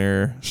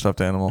souvenir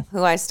stuffed animal.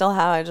 who I still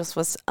have. I just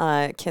was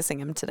kissing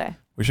him today.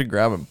 We should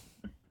grab him.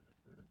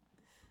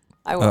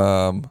 I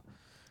will.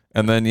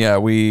 And then yeah,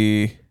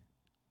 we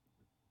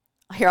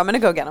Here, I'm going to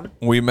go get him.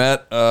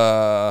 met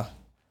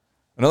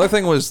another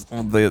thing was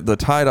the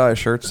tie-dye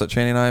shirts that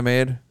Chaney and I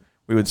made.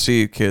 We would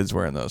see kids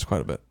wearing those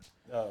quite a bit.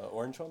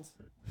 Orange ones?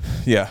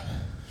 Yeah.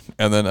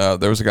 And then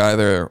there was a guy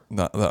there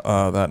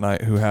that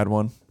night who had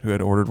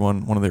ordered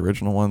one of the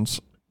original ones.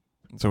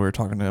 And so we were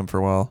talking to him for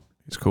a while.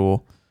 He's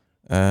cool.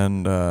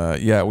 And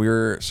yeah, we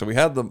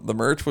had the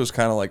merch was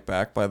kind of like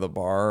back by the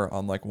bar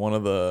on like one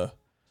of the,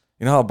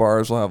 you know how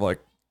bars will have like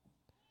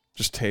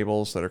just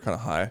tables that are kind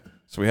of high.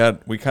 So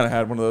we kind of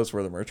had one of those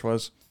where the merch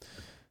was.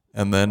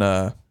 And then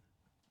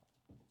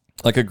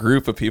like a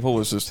group of people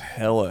was just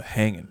hella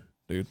hanging,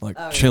 dude, like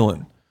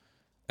chilling.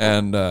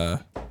 And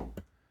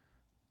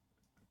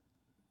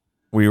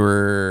we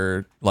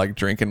were like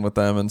drinking with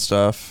them and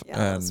stuff,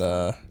 Yeah, and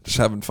that's just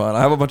having fun. I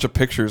have a bunch of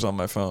pictures on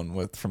my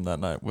phone from that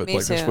night with Me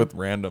like just too. with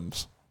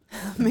randoms.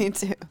 Me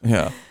too.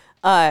 Yeah.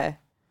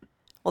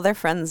 Well, they're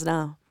friends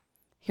now.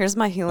 Here's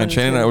my Heelan And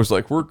Shane and I Coo. was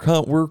like,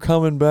 we're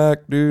coming back,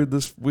 dude.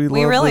 We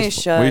love really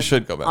this. should. We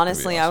should go back.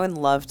 Honestly, I would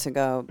love to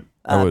go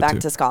I would back too.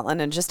 to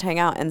Scotland and just hang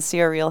out and see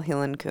a real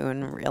Heelan Coo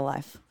in real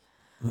life.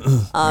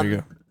 There you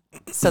go.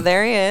 So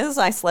there he is.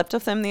 I slept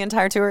with him the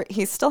entire tour.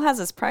 He still has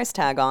his price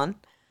tag on.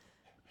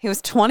 He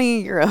was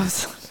 20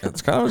 euros.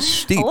 It's kind of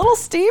steep, A little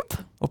steep.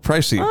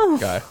 pricey Oh.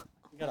 guy.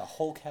 You got a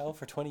whole cow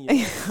for 20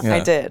 years? Yeah. I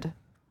did.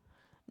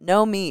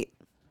 No meat.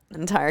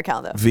 Entire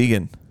cow, though.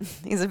 Vegan.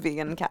 He's a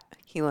vegan cat.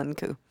 Heelan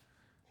Coo.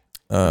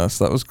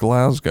 So that was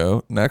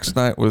Glasgow. Next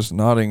night was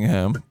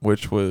Nottingham,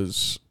 which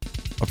was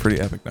a pretty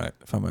epic night,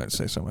 if I might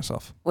say so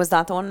myself. Was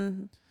that the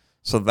one?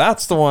 So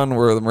that's the one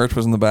where the merch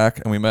was in the back,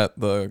 and we met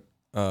the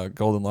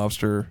Golden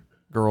Lobster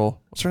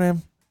girl. What's her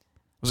name?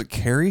 Was it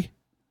Carrie?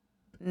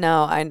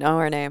 No, I know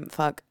her name.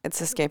 Fuck. It's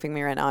escaping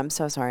me right now. I'm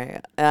so sorry.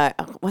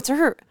 What's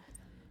her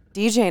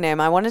DJ name?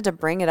 I wanted to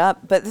bring it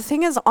up. But the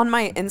thing is, on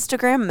my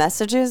Instagram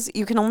messages,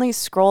 you can only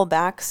scroll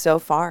back so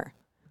far.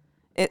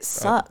 It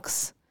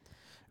sucks.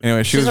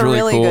 Anyway, she She's was a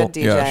really cool. good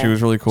DJ. Yeah, she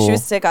was really cool. She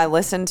was sick. I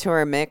listened to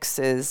her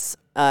mixes.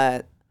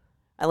 I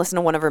listened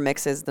to one of her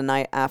mixes the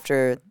night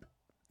after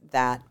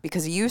that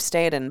because you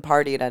stayed and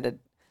partied at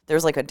there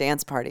was like a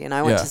dance party and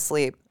I went Yeah. to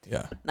sleep.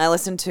 Yeah. And I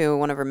listened to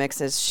one of her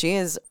mixes. She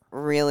is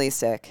really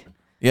sick.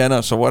 Yeah,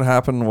 no. So what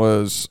happened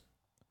was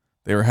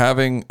they were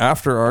having,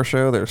 after our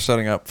show, they were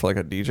setting up for like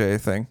a DJ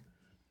thing.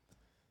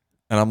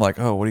 And I'm like,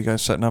 oh, what are you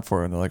guys setting up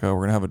for? And they're like, oh,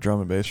 we're going to have a drum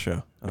and bass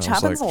show. And Which I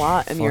was happens like, a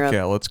lot in fuck Europe.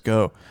 yeah, let's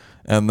go.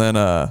 And then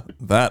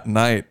that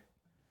night,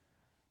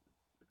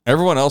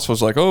 everyone else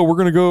was like, oh, we're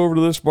going to go over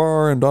to this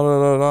bar and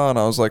da-da-da-da. And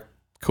I was like,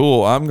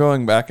 cool, I'm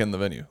going back in the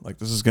venue. Like,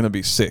 this is going to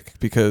be sick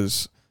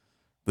because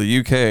the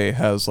UK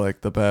has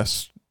like the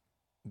best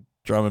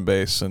drum and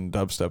bass and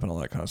dubstep and all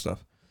that kind of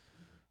stuff.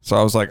 So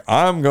I was like,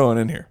 I'm going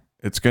in here.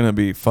 It's going to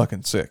be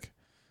fucking sick.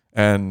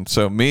 And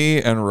so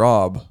me and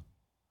Rob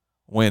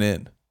went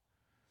in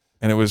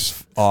and it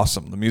was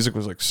awesome. The music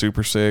was like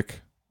super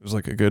sick. It was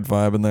like a good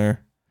vibe in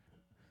there.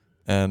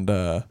 And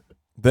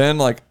then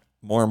like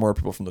more and more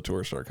people from the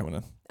tour started coming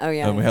in. Oh,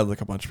 yeah. And we had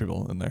like a bunch of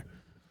people in there.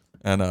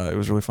 And it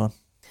was really fun.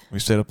 We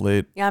stayed up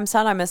late. Yeah, I'm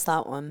sad I missed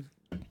that one.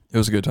 It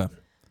was a good time.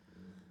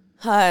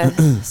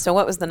 So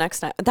what was the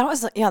next night? That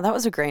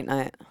was a great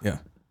night. Yeah.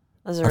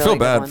 That was a I really feel good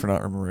bad one. for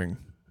not remembering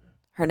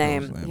her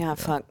name. Rose' Yeah,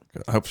 fuck.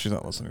 I hope she's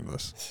not listening to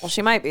this. Well,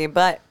 she might be,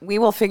 but we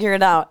will figure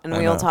it out and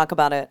we will talk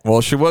about it.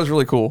 Well, she was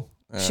really cool.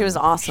 She was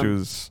awesome. She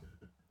was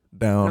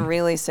down. A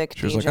really sick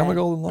She was DJ. like, I'm a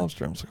golden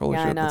lobster. I was like, holy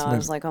yeah, shit, I know. that's I amazing.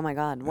 was like, oh my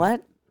God,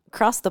 what?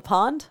 Across the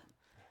pond?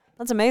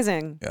 That's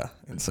amazing. Yeah,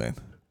 insane.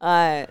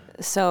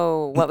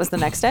 So what was the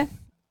next day?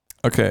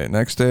 Okay,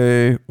 next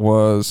day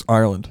was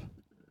Ireland.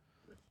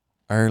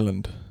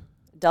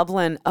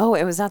 Dublin. Oh,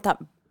 it was at that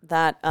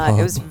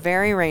it was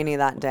very rainy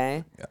that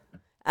day. Yeah.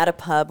 At a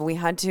pub. We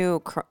had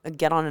to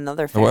get on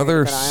another The ferry.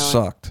 weather to go to Ireland.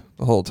 sucked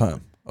the whole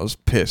time. I was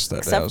pissed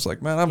that day. I was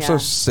like, man, I'm so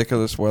sick of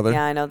this weather.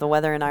 Yeah, I know. The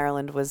weather in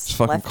Ireland was It's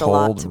fucking left a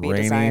lot cold, to be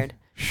rainy, desired.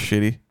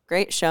 shitty.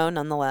 Great show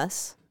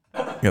nonetheless.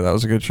 Yeah, that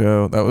was a good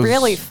show. That was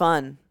Really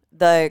fun.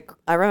 I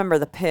remember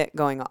the pit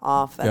going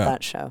off at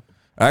that show.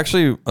 I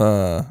actually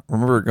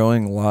remember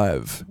going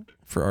live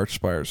for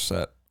Archspire's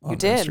set on You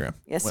did. Instagram.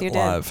 Yes, Went you did.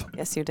 live.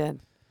 Yes, you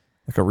did.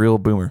 Like a real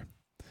boomer.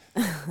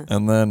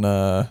 And then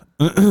yeah,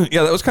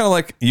 that was kind of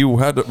like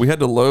we had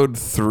to load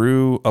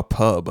through a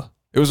pub.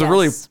 It was a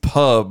really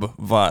pub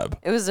vibe.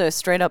 It was a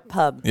straight up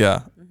pub.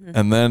 Yeah. Mm-hmm.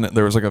 And then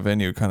there was like a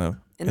venue kind of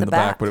in the back,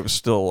 back, but it was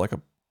still like a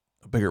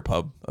bigger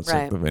pub. That's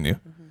like the venue.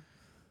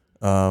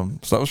 Mm-hmm.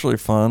 So that was really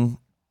fun.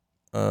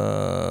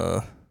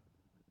 The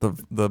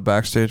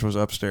backstage was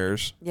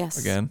upstairs. Yes.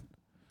 Again.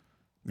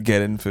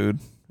 Get in food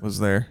was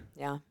there.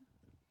 Yeah.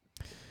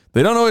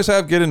 They don't always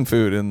have get in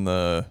food in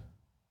the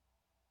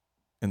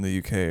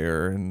UK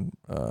or in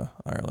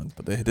Ireland,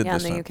 but they did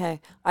this in the time. UK.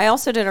 I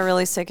also did a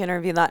really sick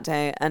interview that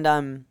day,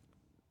 and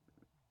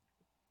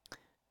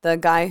the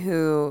guy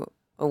who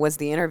was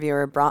the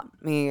interviewer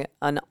brought me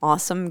an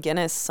awesome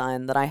Guinness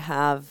sign that I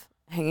have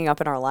hanging up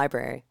in our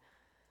library.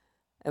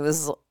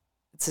 It's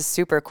a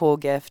super cool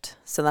gift.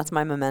 So that's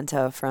my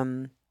memento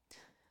from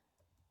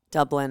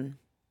Dublin.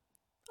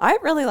 I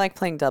really like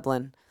playing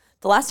Dublin.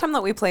 The last time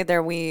that we played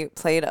there, we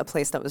played a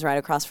place that was right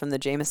across from the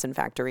Jameson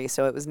factory.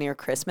 So it was near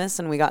Christmas,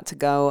 and we got to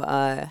go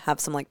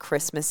have some like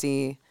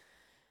Christmassy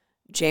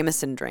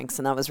Jameson drinks,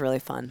 and that was really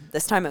fun.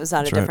 This time it was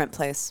at a different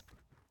place,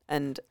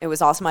 and it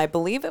was awesome. I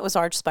believe it was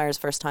Archspire's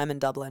first time in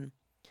Dublin.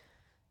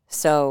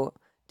 So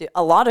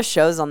a lot of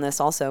shows on this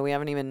also. We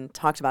haven't even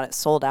talked about it.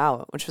 Sold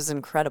out, which was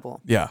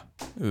incredible. Yeah,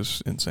 it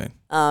was insane.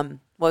 What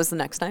was the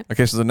next night?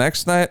 Okay, so the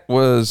next night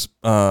was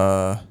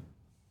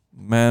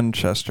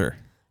Manchester,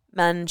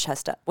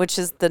 which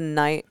is the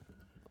night.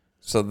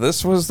 So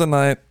this was the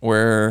night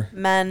where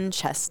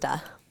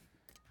Manchester.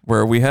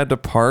 we had to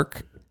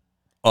park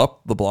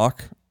up the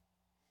block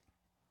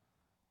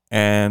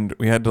and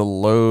we had to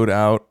load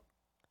out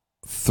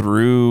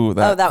through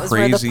that, that was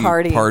crazy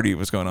where the party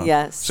was going on.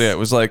 Yes. So yeah, it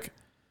was like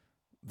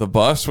the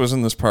bus was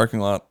in this parking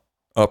lot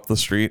up the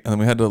street, and then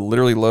we had to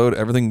literally load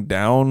everything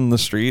down the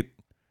street,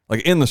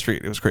 like in the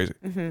street. It was crazy.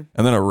 Mm-hmm.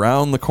 And then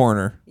around the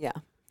corner. Yeah.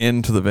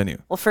 Into the venue.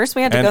 Well, first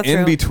we had to go through. And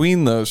in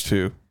between those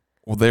two,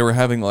 they were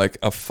having like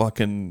a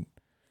fucking,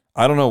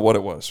 I don't know what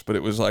it was, but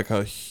it was like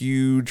a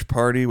huge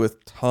party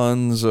with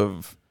tons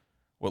of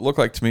what looked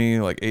like to me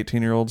like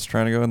 18-year-olds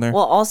trying to go in there.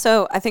 Well,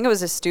 also, I think it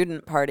was a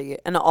student party.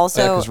 And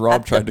also, 'cause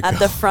Rob tried to go. at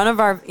the front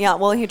of our,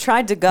 he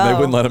tried to go. They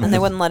wouldn't let him in. They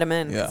wouldn't let him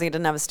in because he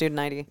didn't have a student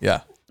ID.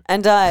 Yeah.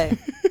 And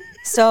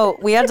so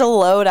we had to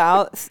load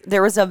out.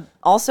 There was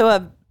also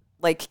a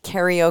like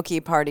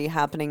karaoke party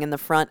happening in the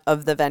front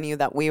of the venue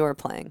that we were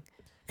playing.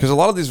 Because a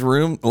lot of these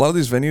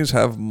venues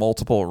have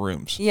multiple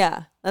rooms.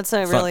 Yeah, that's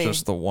It's not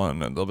just the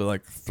one, and there'll be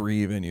like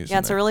 3 venues. Yeah,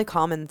 it's a really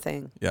common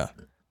thing. Yeah.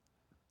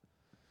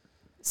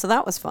 So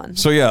that was fun.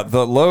 So yeah,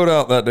 the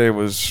loadout that day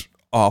was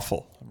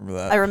awful. Remember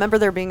that? I remember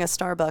there being a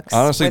Starbucks.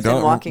 Honestly, within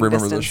don't walking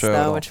remember the distance, show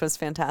at though, all. which was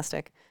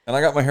fantastic. And I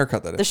got my hair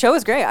cut that day. The show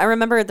was great. I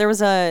remember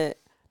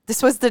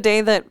this was the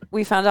day that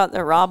we found out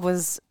that Rob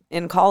was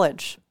in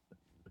college,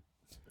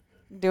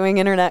 doing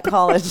internet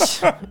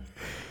college.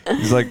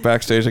 He's like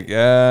backstage, like,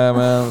 yeah,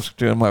 man, I was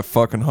doing my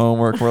fucking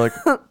homework. We're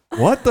like,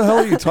 what the hell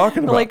are you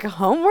talking about? Like,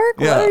 homework?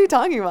 Yeah. What are you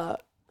talking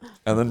about?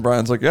 And then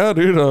Brian's like, yeah,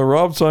 dude,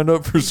 Rob signed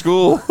up for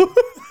school.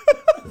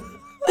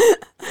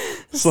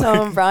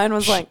 So Brian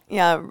was like,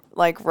 yeah,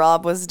 like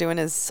Rob was doing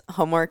his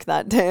homework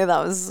that day.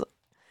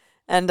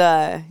 And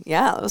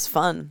yeah, it was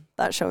fun.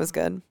 That show was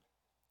good.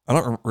 I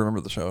don't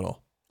remember the show at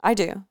all. I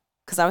do,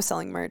 because I was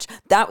selling merch.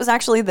 That was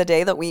actually the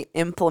day that we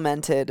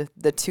implemented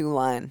the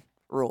 2-line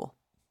rule.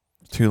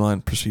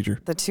 2-line procedure.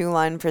 The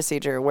 2-line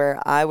procedure, where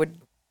I would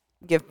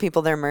give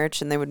people their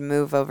merch and they would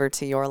move over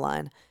to your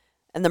line.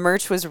 And the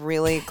merch was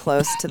really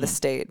close to the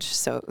stage,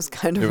 so it was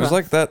kind of It was rough.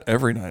 like that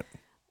every night.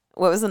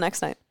 What was the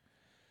next night?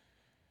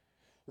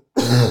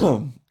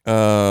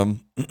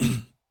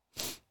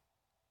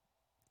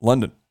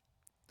 London.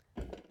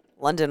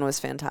 London was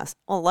fantastic.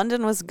 Well,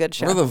 London was a good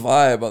show. Or the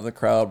vibe on the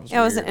crowd was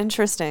Yeah, it was weird.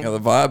 interesting. Yeah, the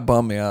vibe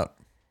bummed me out.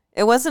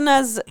 It wasn't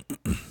as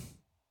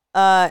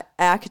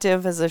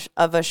active as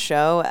of a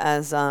show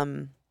as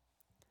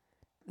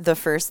the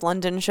first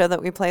London show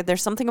that we played.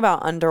 There's something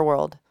about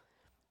Underworld.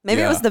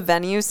 Maybe it was the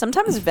venues.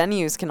 Sometimes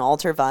venues can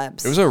alter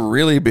vibes. It was a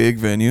really big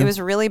venue. It was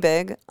really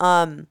big.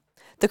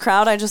 The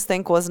crowd, I just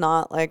think, was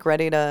not like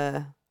ready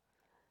to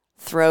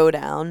throw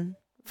down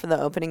for the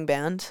opening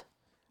band,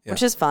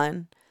 which is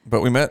fine.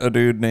 But we met a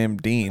dude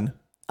named Dean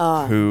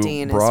who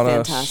Dean brought is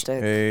us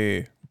fantastic.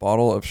 a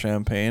bottle of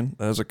champagne.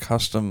 That is a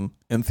custom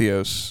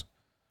Entheos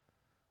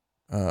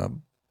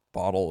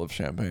bottle of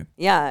champagne.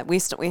 Yeah, we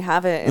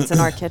have it. It's in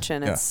our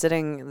kitchen. Yeah. It's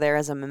sitting there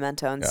as a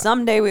memento. And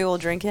someday we will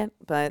drink it,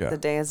 but the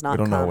day is not We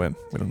don't come. know when.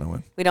 We don't know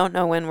when. We don't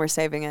know when we're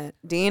saving it.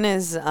 Dean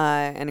is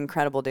an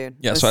incredible dude.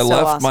 Yeah, It was so I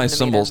left awesome my to meet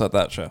cymbals him. at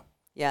that show.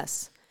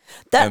 Yes.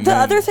 And The then-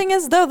 other thing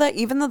is, though, that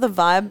even though the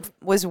vibe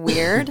was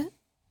weird,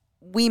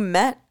 we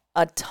met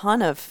a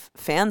ton of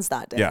fans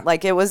that day. Yeah.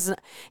 Like, it wasn't,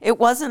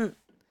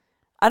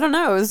 I don't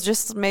know. It was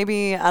just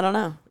maybe, I don't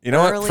know. You know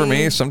what? For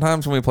me, early-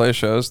 sometimes when we play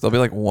shows, there'll be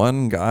like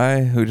one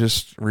guy who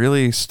just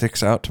really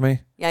sticks out to me.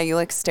 Yeah, you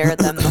like stare at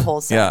them the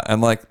whole set. Yeah,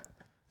 and like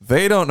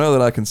they don't know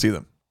that I can see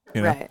them.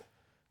 You know? Right.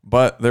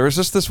 But there was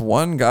just this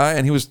one guy,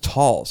 and he was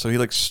tall, so he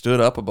like stood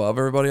up above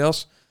everybody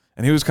else,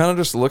 and he was kind of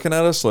just looking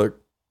at us like, you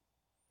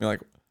know,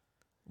 like,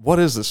 what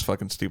is this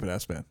fucking stupid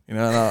ass band? You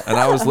know, and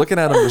I was looking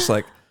at him just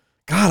like,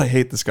 God, I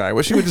hate this guy. I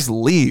wish he would just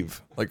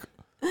leave. Like,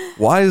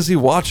 why is he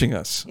watching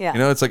us? Yeah. You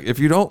know, it's like, if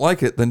you don't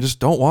like it, then just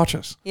don't watch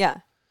us. Yeah.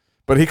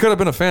 But he could have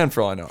been a fan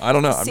for all I know. I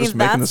don't know. I'm See, just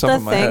making this up that's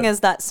in the my thing head. is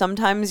that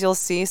sometimes you'll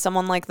see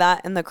someone like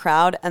that in the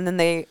crowd, and then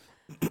they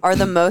are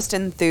the most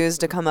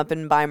enthused to come up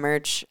and buy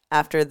merch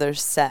after their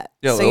set.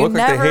 Yeah, so they you look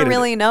like they never hated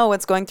really know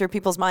what's going through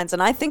people's minds.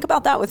 And I think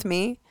about that with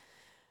me.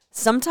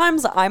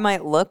 Sometimes I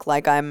might look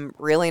like I'm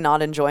really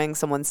not enjoying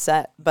someone's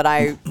set, but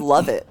I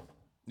love it.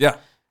 Yeah.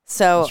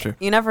 So That's true.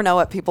 you never know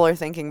what people are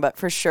thinking, but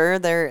for sure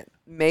there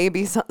may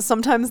be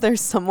sometimes there's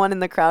someone in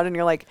the crowd and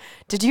you're like,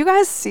 did you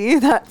guys see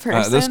that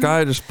person? This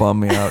guy just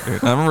bummed me out,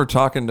 dude. I remember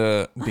talking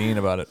to Dean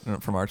about it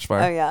from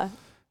Archspire. Oh yeah.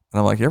 And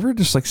I'm like, you ever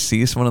just like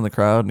see someone in the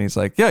crowd? And he's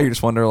like, yeah, you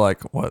just wonder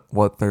like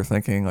what they're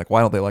thinking. Like,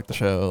 why don't they like the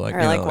show? Like, Or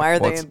you like, know, why are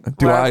they?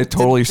 do I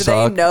totally do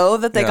suck? they know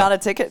that they Yeah. got a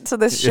ticket to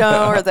this show,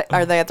 Yeah. or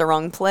are they at the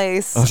wrong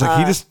place? I was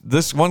like,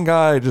 this one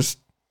guy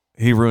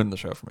he ruined the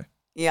show for me.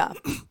 Yeah.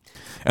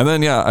 And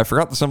then, yeah, I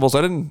forgot the symbols.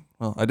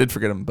 I did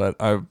forget them, but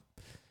I'm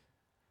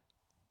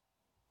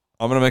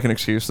going to make an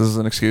excuse. This is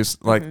an excuse.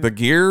 Like, the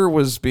gear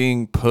was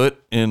being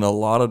put in a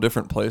lot of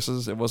different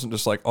places. It wasn't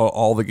just like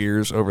all the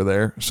gear's over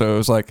there. So it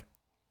was like,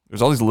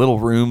 there's all these little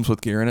rooms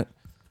with gear in it.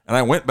 And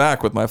I went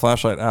back with my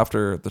flashlight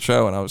after the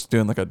show, and I was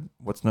doing like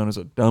what's known as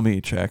a dummy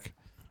check.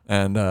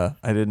 And I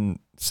didn't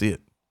see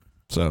it.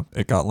 So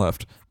it got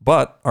left.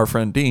 But our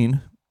friend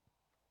Dean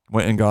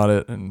went and got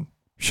it and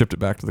shipped it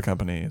back to the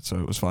company, so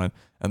it was fine.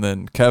 And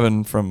then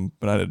Kevin from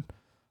United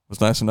was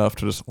nice enough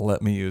to just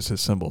let me use his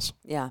symbols,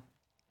 Yeah.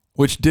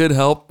 which did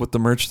help with the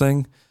merch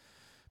thing,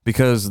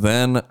 because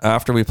then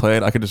after we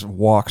played, I could just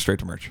walk straight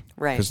to merch.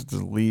 Right. Because to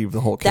leave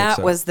the whole kit That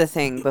set. was the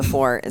thing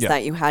before, is Yeah.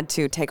 that you had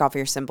to take off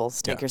your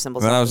symbols, take your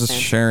symbols And then off I was the just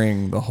stand.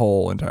 sharing the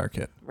whole entire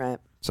kit. Right.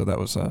 So that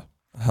was a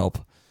help.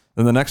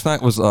 Then the next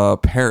night was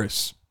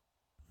Paris,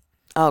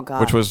 Oh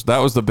god. that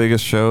was the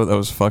biggest show. That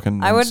was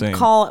fucking I would insane.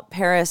 call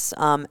Paris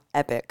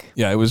epic.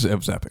 Yeah, it was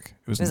epic.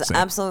 It was It was insane.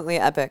 absolutely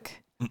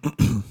epic.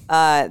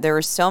 There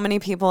were so many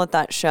people at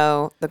that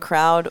show. The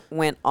crowd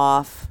went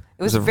off.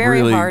 It was a very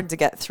really- hard to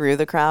get through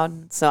the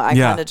crowd, so I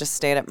Yeah. kind of just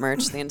stayed at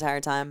merch the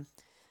entire time.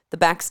 The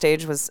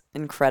backstage was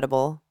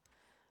incredible.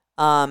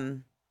 It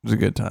was a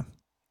good time.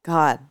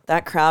 God,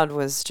 that crowd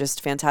was just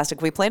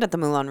fantastic. We played at the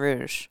Moulin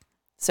Rouge.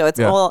 So it's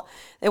Yeah. well,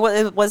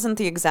 it wasn't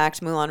the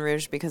exact Moulin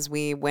Rouge because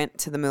we went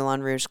to the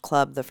Moulin Rouge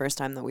Club the first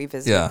time that we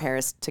visited Yeah.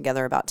 Paris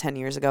together about 10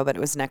 years ago, but it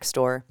was next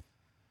door.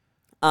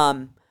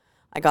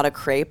 I got a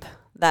crepe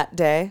that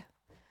day.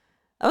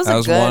 That was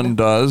As a good, one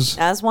does.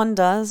 as one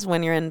does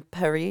when you're in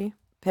Paris.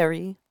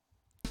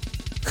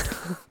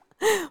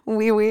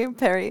 Oui,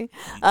 Paris.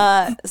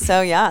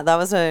 So yeah, that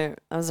was a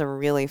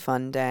really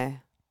fun day.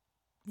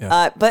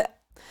 Yeah. But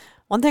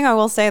one thing I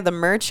will say, the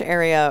merch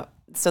area,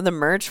 so the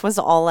merch was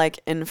all like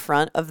in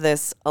front of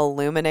this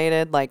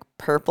illuminated like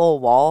purple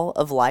wall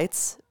of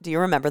lights. Do you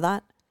remember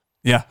that?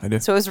 Yeah, I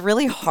did. So it was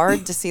really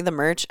hard to see the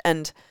merch,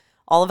 and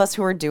all of us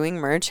who were doing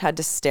merch had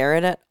to stare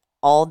at it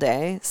all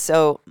day.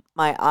 So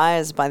my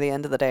eyes by the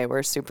end of the day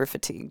were super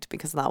fatigued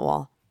because of that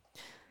wall.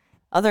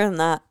 Other than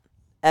that,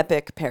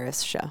 epic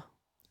Paris show.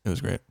 It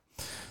was great.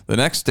 The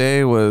next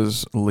day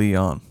was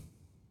Leon. Do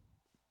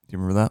you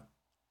remember that?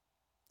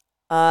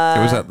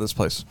 It was at this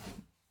place.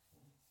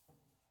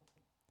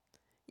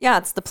 Yeah,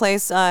 it's the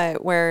place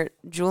where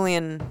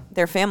Julian,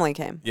 their family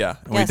came. Yeah,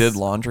 and Yes. we did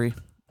laundry,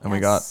 and we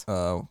got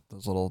Yes.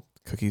 those little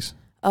cookies.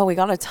 Oh, we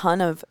got a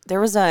ton of. There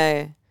was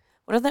a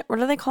what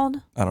are they called?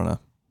 I don't know.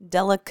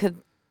 Delicate.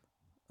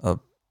 A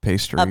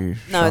pastry No,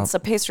 shop. it's a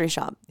pastry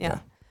shop. Yeah.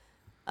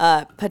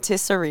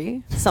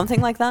 Patisserie,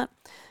 something like that.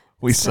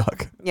 We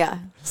suck. Yeah.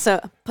 So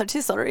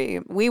patisserie,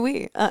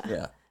 oui.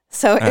 Yeah.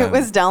 So it And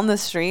was down the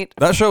street.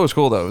 That show was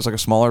cool though. It was like a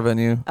smaller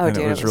venue. Oh, and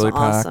dude, it was it was really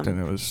awesome. packed, and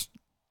it was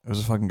a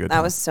fucking good That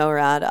time. was so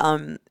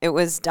rad. It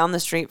was down the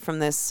street from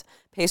this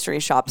pastry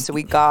shop, so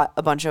we got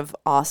a bunch of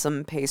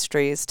awesome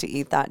pastries to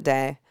eat that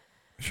day.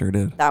 Sure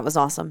did. That was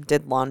awesome.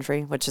 Did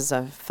laundry, which is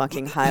a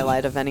fucking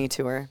highlight of any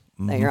tour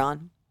that you're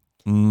on.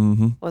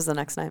 Mm-hmm. What was the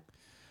next night?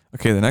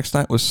 Okay, the next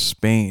night was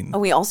Spain. Oh,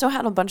 we also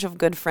had a bunch of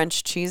good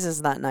French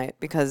cheeses that night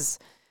because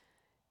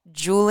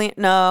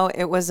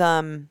it was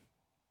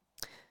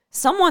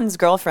someone's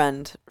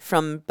girlfriend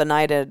from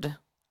Benighted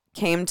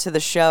came to the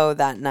show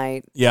that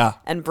night Yeah.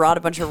 and brought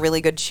a bunch of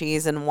really good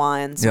cheese and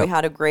wine. So Yep. we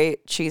had a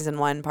great cheese and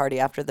wine party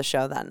after the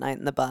show that night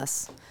in the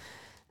bus.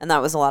 And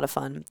that was a lot of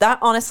fun. That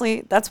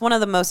honestly, that's one of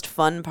the most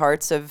fun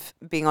parts of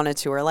being on a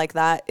tour like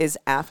that is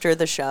after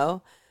the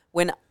show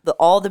when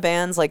all the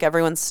bands, like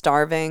everyone's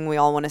starving, we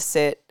all want to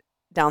sit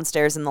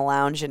downstairs in the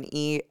lounge and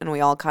eat, and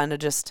we all kind of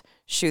just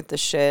shoot the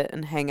shit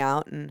and hang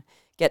out and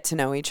get to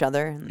know each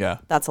other. And Yeah.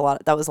 that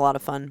was a lot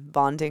of fun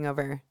bonding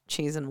over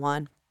cheese and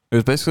wine. It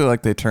was basically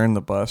like they turned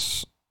the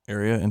bus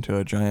area into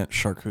a giant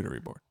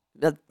charcuterie board.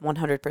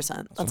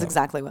 100%. That's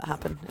exactly what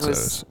happened. It So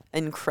was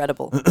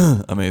incredible.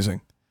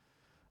 Amazing.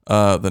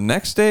 The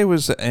next day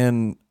was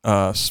that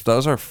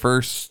was our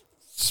first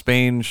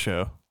Spain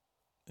show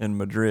in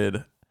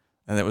Madrid,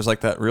 and it was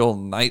like that real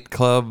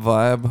nightclub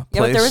vibe place.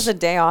 Yeah, but there was a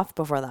day off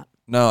before that.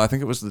 No, I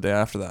think it was the day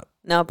after that.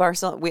 No,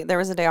 Barcelona. There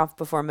was a day off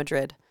before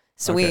Madrid,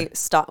 so Okay.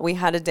 we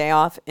had a day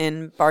off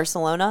in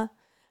Barcelona,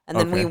 and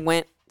then we Okay.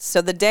 went. So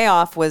the day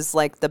off was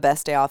like the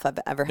best day off I've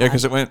ever had. Yeah,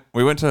 because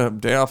we went to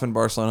day off in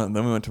Barcelona, and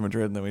then we went to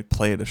Madrid, and then we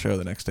played a show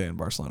the next day in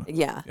Barcelona.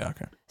 Yeah. Yeah,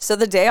 okay. So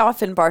the day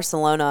off in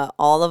Barcelona,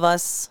 all of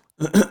us.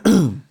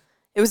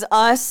 It was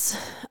us,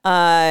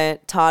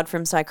 Todd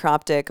from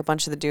Psychroptic, a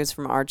bunch of the dudes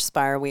from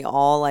Archspire. We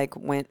all like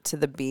went to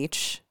the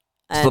beach.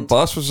 So the And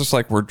bus was just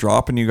like, we're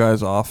dropping you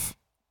guys off.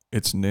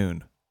 It's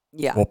noon.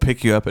 yeah, We'll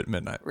pick you up at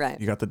midnight. Right.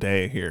 You got the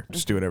day here.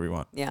 Just do whatever you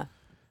want. yeah,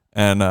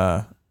 And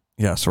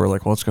yeah, so we're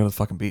like, well, let's go to the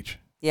fucking beach.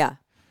 yeah.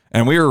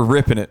 And we were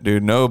ripping it,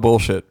 dude. No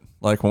bullshit.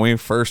 Like when we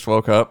first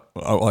woke up,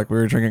 like we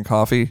were drinking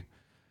coffee,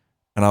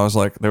 and I was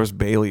like, there was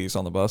Bailey's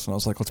on the bus, and I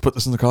was like, let's put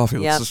this in the coffee.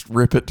 Let's Yep. just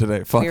rip it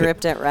today. Fuck We it.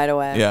 ripped it right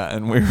away. Yeah,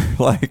 and we were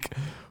like,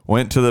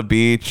 went to the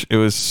beach. It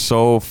was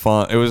so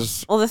fun. It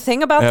was Well, the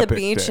thing about the Epic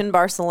beach day. in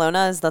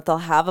Barcelona is that they'll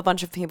have a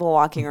bunch of people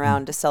walking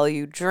around to sell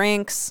you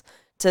drinks,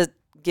 to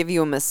give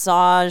you a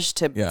massage,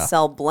 to Yeah.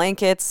 sell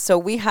blankets. So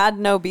we had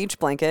no beach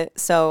blanket.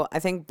 So I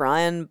think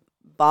Brian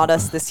bought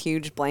us this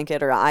huge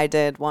blanket, or I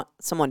did.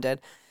 Someone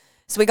did.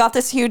 So we got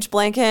this huge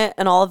blanket,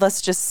 and all of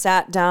us just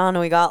sat down,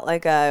 and we got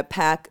like a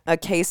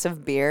case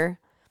of beer.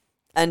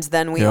 And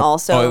then we Yep.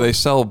 also... they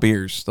sell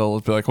beers. They'll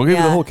be like, we'll give you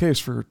Yeah. the whole case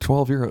for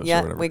 12 euros or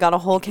Yeah, whatever. we got a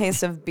whole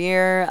case of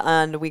beer,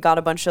 and we got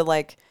a bunch of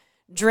like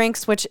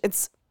drinks, which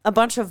it's a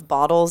bunch of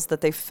bottles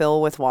that they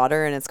fill with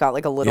water, and it's got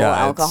like a little Yeah, it's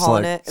alcohol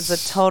in like it. It's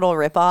a total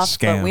ripoff,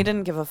 but scam. we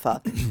didn't give a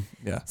fuck.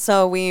 Yeah.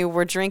 So we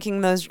were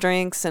drinking those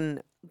drinks,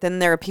 and then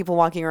there are people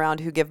walking around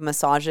who give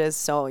massages.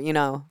 So,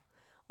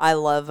 I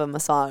love a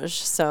massage.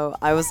 So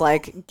I was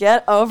like,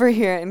 get over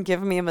here and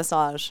give me a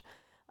massage.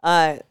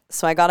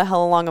 So I got a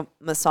hella long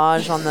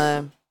massage on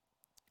the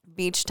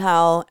beach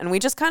towel, and we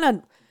just kind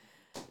of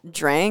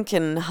drank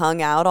and hung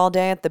out all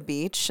day at the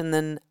beach. And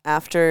then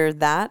after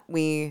that,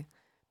 we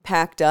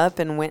packed up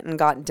and went and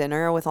got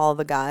dinner with all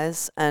the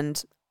guys.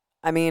 And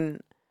I mean,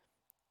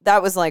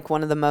 that was like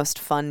one of the most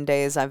fun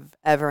days I've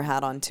ever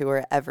had on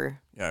tour ever.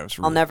 Yeah, it was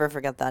I'll really never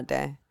forget that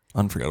day.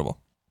 unforgettable.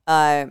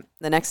 The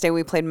next day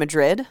we played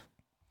Madrid.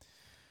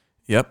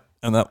 Yep.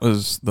 And that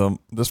was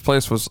this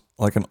place was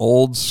like an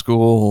old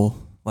school,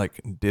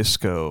 like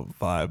disco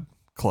vibe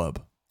club.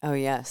 Oh,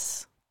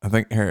 yes. I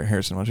think,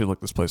 Harrison, why don't you look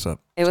this place up?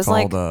 It was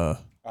It's called,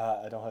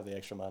 I don't have the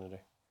extra monitor.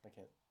 I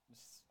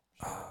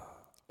can't.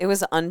 it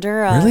was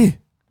under... really?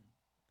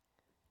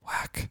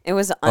 Whack. It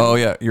was Oh,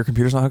 yeah. Your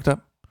computer's not hooked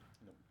up?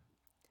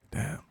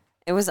 Damn.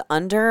 It was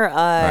under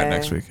right,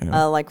 next week, anyway.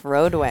 like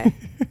roadway.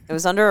 It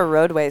was under a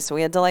roadway, so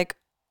we had to like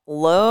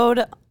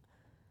load.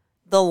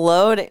 The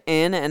load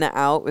in and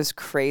out was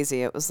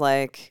crazy. It was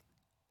like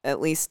at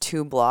least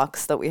 2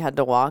 blocks that we had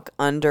to walk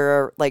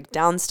under, like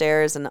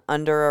downstairs and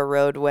under a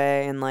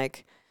roadway, and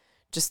like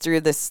just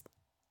through this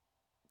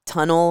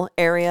tunnel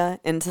area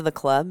into the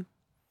club.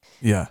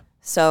 Yeah.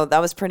 So that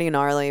was pretty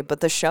gnarly, but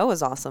the show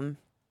was awesome.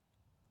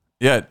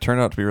 Yeah, it turned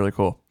out to be really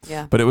cool.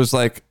 Yeah. But it was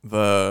like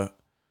the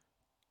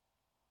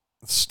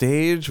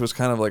stage was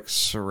kind of like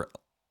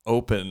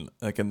open,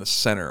 like in the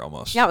center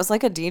almost. Yeah, it was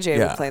like a DJ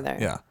Yeah, would play there.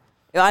 Yeah.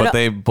 But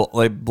they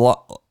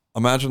block.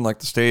 Imagine like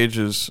the stage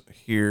is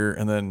here,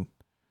 and then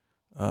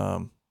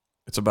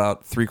it's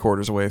about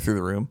 3/4 away through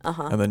the room,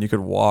 and then you could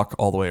walk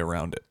all the way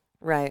around it.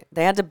 Right.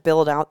 They had to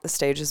build out the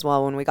stage as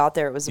well. When we got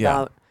there, it was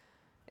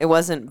it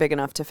wasn't big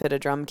enough to fit a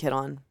drum kit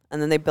on,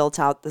 and then they built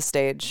out the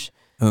stage.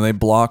 And then they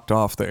blocked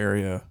off the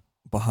area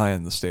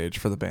behind the stage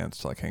for the bands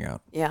to like hang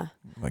out. Yeah.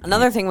 Like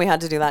Another thing we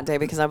had to do that day,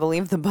 because I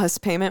believe the bus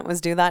payment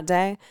was due that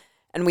day,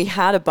 and we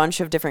had a bunch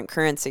of different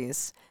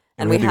currencies.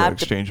 And we had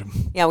to exchange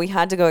them. Yeah, we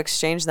had to go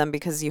exchange them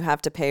because you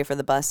have to pay for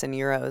the bus in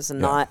euros, and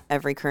not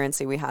every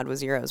currency we had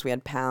was euros. We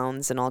had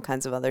pounds and all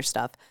kinds of other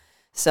stuff.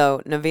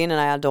 So Naveen and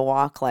I had to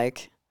walk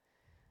like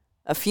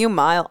a few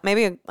miles,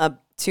 maybe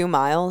 2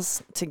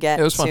 miles to get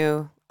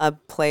to a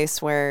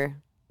place where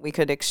we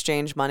could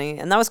exchange money.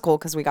 And that was cool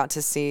because we got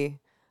to see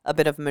a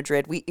bit of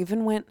Madrid. We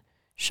even went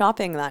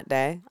shopping that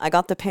day. I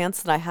got the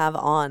pants that I have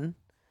on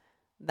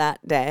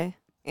that day.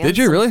 Did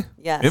you really?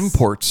 Yes.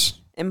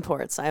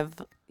 Imports. I have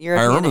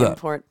European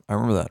import. I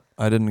remember that.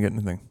 I didn't get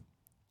anything.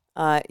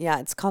 Yeah,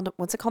 it's called,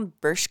 what's it called?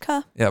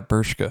 Bershka? Yeah,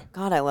 Bershka.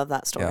 God, I love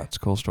that store. Yeah, it's a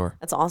cool store.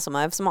 That's awesome.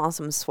 I have some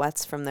awesome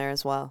sweats from there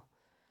as well.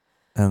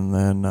 And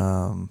then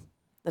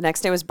the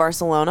next day was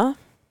Barcelona.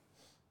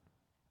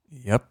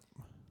 Yep.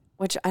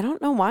 Which I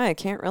don't know why. I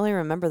can't really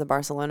remember the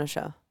Barcelona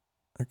show.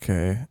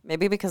 Okay.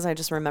 Maybe because I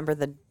just remember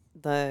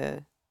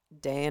the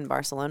day in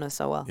Barcelona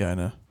so well. Yeah, I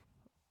know.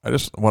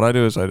 What I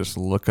do is I just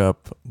look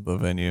up the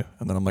venue,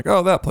 and then I'm like,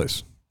 oh, that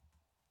place.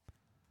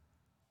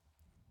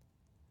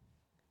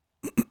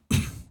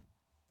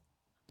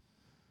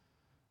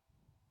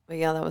 But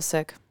yeah, that was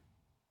sick.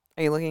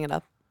 Are you looking it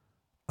up?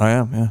 I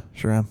am, yeah,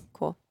 sure am.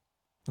 Cool.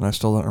 And I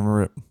still don't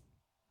remember it.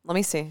 Let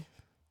me see.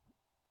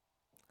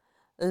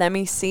 Let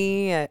me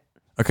see it.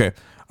 Okay,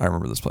 I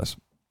remember this place.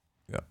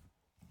 Yeah.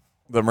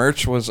 The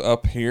merch was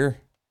up here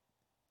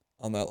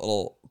on that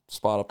little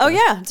spot up there. Oh,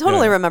 yeah,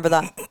 totally remember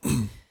that.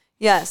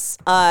 Yes.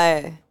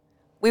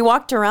 We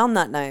walked around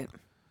that night.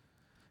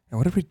 And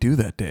what did we do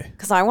that day?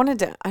 Because I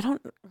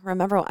don't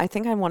remember. I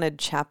think I wanted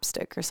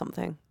chapstick or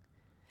something.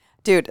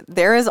 Dude,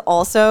 there is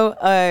also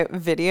a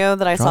video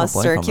that I saw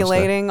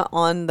circulating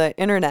on the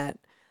internet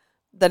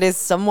that is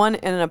someone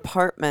in an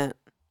apartment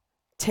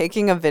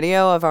taking a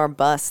video of our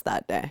bus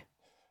that day.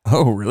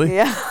 Oh, really?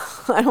 Yeah.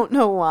 I don't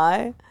know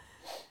why.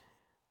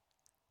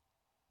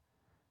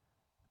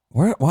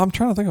 Well, I'm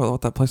trying to think about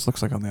what that place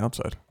looks like on the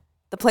outside.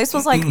 The place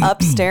was like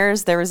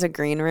upstairs. There was a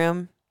green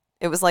room.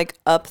 It was like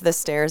up the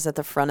stairs at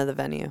the front of the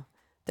venue.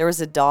 There was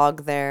a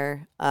dog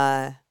there.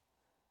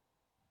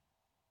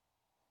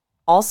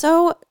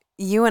 Also,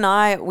 you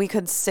and we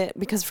could sit,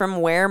 because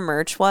from where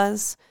merch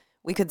was,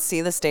 we could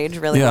see the stage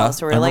really well.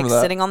 So we were like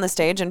sitting on the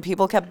stage, and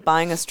people kept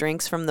buying us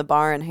drinks from the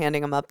bar and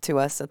handing them up to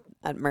us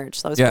at merch.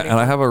 So that was pretty and fun.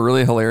 I have a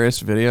really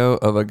hilarious video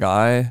of a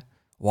guy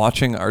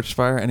watching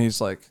Archspire, and he's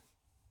like,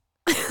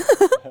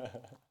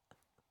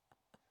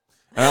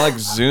 and I like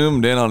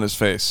zoomed in on his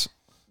face.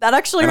 That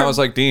actually, and I was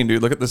like, Dean,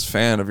 dude, look at this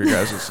fan of your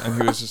guys's, and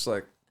he was just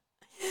like.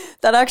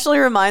 That actually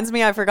reminds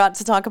me, I forgot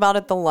to talk about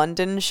at the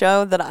London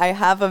show that I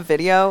have a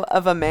video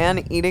of a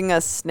man eating a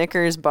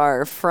Snickers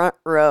bar front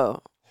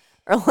row,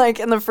 or like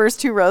in the first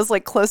 2 rows,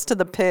 like close to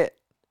the pit.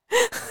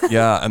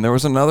 Yeah, and there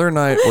was another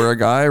night where a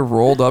guy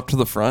rolled up to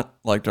the front,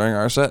 like during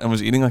our set, and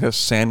was eating like a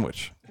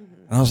sandwich. And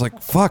I was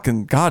like,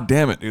 fucking god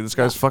damn it, dude, this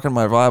guy's fucking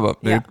my vibe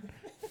up, dude. Yeah.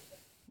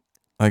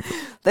 Like,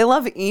 they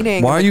love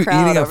eating. Why are you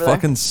eating a there.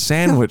 fucking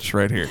sandwich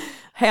right here?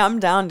 Hey, I'm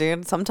down,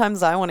 dude.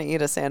 Sometimes I want to eat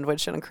a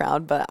sandwich in a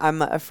crowd, but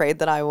I'm afraid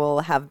that I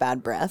will have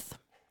bad breath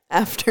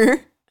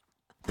after.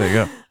 There you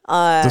go.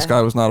 This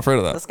guy was not afraid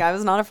of that. This guy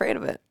was not afraid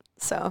of it.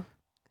 So,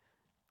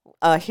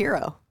 a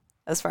hero,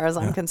 as far as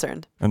I'm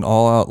concerned. An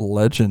all-out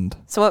legend.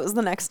 So what was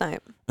the next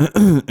night?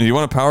 You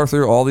want to power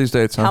through all these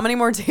dates, huh? How many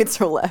more dates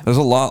are left? There's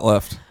a lot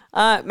left.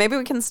 Maybe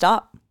we can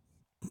stop.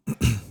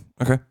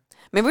 Okay.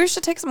 Maybe we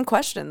should take some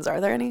questions. Are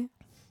there any?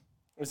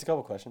 There's a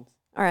couple questions.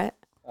 All right.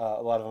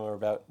 A lot of them are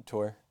about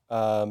tour.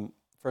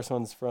 First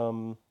one's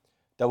from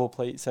Double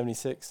Plate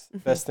 76.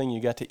 Best thing you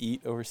got to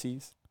eat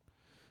overseas?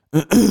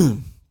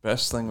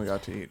 Best thing we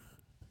got to eat.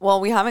 Well,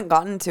 we haven't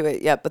gotten to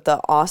it yet, but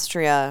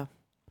Austrian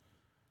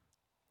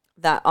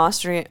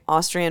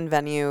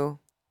venue.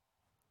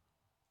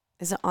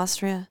 Is it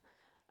Austria?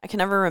 I can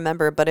never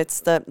remember, but it's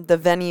the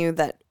venue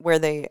where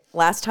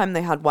last time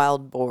they had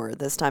wild boar.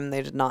 This time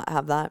they did not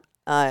have that.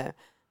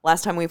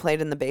 Last time we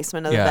played in the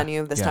basement of the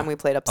venue. This time we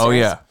played upstairs. Oh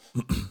yeah.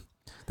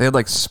 They had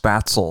like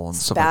spatzel and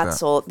stuff like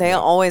that. They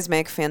always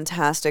make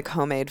fantastic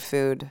homemade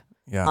food.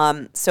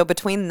 Yeah. So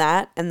between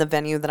that and the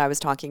venue that I was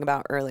talking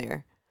about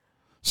earlier.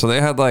 So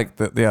they had like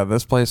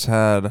this place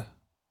had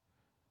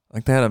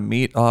like they had a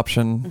meat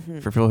option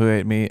for people who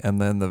ate meat,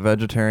 and then the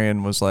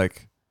vegetarian was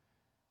like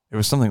it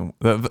was something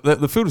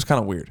the food was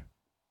kind of weird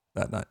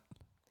that night.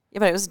 Yeah,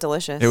 but it was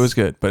delicious. It was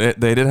good, but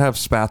they did have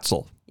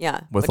spatzel.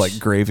 Yeah. With like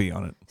gravy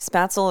on it.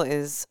 Spatzel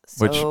is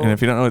so... and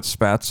if you don't know what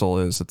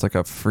spatzel is, it's like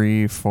a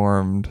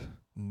free-formed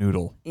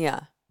noodle. Yeah.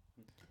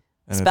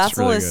 And spatzel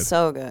really is good.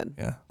 so good.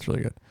 Yeah, it's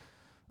really good.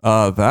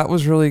 That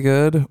was really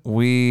good.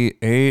 We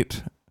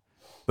ate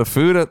The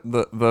food at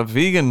the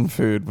vegan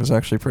food was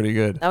actually pretty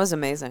good. That was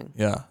amazing.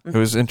 Yeah, it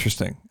was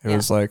interesting. It Yeah.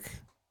 was like,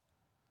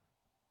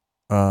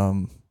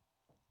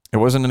 it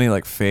wasn't any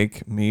like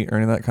fake meat or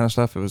any of that kind of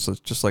stuff. It was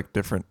just like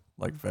different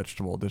like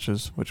vegetable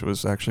dishes, which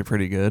was actually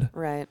pretty good.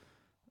 Right.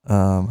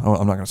 I'm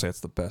not gonna say it's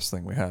the best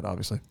thing we had,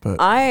 obviously, but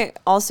I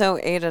also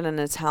ate at an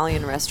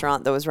Italian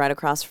restaurant that was right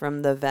across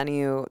from the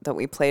venue that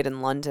we played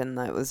in London.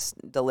 That was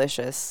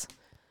delicious.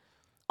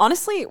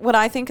 Honestly, what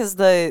I think is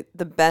the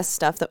best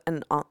stuff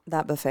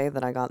that buffet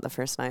that I got the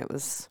first night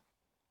was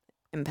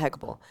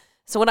impeccable.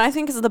 So what I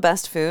think is the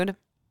best food,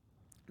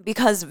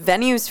 because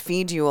venues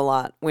feed you a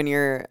lot when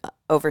you're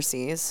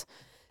overseas,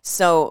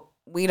 so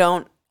we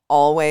don't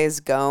always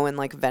go and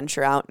like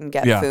venture out and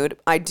get food.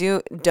 I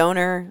do.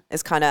 Doner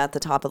is kind of at the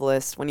top of the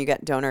list. When you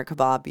get doner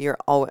kebab, you're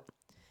always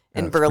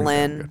in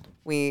Berlin.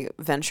 We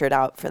ventured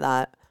out for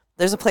that.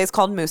 There's a place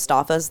called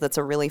Mustafa's that's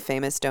a really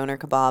famous doner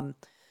kebab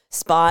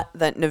spot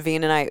that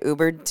Naveen and I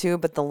Ubered to,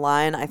 but the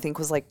line I think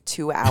was like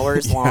 2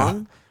 hours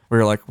long. We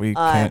were like, we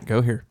can't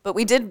go here. But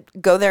we did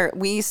go there.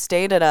 We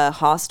stayed at a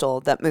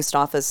hostel that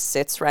Mustafa's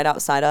sits right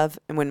outside of,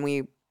 and when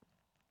we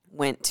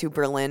went to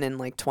Berlin in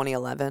like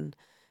 2011,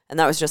 and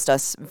that was just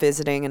us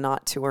visiting and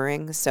not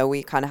touring, so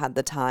we kind of had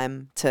the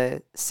time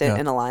to sit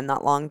in a line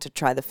that long to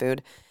try the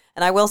food.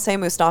 And I will say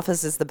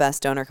Mustafa's is the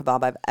best doner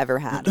kebab I've ever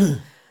had.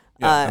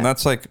 And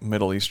that's like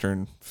Middle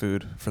Eastern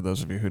food, for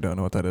those of you who don't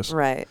know what that is.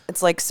 Right.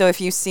 It's like, so if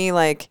you see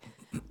like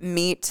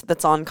meat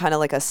that's on kind of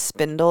like a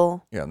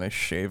spindle. Yeah, and they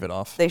shave it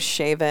off. They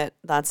shave it.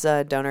 That's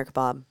a doner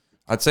kebab.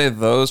 I'd say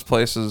those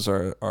places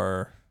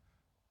are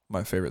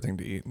my favorite thing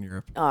to eat in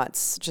Europe. Oh,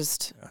 it's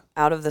just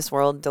out of this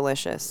world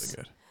delicious.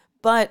 Really good.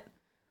 But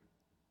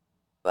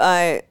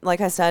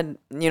like I said,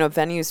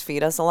 venues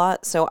feed us a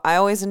lot. So I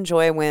always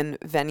enjoy when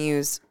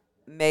venues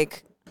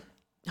make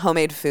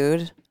homemade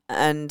food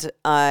and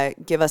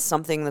give us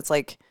something that's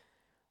like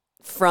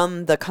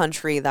from the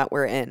country that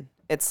we're in.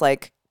 It's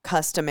like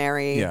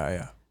customary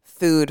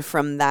food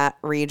from that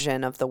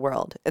region of the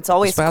world. It's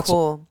always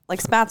cool.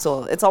 Like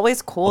Spatzel. It's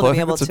always cool to be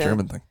able to. It's a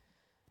German thing.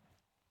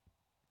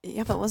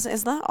 Yeah, but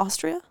is that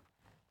Austria?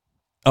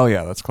 Oh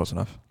yeah, that's close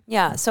enough.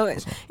 Yeah, so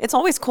it's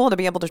always cool to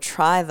be able to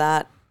try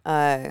that,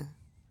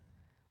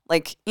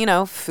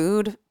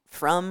 food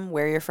from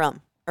where you're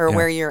from or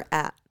where you're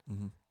at.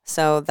 Mm-hmm.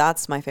 So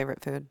that's my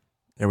favorite food.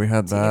 Yeah, we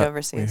had that.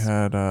 Overseas. We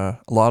had a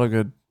lot of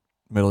good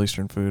Middle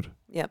Eastern food.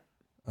 Yep.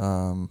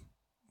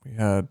 We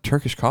had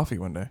Turkish coffee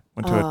one day.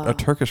 Went to a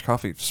Turkish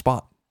coffee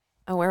spot.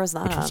 Oh, where was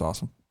that? Which was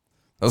awesome.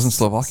 That was in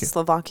Slovakia.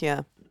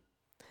 Slovakia.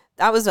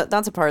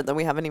 That's a part that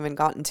we haven't even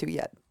gotten to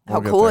yet. How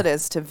cool it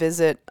is to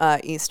visit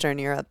Eastern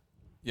Europe.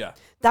 Yeah.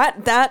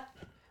 That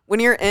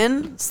when you're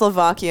in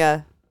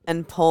Slovakia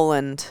and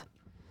Poland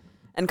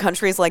and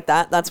countries like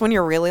that, that's when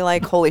you're really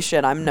like, holy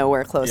shit, I'm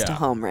nowhere close to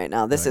home right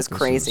now. This is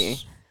crazy.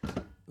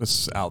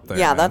 This is out there.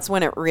 Yeah, man. that's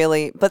when it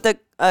really. But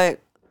I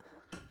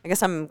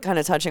guess I'm kind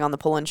of touching on the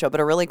Poland show, but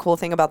a really cool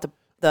thing about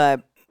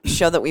the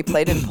show that we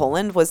played in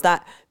Poland was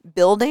that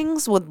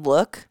buildings would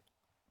look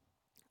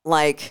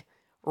like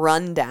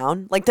run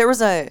down. Like there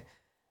was a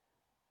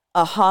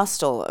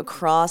hostel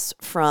across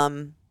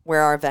from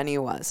where our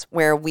venue was,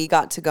 where we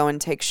got to go and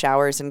take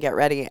showers and get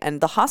ready.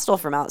 And the hostel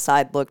from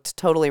outside looked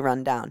totally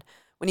run down.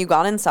 When you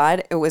got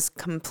inside, it was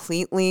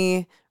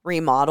completely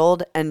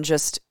remodeled and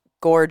just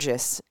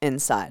gorgeous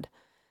inside.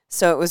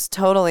 So it was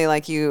totally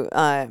like you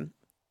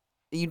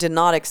did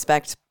not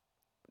expect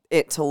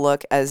it to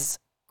look as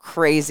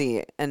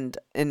crazy and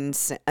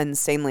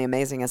insanely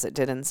amazing as it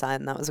did inside.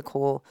 And that was a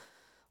cool,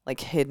 like,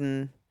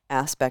 hidden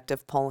aspect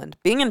of Poland.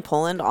 Being in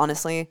Poland,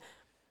 honestly,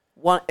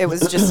 it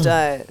was just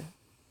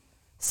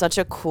such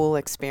a cool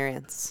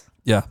experience.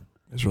 Yeah,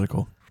 it was really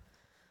cool.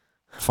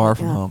 Far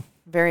from home.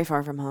 Very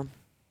far from home.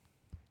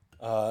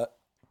 Narlo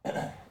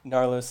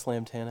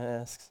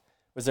Slamtana asks,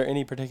 was there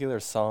any particular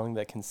song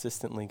that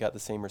consistently got the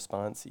same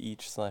response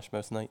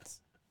each/most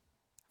nights?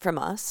 From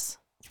us?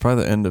 It's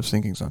probably the end of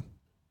Sinking Sun.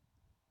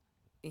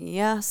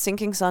 Yeah,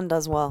 Sinking Sun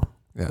does well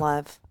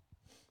live.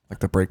 Like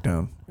the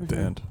breakdown at the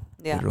end.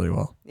 Yeah. Did really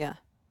well. Yeah.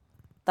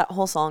 That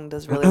whole song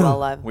does really well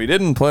live. We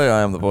didn't play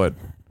I Am the Void.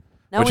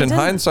 No, which we in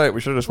didn't. hindsight, we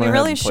should have just went We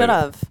ahead really and should played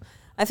have.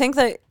 I think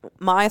that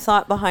my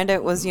thought behind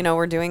it was,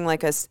 we're doing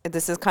like this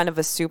is kind of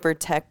a super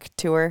tech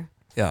tour.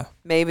 Yeah.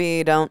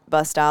 Maybe don't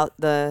bust out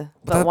but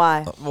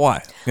why?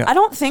 Why? Yeah. I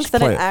don't think Just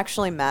that play it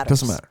actually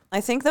matters. Doesn't matter.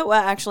 I think that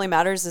what actually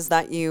matters is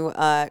that you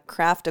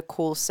craft a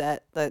cool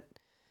set that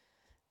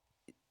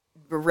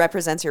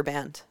represents your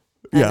band.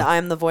 And I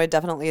Am the Void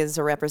definitely is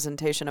a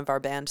representation of our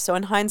band. So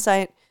in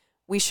hindsight,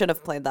 we should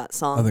have played that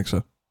song. I think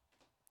so.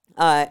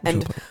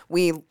 And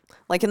we,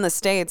 like in the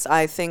States,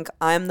 I think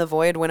I Am the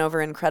Void went over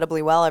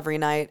incredibly well every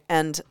night.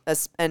 And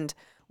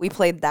we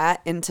played that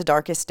into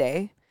Darkest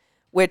Day,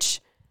 which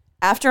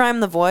after I Am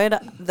the Void,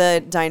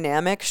 the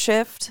dynamic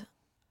shift,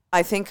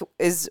 I think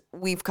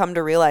we've come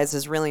to realize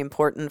is really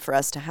important for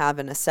us to have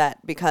in a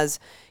set because,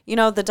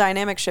 the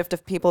dynamic shift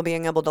of people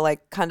being able to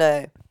like kind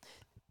of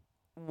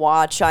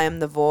watch I Am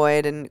the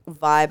Void and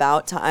vibe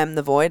out to I Am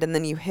the Void, and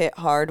then you hit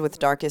hard with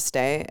Darkest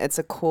Day. It's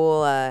a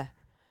cool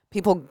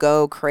people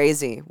go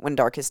crazy when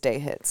Darkest Day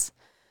hits.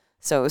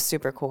 So it was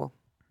super cool.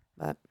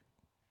 But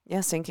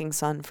yeah, Sinking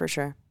Sun for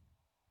sure.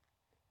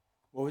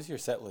 What was your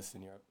set list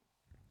in Europe?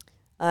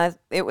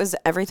 It was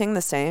everything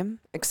the same,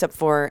 except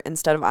for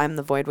instead of I'm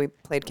the Void, we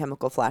played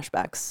Chemical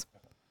Flashbacks.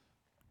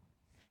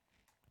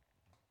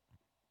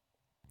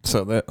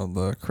 So that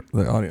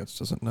the audience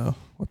doesn't know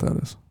what that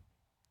is.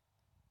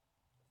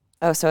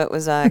 Oh, so it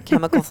was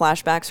Chemical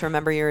Flashbacks,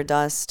 Remember You're a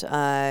Dust,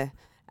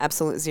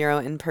 Absolute Zero,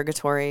 In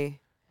Purgatory,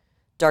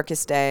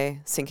 Darkest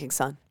Day, Sinking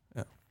Sun.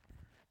 Yeah.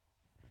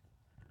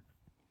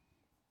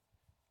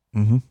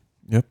 Mm-hmm.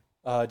 Yep.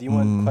 Do you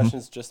want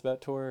questions just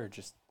about tour or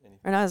just anything?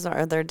 Or no,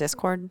 are there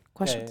Discord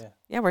questions? Yeah.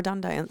 Yeah, we're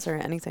down to answer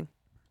anything.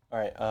 All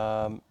right.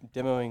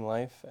 Demoing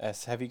Life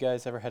asks, have you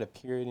guys ever had a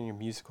period in your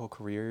musical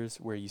careers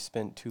where you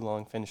spent too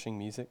long finishing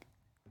music?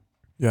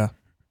 Yeah.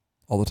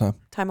 All the time.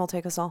 Time will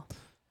take us all.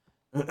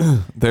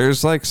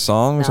 There's like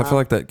songs I No. feel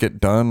like that get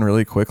done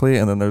really quickly,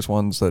 and then there's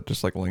ones that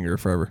just like linger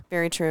forever.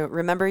 Very true.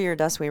 Remember Your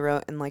Dust we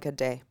wrote in like a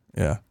day.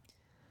 Yeah.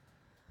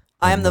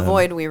 I Am And the then-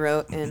 Void we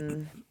wrote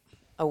in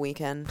a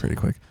weekend. Pretty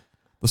quick.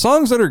 The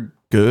songs that are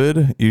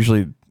good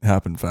usually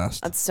happen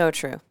fast. That's so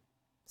true.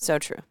 So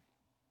true.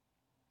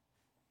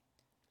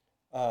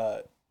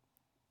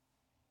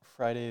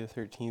 Friday the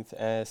 13th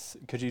asks,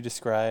 could you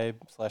describe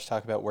 /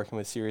 talk about working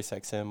with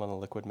SiriusXM on the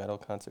Liquid Metal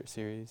concert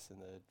series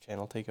and the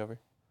channel takeover?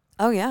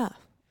 Oh yeah.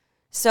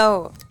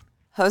 So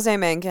Jose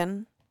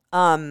Menken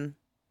had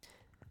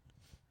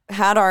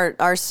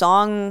our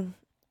song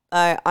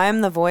I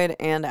Am the Void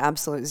and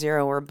Absolute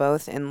Zero were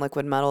both in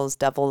Liquid Metal's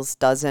Devil's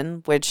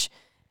Dozen, which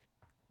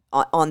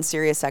on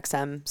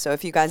SiriusXM. So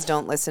if you guys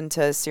don't listen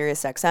to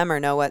SiriusXM or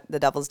know what the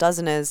Devil's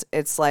Dozen is,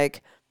 it's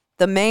like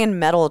the main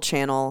metal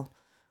channel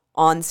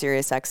on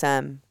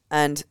SiriusXM.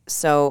 And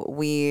so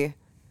we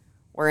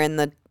were in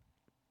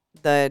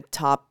the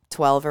top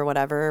 12 or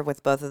whatever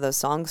with both of those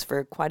songs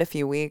for quite a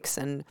few weeks,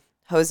 and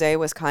Jose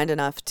was kind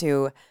enough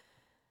to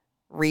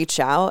reach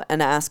out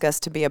and ask us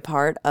to be a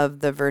part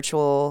of the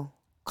virtual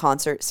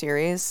concert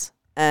series.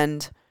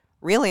 And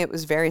really it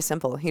was very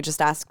simple. He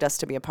just asked us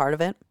to be a part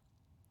of it.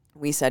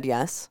 We said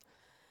yes.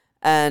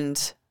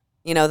 And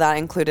you know, that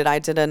included, I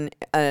did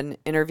an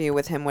interview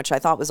with him, which I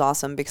thought was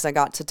awesome because I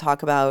got to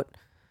talk about,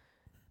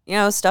 you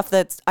know, stuff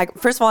that's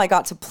first of all, I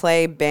got to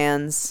play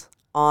bands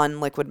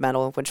on Liquid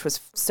Metal, which was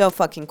so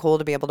fucking cool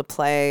to be able to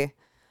play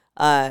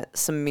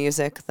some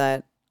music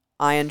that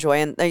I enjoy.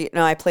 And you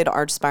know, I played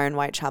Archspire in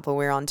Whitechapel.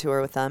 We were on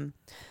tour with them.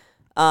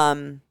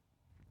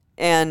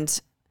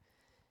 And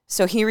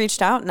so he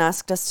reached out and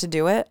asked us to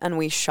do it, and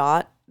we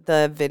shot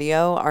the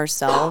video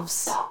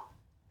ourselves.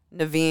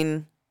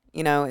 Naveen,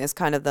 you know, is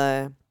kind of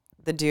the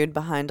dude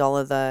behind all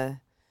of the...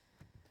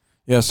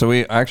 Yeah, so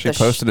we actually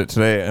posted it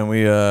today, and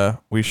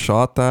we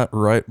shot that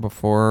right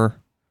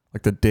before,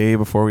 like the day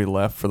before we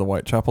left for the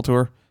Whitechapel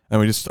tour,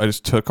 and I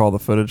just took all the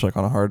footage like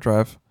on a hard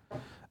drive,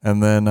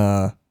 and then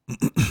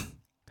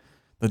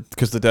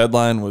because the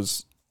deadline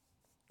was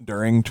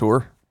during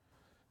tour,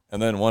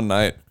 and then one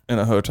night in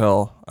a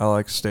hotel, I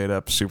like stayed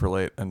up super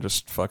late and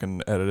just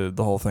fucking edited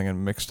the whole thing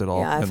and mixed it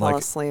all. Yeah, I in, fell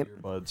like, asleep.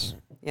 Earbuds.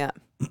 Yeah.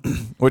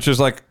 Which is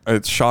like,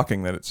 it's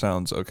shocking that it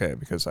sounds okay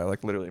because I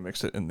like literally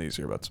mixed it in these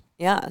earbuds.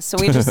 Yeah, so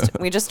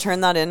we just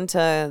turned that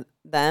into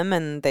them,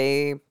 and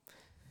they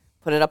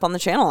put it up on the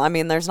channel. I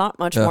mean, there's not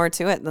much more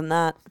to it than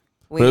that.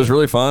 But it was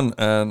really fun,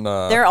 and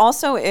there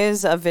also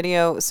is a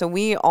video. So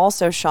we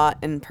also shot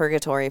in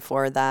Purgatory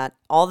for that.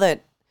 All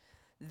that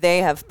they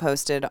have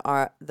posted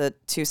are the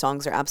two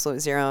songs are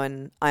Absolute Zero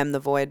and I Am the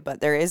Void,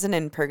 but there is an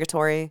In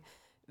Purgatory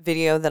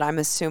video that I'm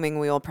assuming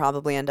we will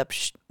probably end up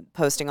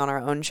posting on our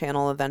own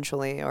channel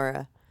eventually,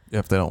 or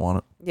if they don't want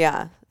it.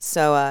 Yeah.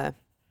 So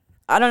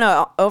I don't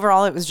know.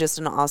 Overall, it was just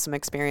an awesome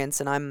experience,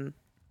 and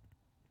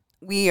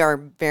we are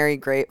very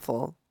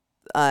grateful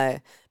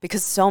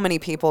because so many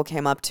people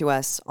came up to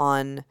us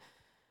on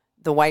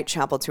the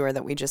Whitechapel tour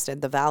that we just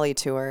did, the Valley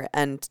tour,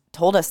 and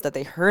told us that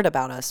they heard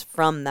about us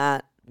from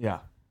that. Yeah.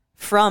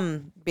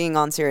 From being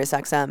on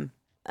SiriusXM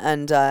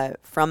and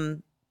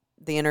from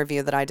the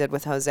interview that I did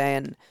with Jose.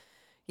 And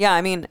yeah,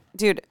 I mean,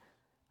 dude,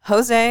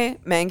 Jose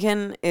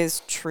Menken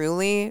is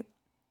truly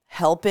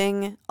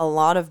helping a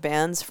lot of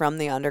bands from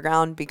the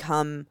underground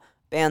become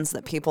bands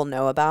that people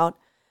know about.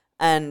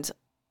 And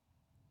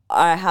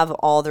I have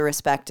all the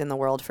respect in the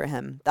world for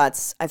him. I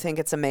think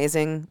it's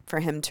amazing for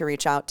him to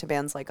reach out to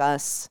bands like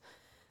us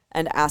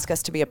and ask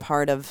us to be a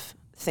part of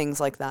things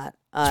like that.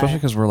 Especially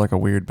because we're like a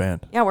weird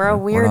band. Yeah, we're a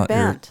weird not your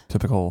band.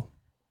 typical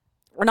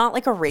We're not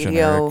like a radio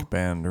generic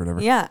band or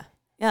whatever. Yeah,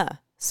 yeah.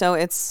 So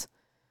it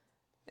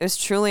was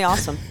truly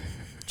awesome.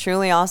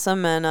 Truly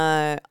awesome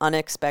and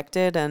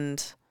unexpected,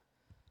 and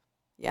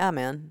yeah,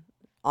 man,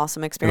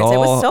 awesome experience. It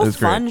was so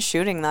fun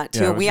shooting that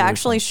too. Yeah, we really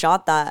actually fun.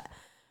 shot that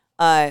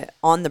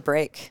on the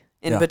break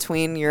in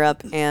between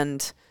Europe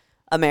and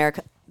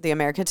the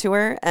America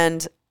tour,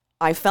 and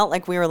I felt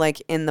like we were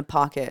like in the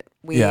pocket.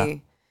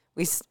 We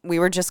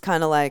were just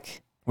kind of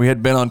like, we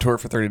had been on tour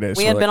for 30 days.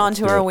 we had been on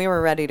tour. We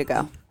were ready to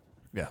go.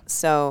 Yeah.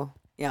 So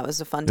yeah, it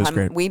was a fun was time.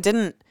 great. We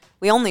didn't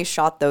we only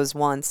shot those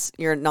once.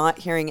 You're not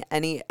hearing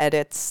any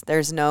edits.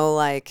 There's no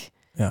like,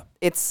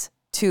 it's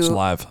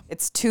live.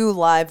 It's 2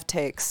 live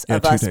takes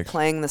of 2 us takes.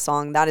 playing the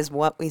song. That is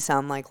what we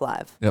sound like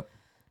live. Yep.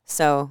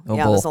 So No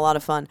it was a lot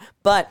of fun.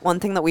 But one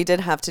thing that we did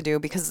have to do,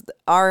 because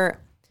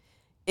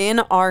in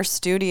our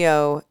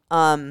studio,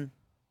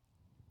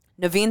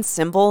 Naveen's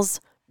cymbals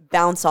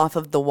bounce off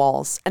of the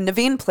walls, and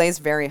Naveen plays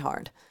very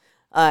hard.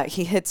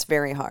 He hits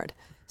very hard.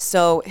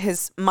 So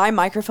my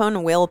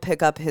microphone will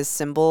pick up his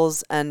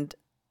cymbals, and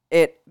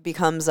it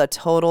becomes a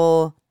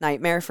total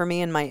nightmare for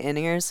me in my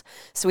in-ears.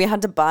 So we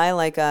had to buy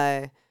like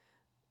a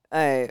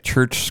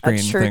church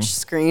screen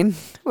screen.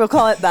 We'll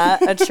call it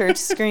that, a church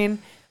screen.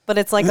 But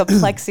it's like a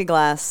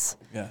plexiglass.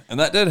 Yeah, and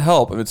that did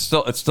help. It's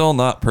still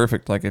not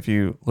perfect. Like if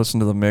you listen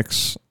to the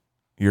mix,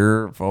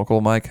 your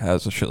vocal mic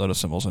has a shitload of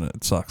cymbals in it.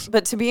 It sucks.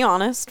 But to be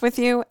honest with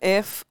you,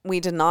 if we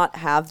did not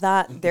have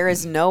that, there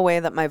is no way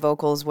that my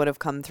vocals would have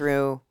come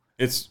through.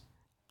 It's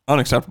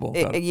unacceptable.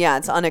 Yeah,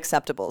 it's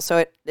unacceptable.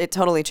 So it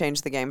totally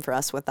changed the game for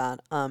us with that.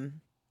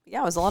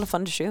 Yeah, it was a lot of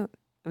fun to shoot.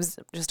 It was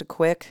just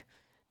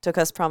took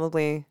us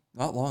probably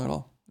not long at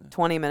all.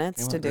 20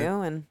 minutes to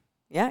do, and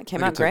yeah, it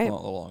came out It great. took a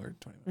little longer.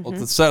 20 minutes. Well,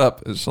 the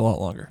setup is a lot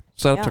longer.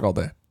 Setup took all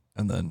day,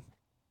 and then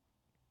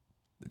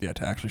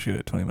to actually shoot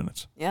it 20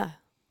 minutes. Yeah.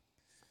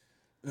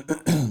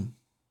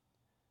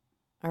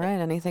 All right.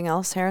 Anything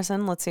else,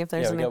 Harrison? Let's see if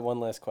there's we got one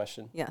last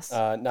question. Yes.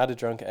 Not a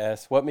drunk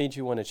ass. What made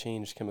you want to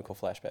change Chemical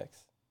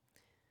Flashbacks?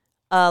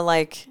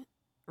 Like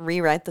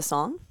rewrite the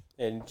song.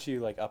 And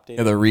you like update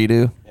the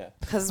redo. Yeah.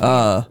 Because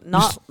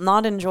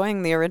not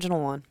enjoying the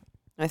original one,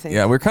 I think.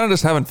 Yeah, we're kind of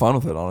just having fun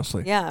with it,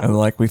 honestly. Yeah. And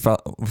like we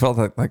felt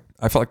like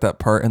I felt like that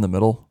part in the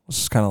middle was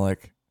just kind of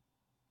like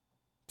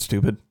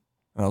stupid.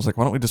 And I was like,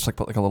 why don't we just like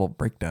put like a little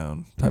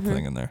breakdown type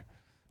thing in there?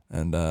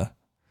 And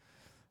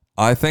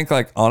I think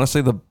like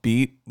honestly the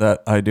beat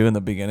that I do in the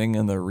beginning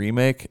in the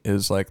remake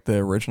is like the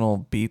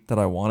original beat that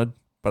I wanted,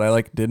 but I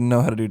like didn't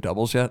know how to do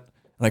doubles yet.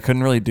 And I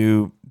couldn't really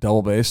do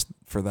double bass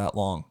for that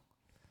long.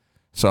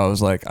 So I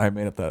was like, I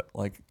made up that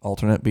like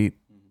alternate beat.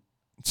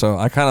 So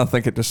I kind of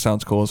think it just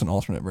sounds cool as an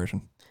alternate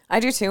version. I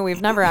do too.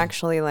 We've never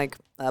actually like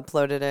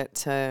uploaded it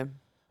to.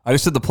 I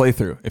just did the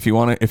playthrough. If you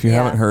want to, if you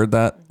haven't heard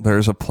that,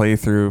 there's a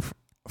playthrough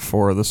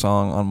for the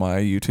song on my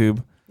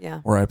YouTube.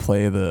 Yeah. Where I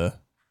play the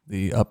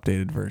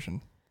updated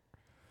version.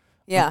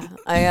 Yeah,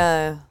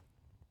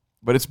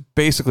 But it's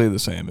basically the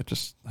same. It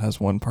just has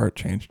one part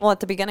changed. Well, at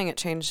the beginning it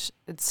changed.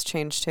 It's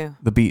changed too.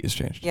 The beat is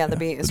changed. Yeah, the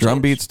beat is the drum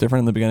changed. beat's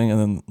different in the beginning, and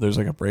then there's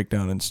like a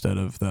breakdown instead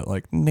of that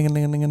like ding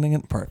ding ding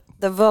ding part.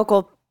 The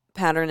vocal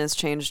pattern has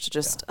changed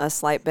just a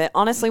slight bit.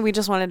 Honestly, we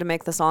just wanted to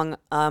make the song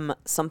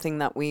something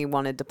that we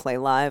wanted to play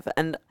live,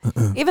 and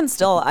even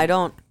still, I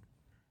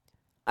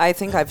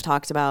think I've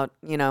talked about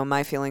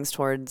my feelings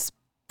towards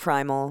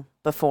Primal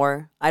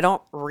before. I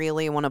don't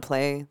really want to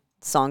play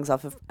songs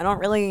off of.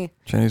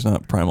 Jenny's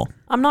not Primal.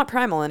 I'm not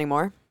Primal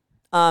anymore.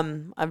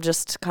 I've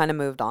just kind of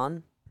moved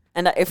on.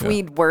 And if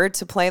we were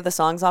to play the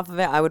songs off of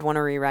it, I would want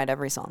to rewrite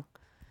every song.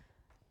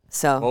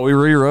 So. Well, we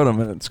rewrote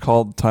them, and it's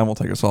called "Time Will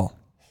Take Us All."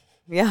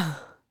 Yeah.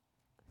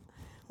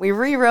 We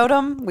rewrote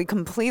them. We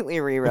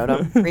completely rewrote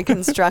them,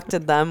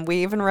 reconstructed them.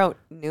 We even wrote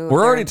new.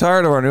 We're already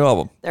tired of our new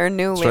album. They're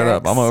new Straight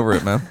lyrics. up, I'm over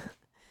it, man.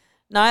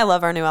 No, I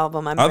love our new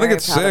album. I think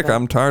it's sick.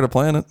 I'm tired of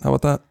playing it. How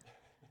about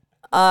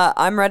that?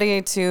 I'm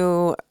ready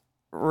to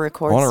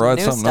record some write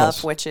new something stuff,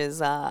 else. which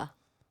is what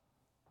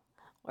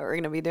we're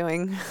gonna be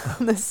doing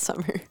this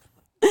summer.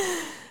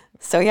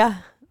 So yeah,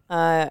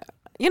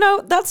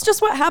 that's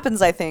just what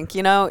happens. I think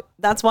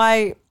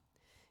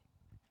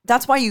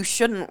that's why you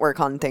shouldn't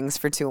work on things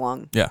for too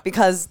long. Yeah,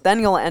 because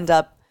then you'll end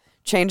up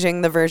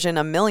changing the version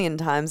a million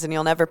times, and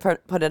you'll never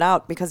put it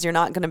out because you're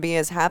not going to be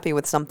as happy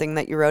with something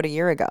that you wrote a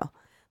year ago.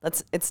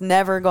 It's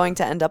never going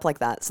to end up like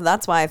that. So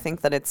that's why I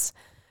think that it's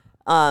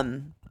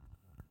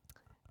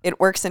it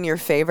works in your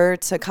favor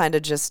to kind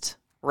of just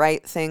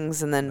write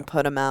things and then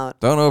put them out.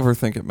 Don't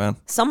overthink it, man.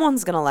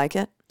 Someone's going to like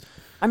it.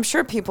 I'm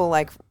sure people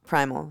like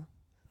Primal.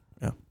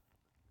 Yeah.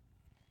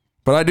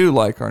 But I do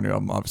like our new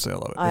album. Obviously, I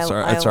love it.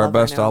 It's our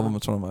best album.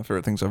 It's one of my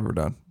favorite things I've ever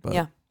done. But,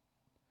 yeah.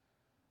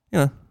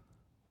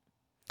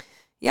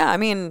 Yeah, I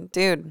mean,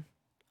 dude,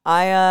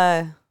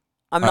 I'm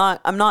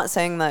not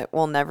saying that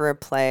we'll never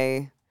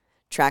play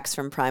tracks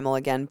from Primal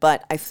again,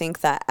 but I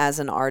think that as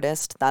an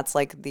artist, that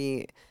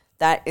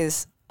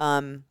is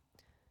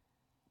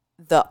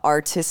the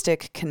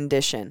artistic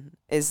condition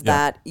is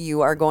that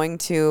you are going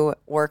to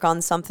work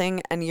on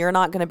something and you're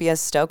not going to be as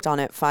stoked on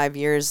it 5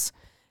 years,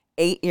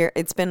 8 years.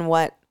 It's been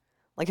like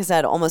I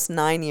said, almost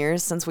 9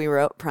 years since we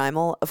wrote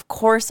Primal. Of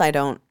course I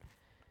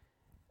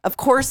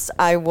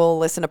will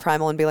listen to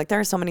Primal and be like, there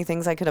are so many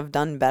things I could have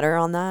done better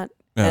on that.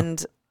 Yeah.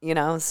 And,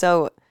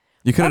 so.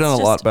 You could have done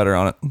a lot better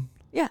on it.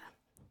 Yeah.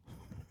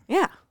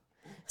 Yeah.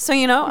 So,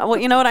 you know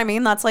what I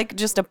mean? That's like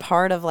just a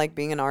part of like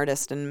being an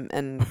artist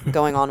and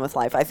going on with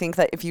life. I think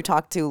that if you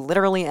talk to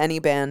literally any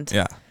band,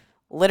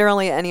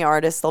 literally any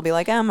artist, they'll be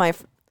like, they're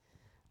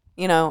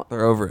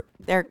over it.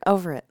 They're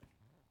over it.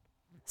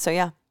 So,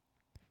 yeah.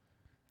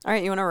 All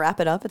right. You want to wrap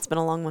it up? It's been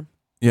a long one.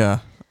 Yeah.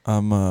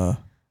 I'm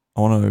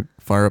I want to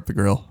fire up the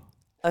grill.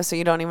 Oh, so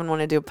you don't even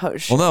want to do a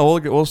post show? Well,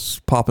 no, we'll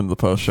pop into the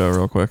post show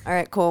real quick. All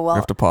right, cool. We Well,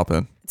 have to pop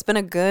in. it's been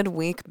a good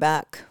week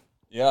back.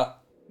 Yeah.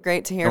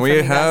 Great to hear And from we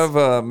you guys.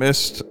 have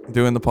missed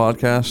doing the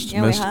podcast,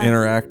 Yeah, we missed have.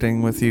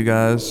 interacting with you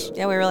guys.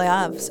 Yeah, we really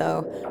have.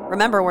 So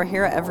remember, we're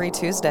here every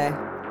Tuesday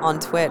on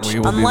Twitch. We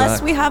will be unless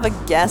back. we have a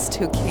guest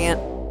who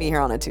can't be here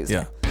on a Tuesday.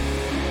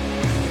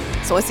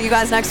 Yeah. So we'll see you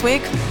guys next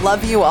week.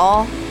 Love you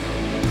all.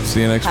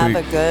 See you next Have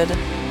week. a good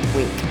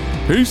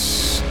week.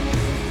 Peace.